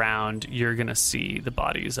look around, you're going to see the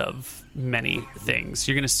bodies of many things.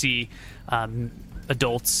 You're going to see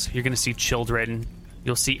adults, you're going to see children,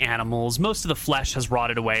 you'll see animals. Most of the flesh has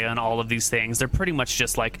rotted away on all of these things. They're pretty much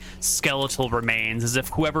just like skeletal remains, as if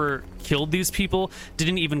whoever killed these people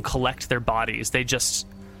didn't even collect their bodies. They just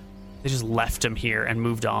left them here and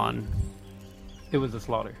moved on. It was a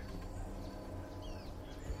slaughter.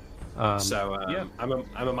 Yeah.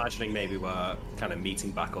 I'm imagining maybe we're kind of meeting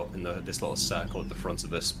back up in this little circle at the front of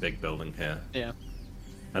this big building here. Yeah.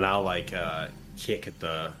 And I'll like kick at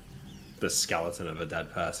the skeleton of a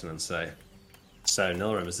dead person and say, "So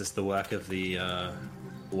Nilrim, is this the work of the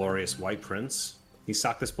glorious White Prince? He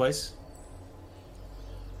sacked this place?"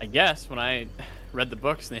 I guess when I read the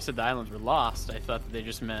books and they said the islands were lost, I thought that they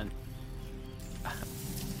just meant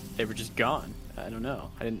they were just gone. I don't know.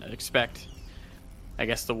 I didn't expect, I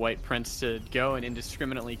guess, the White Prince to go and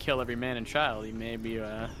indiscriminately kill every man and child. He may be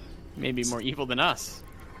more evil than us.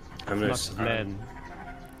 Not just men.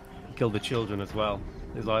 He killed the children as well.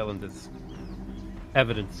 His island is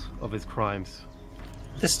evidence of his crimes.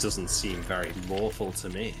 This doesn't seem very lawful to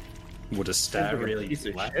me. Would a stare really be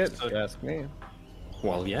left? Shit, if you ask me.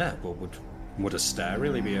 Well, yeah, but would a stare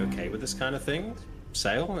really be okay with this kind of thing?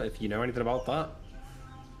 Sale, if you know anything about that?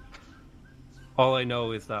 All I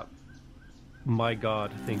know is that my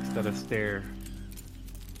god thinks that Astaire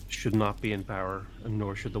should not be in power, and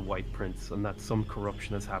nor should the White Prince, and that some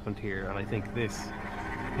corruption has happened here. And I think this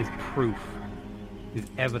is proof, is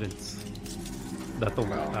evidence that the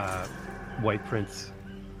White Prince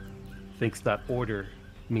thinks that order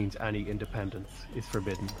means any independence is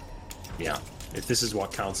forbidden. Yeah, if this is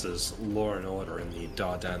what counts as law and order in the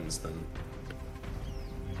Dardanelles, then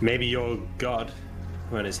maybe your god,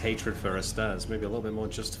 when his hatred for Astaire is maybe a little bit more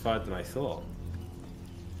justified than I thought.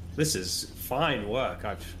 This is fine work.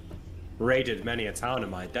 I've raided many a town in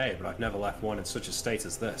my day, but I've never left one in such a state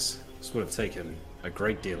as this. This would have taken a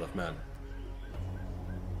great deal of men.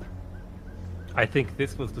 I think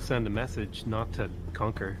this was to send a message, not to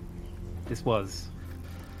conquer. This was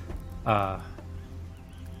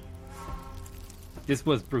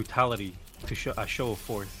brutality, to show a show of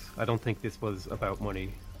force. I don't think this was about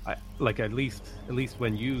money. At least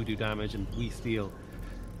when you do damage and we steal,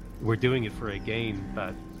 we're doing it for a gain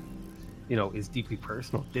that, is deeply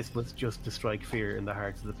personal. This was just to strike fear in the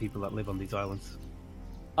hearts of the people that live on these islands.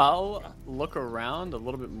 I'll look around a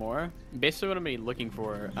little bit more. Basically what I'm going to be looking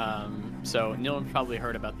for, so Neil probably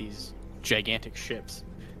heard about these gigantic ships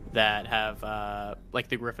that have, like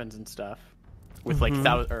the Griffins and stuff, with like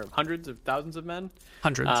hundreds of thousands of men.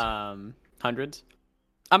 Hundreds. Hundreds.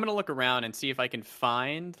 I'm going to look around and see if I can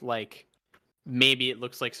find, like, maybe it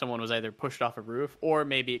looks like someone was either pushed off a roof, or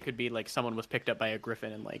maybe it could be like someone was picked up by a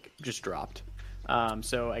griffin and like just dropped.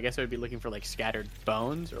 So I guess I would be looking for like scattered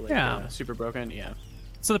bones or like super broken. Yeah.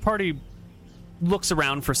 So the party looks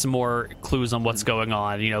around for some more clues on what's going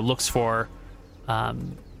on. Looks for.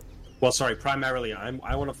 Well, sorry. Primarily,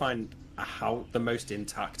 I want to find the most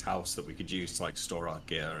intact house that we could use to like store our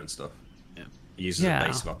gear and stuff. Yeah. Use as a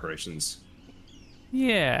base of operations.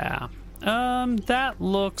 Yeah. That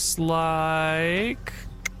looks like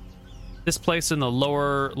this place in the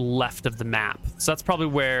lower left of the map. So that's probably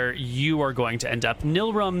where you are going to end up.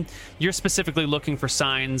 Nilrim, you're specifically looking for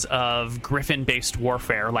signs of griffin-based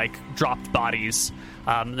warfare, like dropped bodies,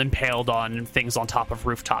 impaled on things on top of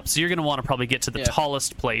rooftops. So you're going to want to probably get to the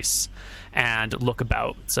tallest place and look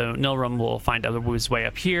about. So Nilrim will find out his way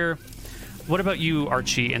up here. What about you,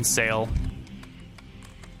 Archie and Sale?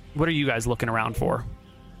 What are you guys looking around for?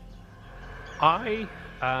 I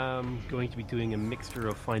am going to be doing a mixture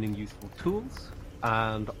of finding useful tools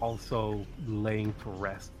and also laying to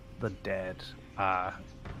rest the dead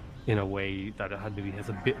in a way that maybe has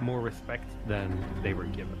a bit more respect than they were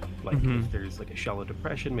given. Like if there's like a shallow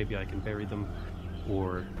depression, maybe I can bury them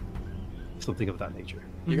or something of that nature.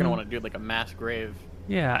 You're going to want to do like a mass grave.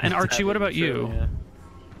 Yeah, and Archie, what about you? Yeah.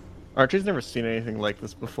 Archie's never seen anything like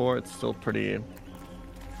this before. It's still pretty...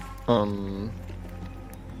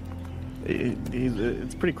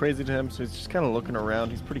 It's pretty crazy to him, so he's just kind of looking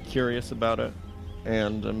around. He's pretty curious about it,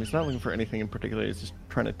 and he's not looking for anything in particular. He's just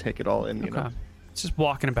trying to take it all in, you know? It's just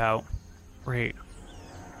walking about. Great.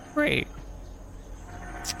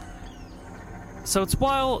 So it's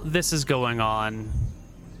while this is going on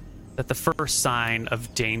that the first sign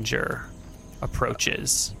of danger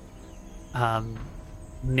approaches.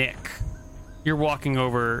 Nick, you're walking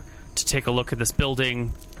over to take a look at this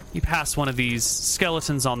building. You pass one of these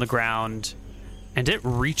skeletons on the ground, and it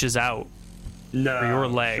reaches out for your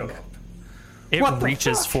leg. It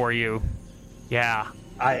reaches for you. Yeah.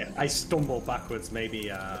 I stumble backwards,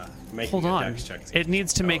 maybe making Hold on. a dex check. It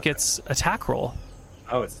needs to make its attack roll.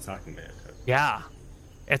 Oh, it's attacking me. Okay. Yeah.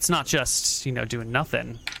 It's not just, doing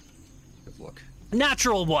nothing. Good luck.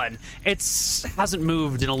 Natural one. It hasn't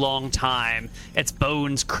moved in a long time. Its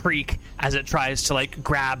bones creak as it tries to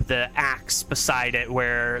grab the axe beside it,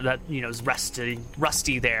 where that is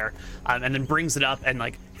rusty there, and then brings it up and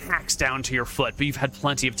hacks down to your foot. But you've had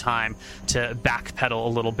plenty of time to backpedal a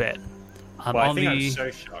little bit. Well, I think I'm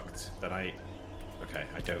so shocked that I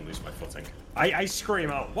don't lose my footing. I scream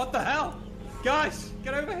out, "What the hell, guys!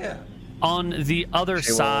 Get over here!" On the other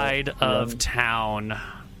side of town,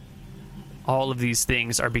 all of these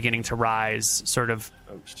things are beginning to rise sort of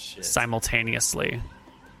simultaneously.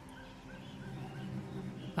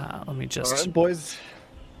 Let me just... All right, boys.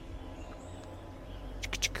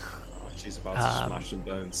 She's about to smash some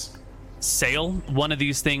bones. Sail, one of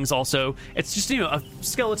these things also, it's just, a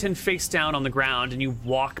skeleton face down on the ground, and you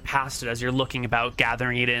walk past it as you're looking about,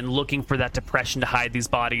 gathering it in, looking for that depression to hide these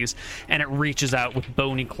bodies, and it reaches out with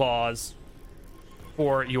bony claws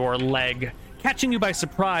for your leg, catching you by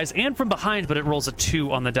surprise and from behind, but it rolls a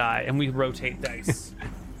 2 on the die, and we rotate dice.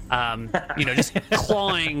 Just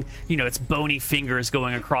clawing, its bony fingers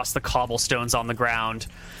going across the cobblestones on the ground.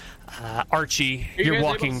 Archie, you're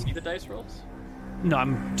walking... Able to see the dice rolls? No,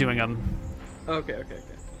 I'm doing them Okay.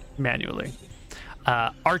 manually.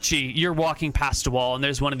 Archie, you're walking past a wall, and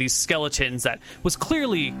there's one of these skeletons that was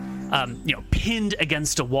clearly, pinned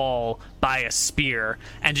against a wall by a spear,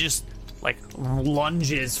 and just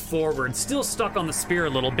lunges forward, still stuck on the spear a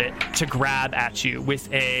little bit, to grab at you with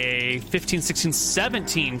a 15, 16,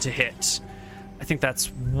 17 to hit. I think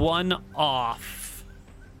that's one off,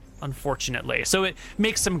 unfortunately. So it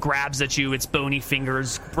makes some grabs at you, its bony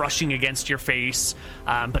fingers brushing against your face,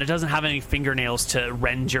 but it doesn't have any fingernails to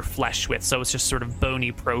rend your flesh with, so it's just sort of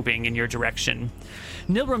bony probing in your direction.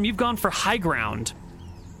 Nilram, you've gone for high ground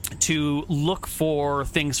to look for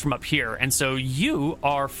things from up here, and so you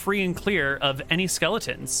are free and clear of any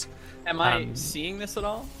skeletons. Am I seeing this at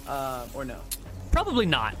all, or no? Probably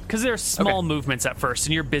not, because there are small movements at first,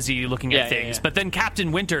 and you're busy looking at things. Yeah. But then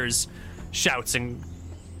Captain Winters shouts, and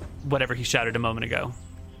whatever he shouted a moment ago.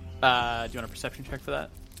 Do you want a perception check for that?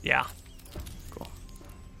 Yeah. Cool.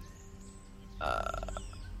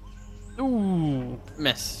 Ooh,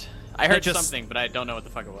 missed. I heard something, but I don't know what the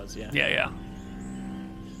fuck it was. Yeah.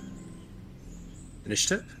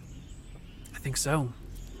 Initiative? I think so.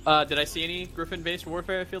 Did I see any griffin-based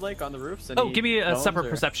warfare, I feel like, on the roofs? Give me a separate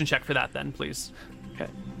perception check for that then, please. Okay.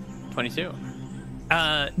 22.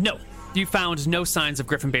 No. You found no signs of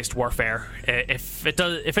griffin-based warfare.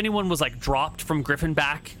 If anyone was dropped from Griffin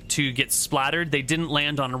back to get splattered, they didn't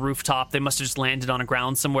land on a rooftop. They must have just landed on a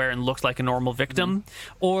ground somewhere and looked like a normal victim,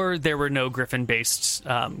 or there were no griffin-based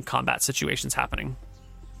combat situations happening.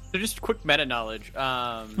 So just quick meta knowledge.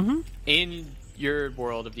 In your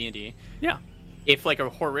world of D&D, if a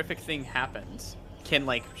horrific thing happens, can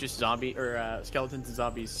just zombie or skeletons and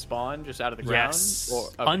zombies spawn just out of the ground? Yes.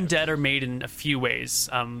 Undead are made in a few ways.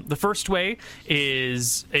 The first way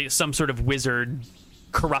is some sort of wizard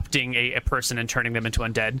corrupting a person and turning them into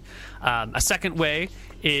undead. A second way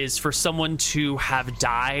is for someone to have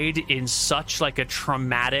died in such a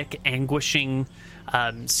traumatic, anguishing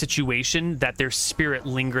situation that their spirit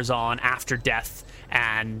lingers on after death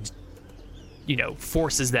and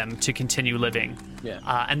forces them to continue living.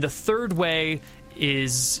 And the third way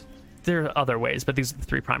is, there are other ways, but these are the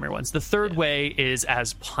three primary ones. The third way is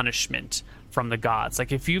as punishment from the gods.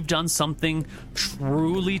 If you've done something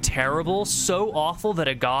truly terrible, so awful that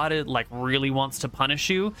a god really wants to punish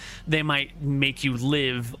you, they might make you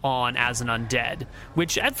live on as an undead,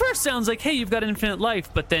 which at first sounds like, hey, you've got infinite life,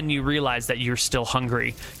 but then you realize that you're still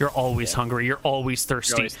hungry. You're always hungry. You're always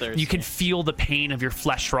thirsty. You can feel the pain of your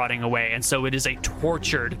flesh rotting away, and so it is a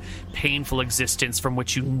tortured, painful existence from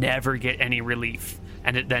which you never get any relief,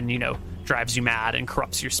 and it then drives you mad and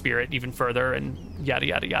corrupts your spirit even further, and yada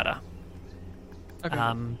yada yada. Okay.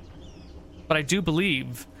 But I do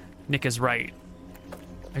believe Nick is right.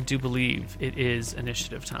 I do believe it is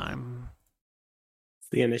initiative time.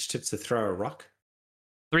 The initiative to throw a rock?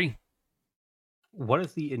 3. What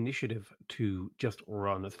is the initiative to just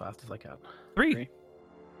run as fast as I can? 3.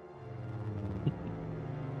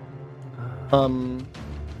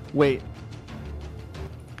 Wait.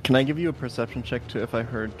 Can I give you a perception check to if I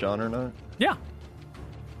heard John or not? Yeah.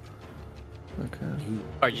 Okay.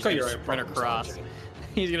 Are you going to sprint across?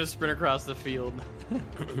 He's going to sprint across the field.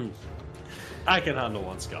 I can handle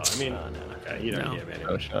one scar. I mean, okay, you don't hear me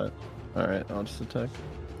anyway. Oh, shot. Alright, I'll just attack.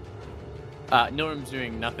 Nilrim's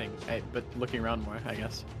doing nothing, but looking around more, I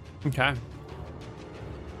guess. Okay.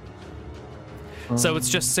 So it's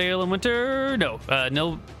just Sail and Winter.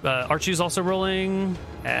 No, Archie's also rolling.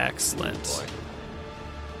 Excellent.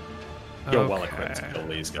 You're well equipped to kill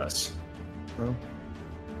these guys. Oh.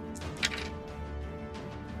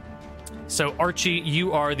 So Archie,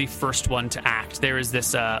 you are the first one to act. There is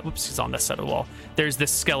this. Whoops, he's on this side of the wall. There's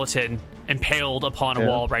this skeleton impaled upon a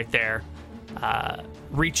wall right there,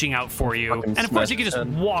 reaching out for you. And of course, he can just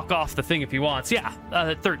walk off the thing if he wants. Yeah,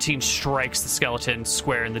 13 strikes the skeleton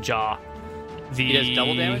square in the jaw. He does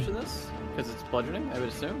double damage to this because it's bludgeoning, I would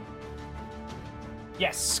assume.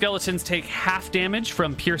 Yes, skeletons take half damage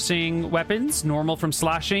from piercing weapons, normal from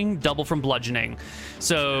slashing, double from bludgeoning.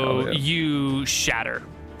 So you shatter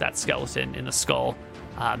that skeleton in the skull.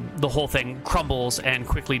 The whole thing crumbles and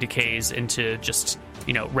quickly decays into just,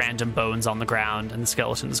 random bones on the ground, and the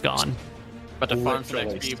skeleton's gone. But the farm for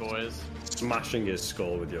XP, boys. Smashing his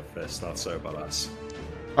skull with your fist, that's so badass.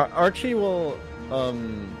 Archie will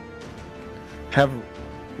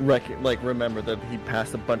remember that he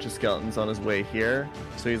passed a bunch of skeletons on his way here,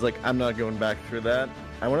 so he's like, I'm not going back through that.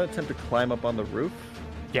 I want to attempt to climb up on the roof.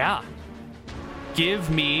 Yeah. Give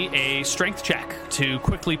me a strength check to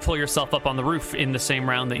quickly pull yourself up on the roof in the same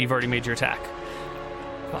round that you've already made your attack.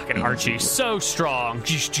 Fucking Archie, so strong.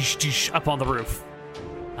 Up on the roof.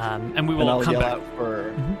 And we will come back.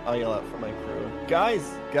 I'll yell out for my crew. Guys!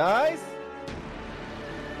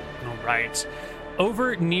 All right.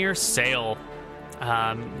 Over near Sail,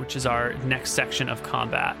 which is our next section of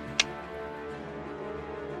combat.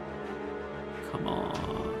 Come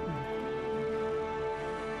on.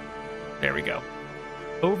 There we go.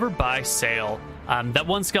 Over by Sail. That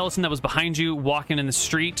one skeleton that was behind you walking in the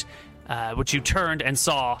street, which you turned and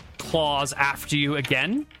saw claws after you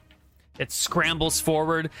again. It scrambles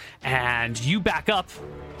forward, and you back up,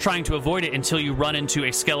 trying to avoid it until you run into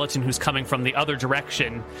a skeleton who's coming from the other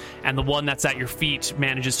direction, and the one that's at your feet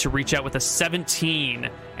manages to reach out with a 17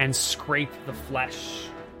 and scrape the flesh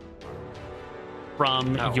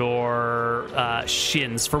from your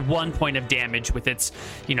shins for 1 point of damage with its,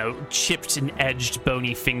 chipped and edged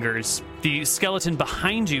bony fingers. The skeleton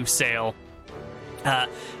behind you, Sail,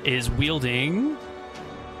 is wielding...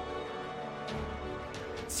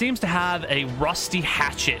 seems to have a rusty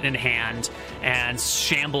hatchet in hand and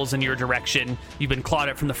shambles in your direction. You've been clawed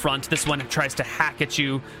at from the front. This one tries to hack at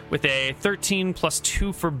you with a 13 plus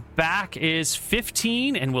 2 for back is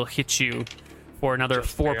 15 and will hit you for another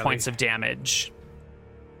just 4 points of damage.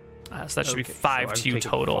 So that should be 5 to you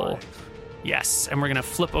total. 5. Yes, and we're going to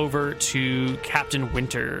flip over to Captain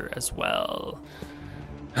Winter as well.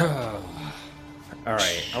 All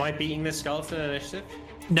right. Am I beating this skeleton initiative?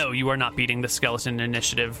 No, you are not beating the skeleton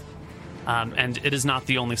initiative. And it is not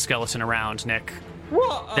the only skeleton around, Nick.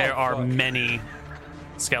 What? There are many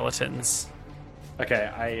skeletons. Okay,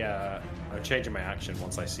 I'm changing my action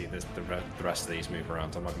once I see the rest of these move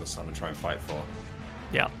around. I'm not going to stand and try and fight for.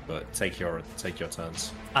 Yeah. But take your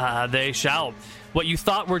turns. They shall. What you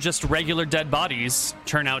thought were just regular dead bodies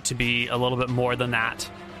turn out to be a little bit more than that.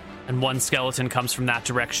 And one skeleton comes from that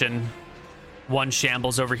direction. One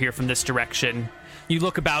shambles over here from this direction. You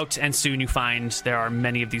look about, and soon you find there are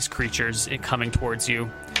many of these creatures coming towards you.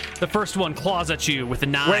 The first one claws at you with a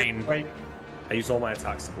 9. Wait. I used all my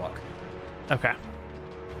attacks to block. Okay.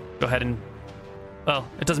 Go ahead and... Well,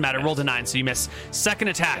 it doesn't matter. Yes. Rolled a 9, so you miss. Second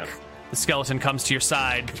attack. Yep. The skeleton comes to your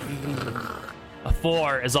side. A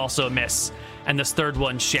 4 is also a miss. And this third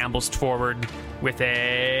one shambles forward with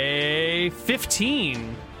a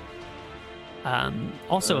 15.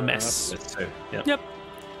 Also a miss. Yep.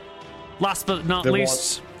 Last but not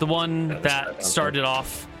least, the one that started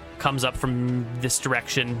off comes up from this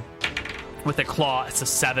direction with a claw. It's a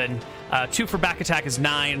 7. 2 for back attack is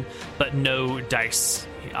 9, but no dice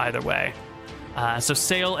either way. So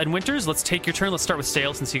Sail and Winters, let's take your turn. Let's start with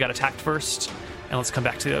Sail since you got attacked first, and let's come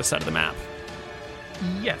back to the other side of the map.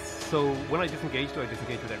 Yes. So when I disengage, do I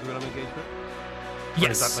disengage with everyone I'm engaged with?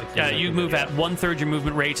 Yes. You move at 1/3 your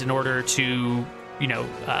movement rate in order to,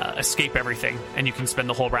 escape everything, and you can spend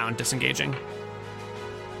the whole round disengaging.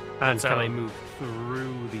 And so, can I move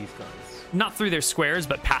through these guys? Not through their squares,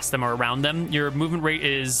 but past them or around them. Your movement rate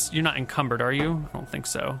is... You're not encumbered, are you? I don't think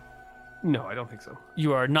so. No, I don't think so.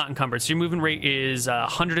 You are not encumbered. So your movement rate is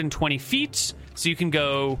 120 feet, so you can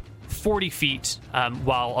go 40 feet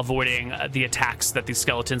while avoiding the attacks that these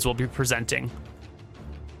skeletons will be presenting.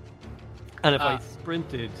 And if I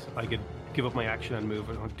sprinted, I could give up my action and move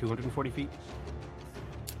 240 feet.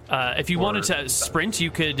 If you wanted to sprint,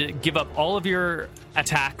 you could give up all of your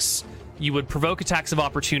attacks. You would provoke attacks of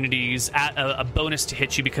opportunities at a bonus to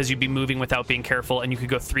hit you because you'd be moving without being careful, and you could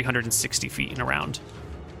go 360 feet in a round.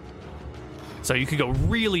 So you could go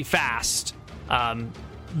really fast,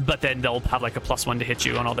 but then they'll have like a +1 to hit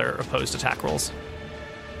you on all their opposed attack rolls.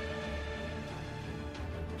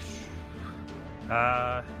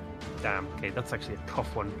 Damn. Okay, that's actually a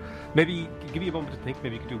tough one. Maybe give me a moment to think.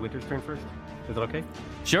 Maybe you could do Winter's turn first. Is that okay?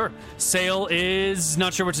 Sure. Sail is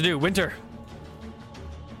not sure what to do. Winter.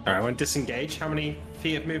 All right, I want to disengage. How many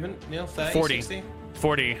feet of movement, Neil? 30, 40. 60?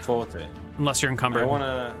 40. 40. Unless you're encumbered. I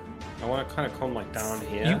want to kind of come like down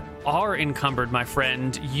here. You are encumbered, my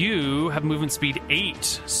friend. You have movement speed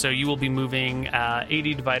 8, so you will be moving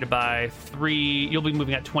 80 divided by 3. You'll be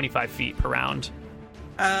moving at 25 feet per round.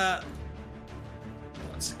 Let's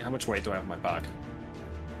see, how much weight do I have on my back?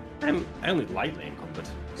 I'm only lightly encumbered.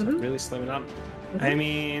 So I'm really slowing down. I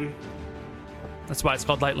mean, That's why it's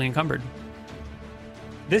called lightly encumbered.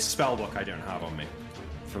 this spell book I don't have on me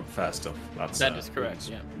for first stuff. That is correct,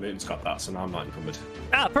 yeah. Moon's got that, so now I'm not encumbered.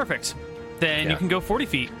 Ah, perfect. Then you can go 40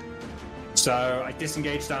 feet. So I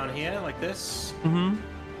disengage down here like this, Mm-hmm.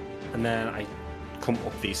 and then I come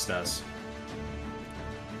up these stairs.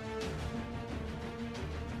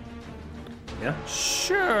 Yeah.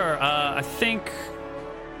 Sure. I think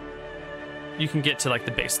you can get to like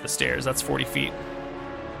the base of the stairs. That's 40 feet.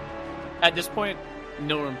 At this point,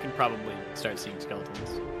 Nilrim can probably start seeing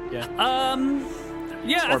skeletons. Yeah.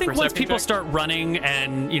 Yeah, I Or think once perception people check? start running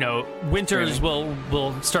and, Winters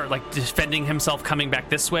will start like defending himself coming back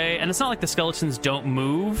this way. And it's not like the skeletons don't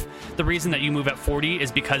move. The reason that you move at 40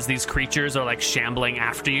 is because these creatures are like shambling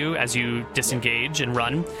after you as you disengage and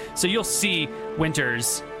run. So you'll see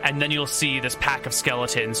Winters, and then you'll see this pack of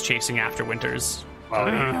skeletons chasing after Winters. Well,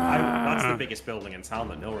 that's the biggest building in town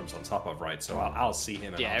that Nilrim's on top of, right? So I'll see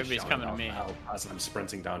him. And Yeah, I'll everybody's shout coming to out me. help as I'm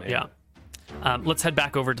sprinting down here. Yeah. Let's head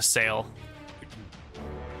back over to Sail.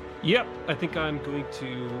 Yep. I think I'm going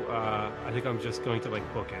to. I think I'm just going to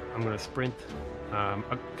like book it. I'm going to sprint. Can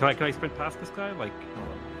I sprint past this guy? Like.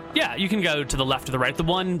 Yeah, you can go to the left or the right. The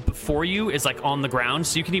one before you is like on the ground,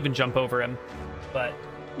 so you can even jump over him. But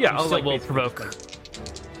Yeah, you I'll still like will basically provoke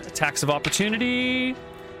just, attacks of opportunity.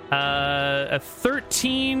 A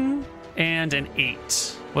 13 and an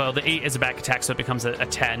 8. Well, the 8 is a back attack, so it becomes a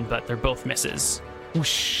 10, but they're both misses.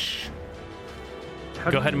 Whoosh.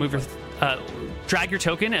 Go ahead and move your... drag your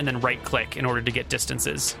token and then right-click in order to get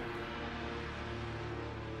distances.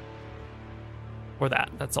 Or that.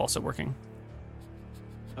 That's also working.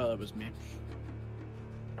 Oh, that was me.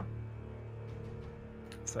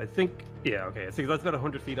 So I think. Yeah. Okay. I think that's about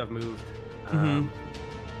 100 feet I've moved. Mhm.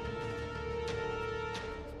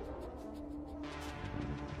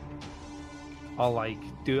 I'll like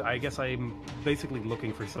do. I guess I'm basically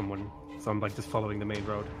looking for someone, so I'm like just following the main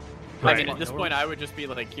road. I mean, at this point, I would just be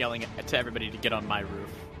like yelling to everybody to get on my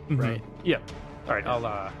roof, right? Yeah. All right.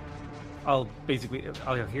 I'll basically.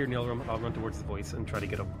 I'll hear Nilrim. I'll run towards the voice and try to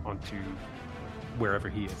get up onto wherever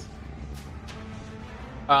he is.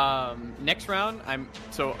 Next round,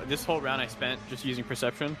 this whole round I spent just using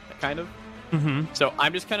perception, kind of. Mm-hmm. So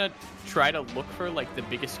I'm just gonna try to look for like the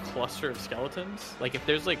biggest cluster of skeletons. Like if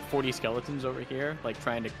there's like 40 skeletons over here, like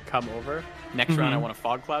trying to come over. Next round, I want to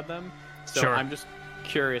fog cloud them. So Sure. I'm just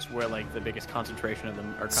curious where like the biggest concentration of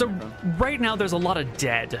them are coming from. Right now there's a lot of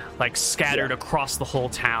dead like scattered across the whole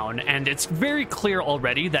town, and it's very clear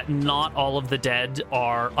already that not all of the dead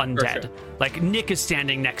are undead. Sure. Like Nick is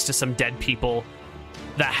standing next to some dead people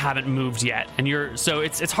that haven't moved yet, and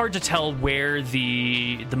it's hard to tell where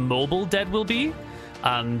the mobile dead will be.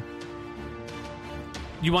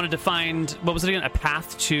 You wanted to find, what was it again, a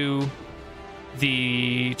path to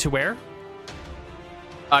where?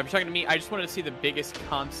 If you're talking to me, I just wanted to see the biggest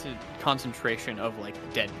concentration of like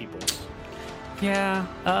dead people. Yeah.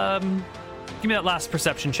 Give me that last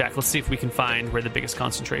perception check. Let's see if we can find where the biggest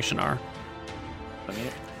concentration are.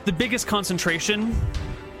 The biggest concentration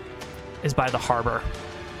is by the harbor.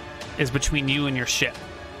 Is between you and your ship.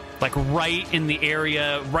 Like right in the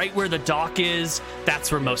area, right where the dock is, that's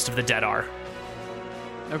where most of the dead are.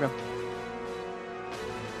 Okay.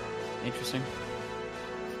 Interesting.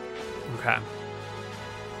 Okay.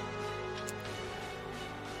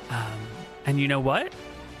 And you know what?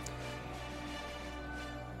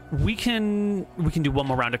 We can do one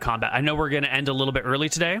more round of combat. I know we're going to end a little bit early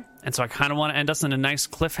today, and so I kind of want to end us in a nice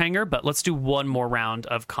cliffhanger, but let's do one more round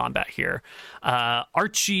of combat here.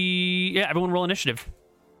 Archie, yeah, everyone roll initiative.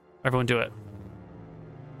 Everyone do it.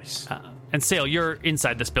 And Sail, you're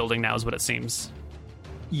inside this building now is what it seems.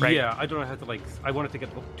 right? Yeah, I don't know how to like. I wanted to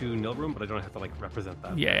get up to Nilrum, but I don't know how to like represent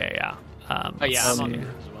that. Yeah. I'm on there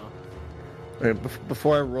as well. Okay,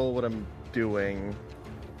 before I roll what I'm doing,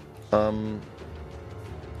 I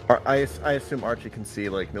assume Archie can see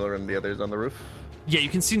like Miller and the others on the roof. Yeah, you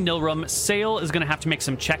can see Nilrum. Sale is going to have to make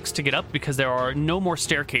some checks to get up because there are no more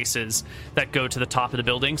staircases that go to the top of the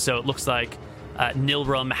building. So it looks like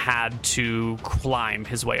Nilrum had to climb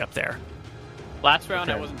his way up there. Last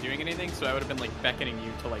round I wasn't doing anything, so I would have been like beckoning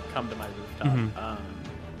you to like come to my rooftop. I'm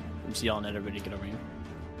just yelling at everybody to get over here.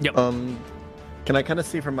 Yep. Can I kind of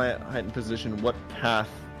see from my heightened position what path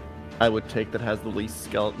I would take that has the least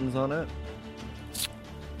skeletons on it?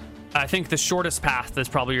 I think the shortest path is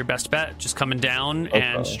probably your best bet. Just coming down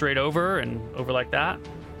and straight over and over like that.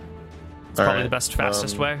 It's probably the best,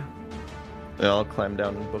 fastest way. Yeah, I'll climb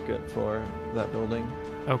down and book it for that building.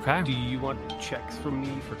 Okay. Do you want checks from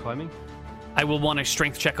me for climbing? I will want a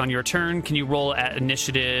strength check on your turn. Can you roll at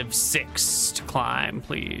initiative 6 to climb,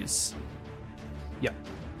 please? Yeah.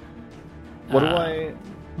 What do I?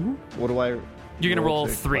 You're gonna roll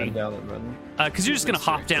to 3. climb down and run? Because you're just gonna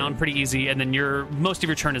hop down pretty easy, and then most of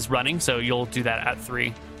your turn is running, so you'll do that at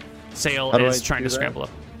 3. Sale is trying to scramble up.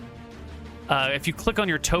 If you click on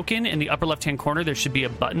your token in the upper left-hand corner, there should be a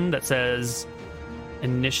button that says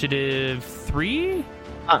Initiative 3.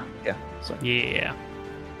 Yeah. Sorry. Yeah.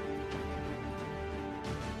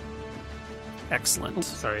 Excellent.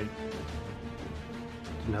 Sorry.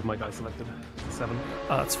 Didn't have my guy selected. 7.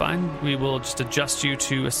 That's fine. We will just adjust you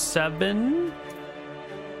to a 7.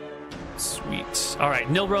 Sweet. All right,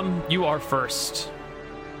 Nilrum, you are first.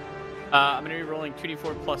 I'm going to be rolling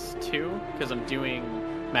 2d4 plus 2 because I'm doing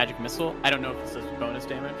magic missile. I don't know if this is bonus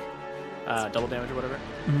damage, double damage or whatever.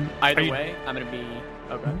 Either way, I'm going to be...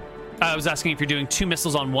 Okay. I was asking if you're doing 2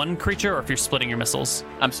 missiles on one creature or if you're splitting your missiles.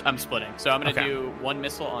 I'm splitting. So I'm going to do 1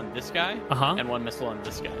 missile on this guy and 1 missile on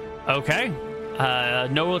this guy. Okay.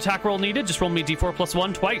 No attack roll needed. Just roll me d4 plus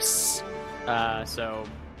 1 twice. So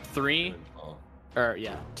 3... Or,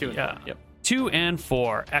 2 and 4. Yep. 2 and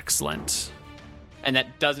 4. Excellent. And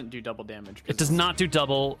that doesn't do double damage. It does not do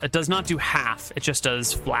double. It does not do half. It just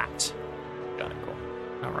does flat. Got it, cool.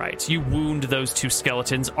 All right. You wound those 2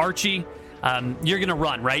 skeletons. Archie, you're going to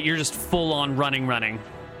run, right? You're just full on running.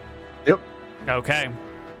 Yep. Okay.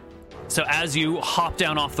 So as you hop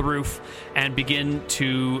down off the roof and begin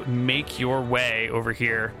to make your way over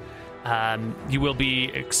here, you will be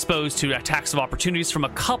exposed to attacks of opportunities from a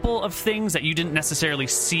couple of things that you didn't necessarily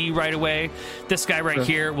see right away. This guy right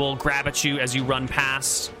here will grab at you as you run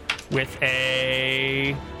past with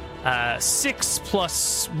a 6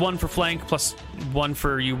 plus 1 for flank plus 1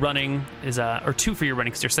 for you running or 2 for your running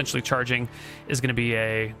because you're essentially charging is going to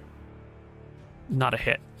be not a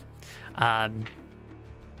hit. And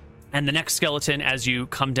the next skeleton as you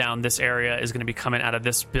come down this area is going to be coming out of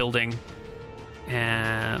this building.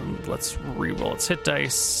 And let's re-roll its hit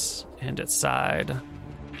dice and its side.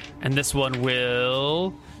 And this one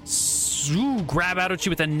will grab out at you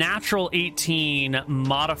with a natural 18,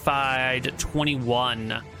 modified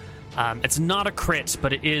 21. It's not a crit,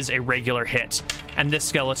 but it is a regular hit. And this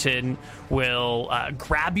skeleton will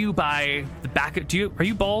grab you by the back. Are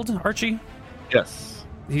you bald, Archie? Yes.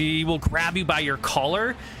 He will grab you by your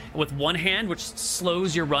collar with one hand, which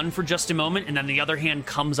slows your run for just a moment, and then the other hand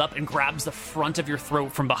comes up and grabs the front of your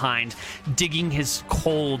throat from behind, digging his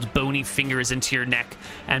cold, bony fingers into your neck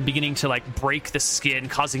and beginning to like break the skin,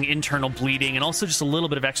 causing internal bleeding and also just a little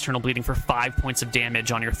bit of external bleeding for 5 points of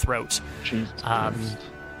damage on your throat.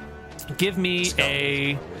 Give me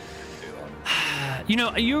a...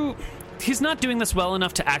 He's not doing this well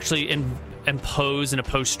enough to actually impose an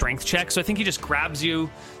opposed strength check, so I think he just grabs you,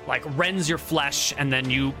 like rends your flesh, and then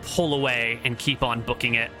you pull away and keep on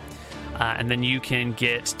booking it. And then you can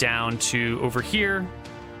get down to over here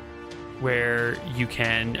where you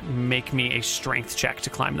can make me a strength check to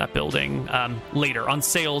climb that building. Later, on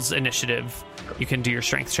Sale's initiative, you can do your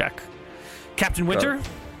strength check. Captain Winter,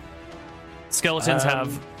 skeletons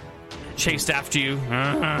have chased after you.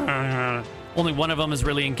 Only one of them is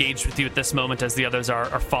really engaged with you at this moment as the others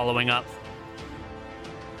are following up.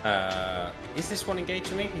 Is this one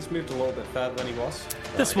engaging me? He's moved a little bit further than he was.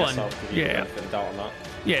 This one, yeah. Doubt on that.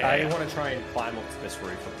 Yeah. I want to try and climb up to this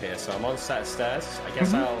roof up here, so I'm on a set of stairs. I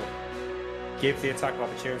guess I'll give the attack of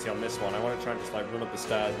opportunity on this one. I want to try and just like run up the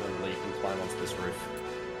stairs and then leap and climb onto this roof.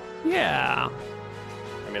 Yeah.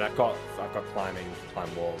 I mean, I've got climb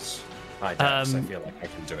walls. I feel like I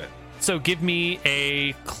can do it. So give me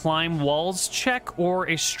a climb walls check or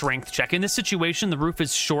a strength check. In this situation, the roof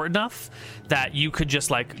is short enough that you could just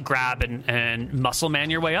like grab and muscle man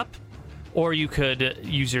your way up. or you could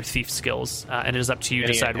use your thief skills, and it is up to you to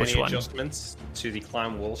decide which one. Any adjustments to the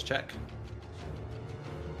climb walls check?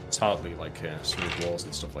 It's hardly like smooth walls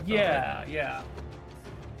and stuff like that. Right? Yeah.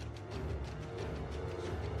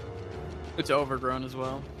 It's overgrown as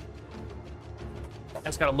well. I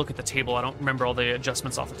just gotta look at the table. I don't remember all the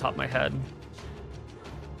adjustments off the top of my head.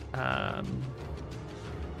 Oh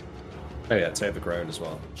yeah, it's overgrown as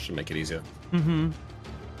well. Should make it easier. Mm-hmm.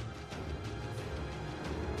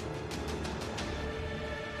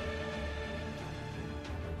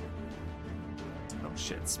 Oh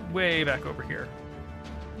shit, it's way back over here.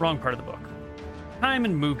 Wrong part of the book. Time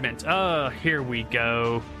and movement. Here we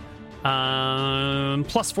go.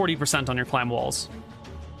 Plus 40% on your climb walls.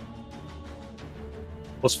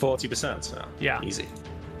 Plus 40%. Oh, yeah. Easy.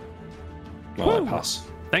 Well, I pass.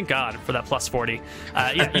 Thank God for that plus 40.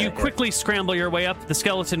 You quickly scramble your way up. The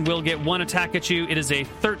skeleton will get 1 attack at you. It is a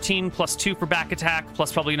 13 plus 2 for back attack,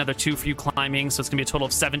 plus probably another 2 for you climbing, so it's going to be a total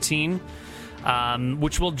of 17.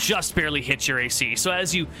 Which will just barely hit your AC. So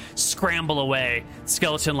as you scramble away,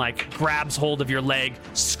 skeleton grabs hold of your leg,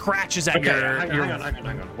 scratches at your. Hang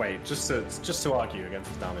on. Wait, just to argue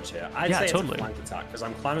against the damage here, I'd say totally. It's a flank attack because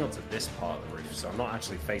I'm climbing up to this part of the roof, so I'm not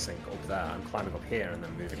actually facing up there. I'm climbing up here and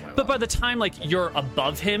then moving my. But by the time you're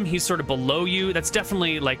above him, he's sort of below you. That's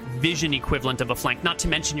definitely vision equivalent of a flank. Not to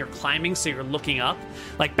mention you're climbing, so you're looking up.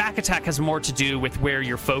 Back attack has more to do with where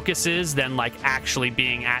your focus is than actually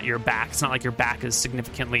being at your back. It's not like your back is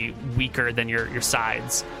significantly weaker than your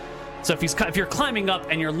sides. So if you're climbing up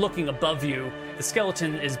and you're looking above you, the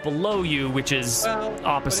skeleton is below you, which is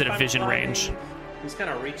opposite of vision range. He's kind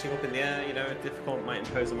of reaching up in the air, difficult might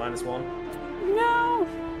impose a -1.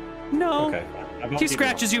 No. Okay. He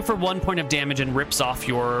scratches you for 1 point of damage and rips off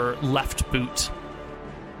your left boot.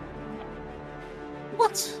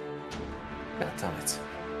 What? God damn it.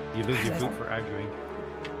 You lose your boot for arguing.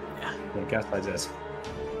 Yeah. I guess I did.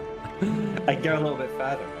 I go a little bit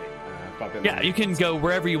further, right? You can go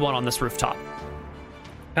wherever you want on this rooftop.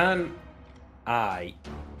 Can I,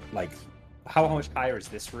 how much higher is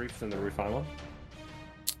this roof than the roof I'm on?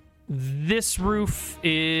 This roof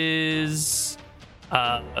is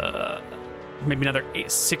maybe another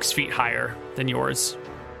 6 feet higher than yours.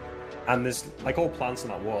 And there's all plants on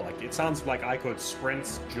that wall. It sounds like I could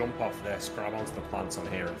sprint, jump off this, grab onto the plants on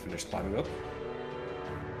here, and finish climbing up.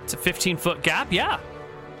 It's a 15-foot gap. Yeah.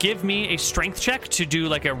 Give me a strength check to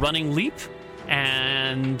do a running leap,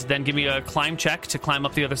 and then give me a climb check to climb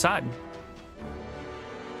up the other side.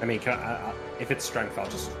 I mean, if it's strength,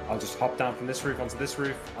 I'll just hop down from this roof onto this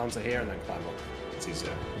roof, onto here, and then climb up. It's easier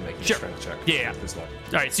than making a strength check. Yeah.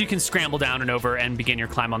 All right, so you can scramble down and over and begin your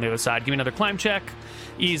climb on the other side. Give me another climb check.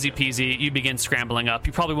 Easy peasy. You begin scrambling up.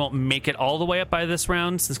 You probably won't make it all the way up by this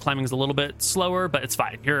round, since climbing is a little bit slower, but it's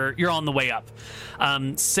fine. You're on the way up.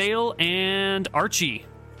 Sail and Archie.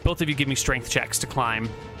 Both of you give me strength checks to climb.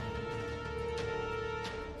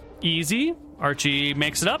 Easy. Archie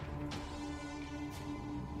makes it up.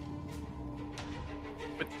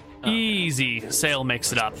 Easy. Sail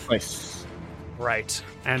makes it up. Nice. Right.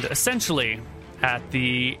 And essentially, at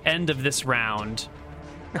the end of this round,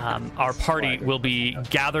 our party will be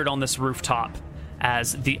gathered on this rooftop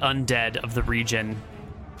as the undead of the region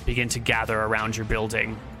begin to gather around your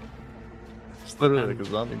building. It's literally like a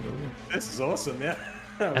zombie movie. This is awesome, yeah.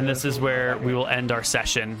 And this is where we will end our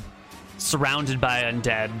session, surrounded by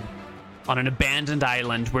undead, on an abandoned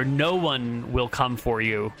island where no one will come for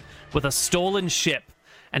you, with a stolen ship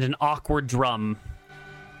and an awkward drum.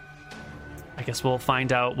 I guess we'll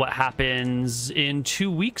find out what happens in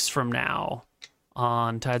 2 weeks from now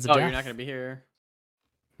on Tides of Death. Oh, you're not going to be here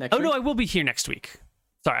next week? No, I will be here next week.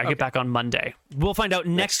 Sorry, I get back on Monday. We'll find out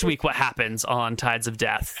next week what happens on Tides of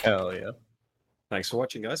Death. Hell yeah. Thanks for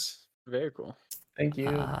watching, guys. Very cool. Thank you.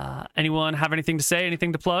 Anyone have anything to say,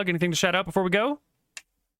 anything to plug, anything to shout out before we go?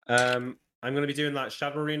 I'm going to be doing that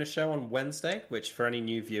Shadow Arena show on Wednesday, which for any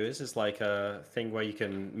new viewers is a thing where you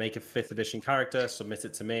can make a 5th edition character, submit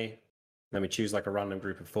it to me, then we choose a random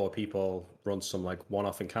group of 4 people, run some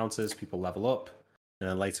one-off encounters, people level up, and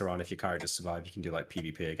then later on, if your characters survive, you can do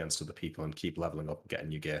PvP against other people and keep leveling up and getting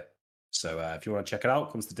new gear. So if you want to check it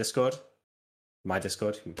out, come to Discord, my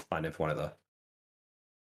Discord, you can find info on it there.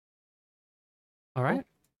 All right.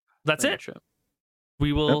 That's it.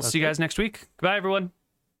 We will see you guys next week. Goodbye, everyone.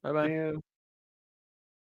 Bye-bye.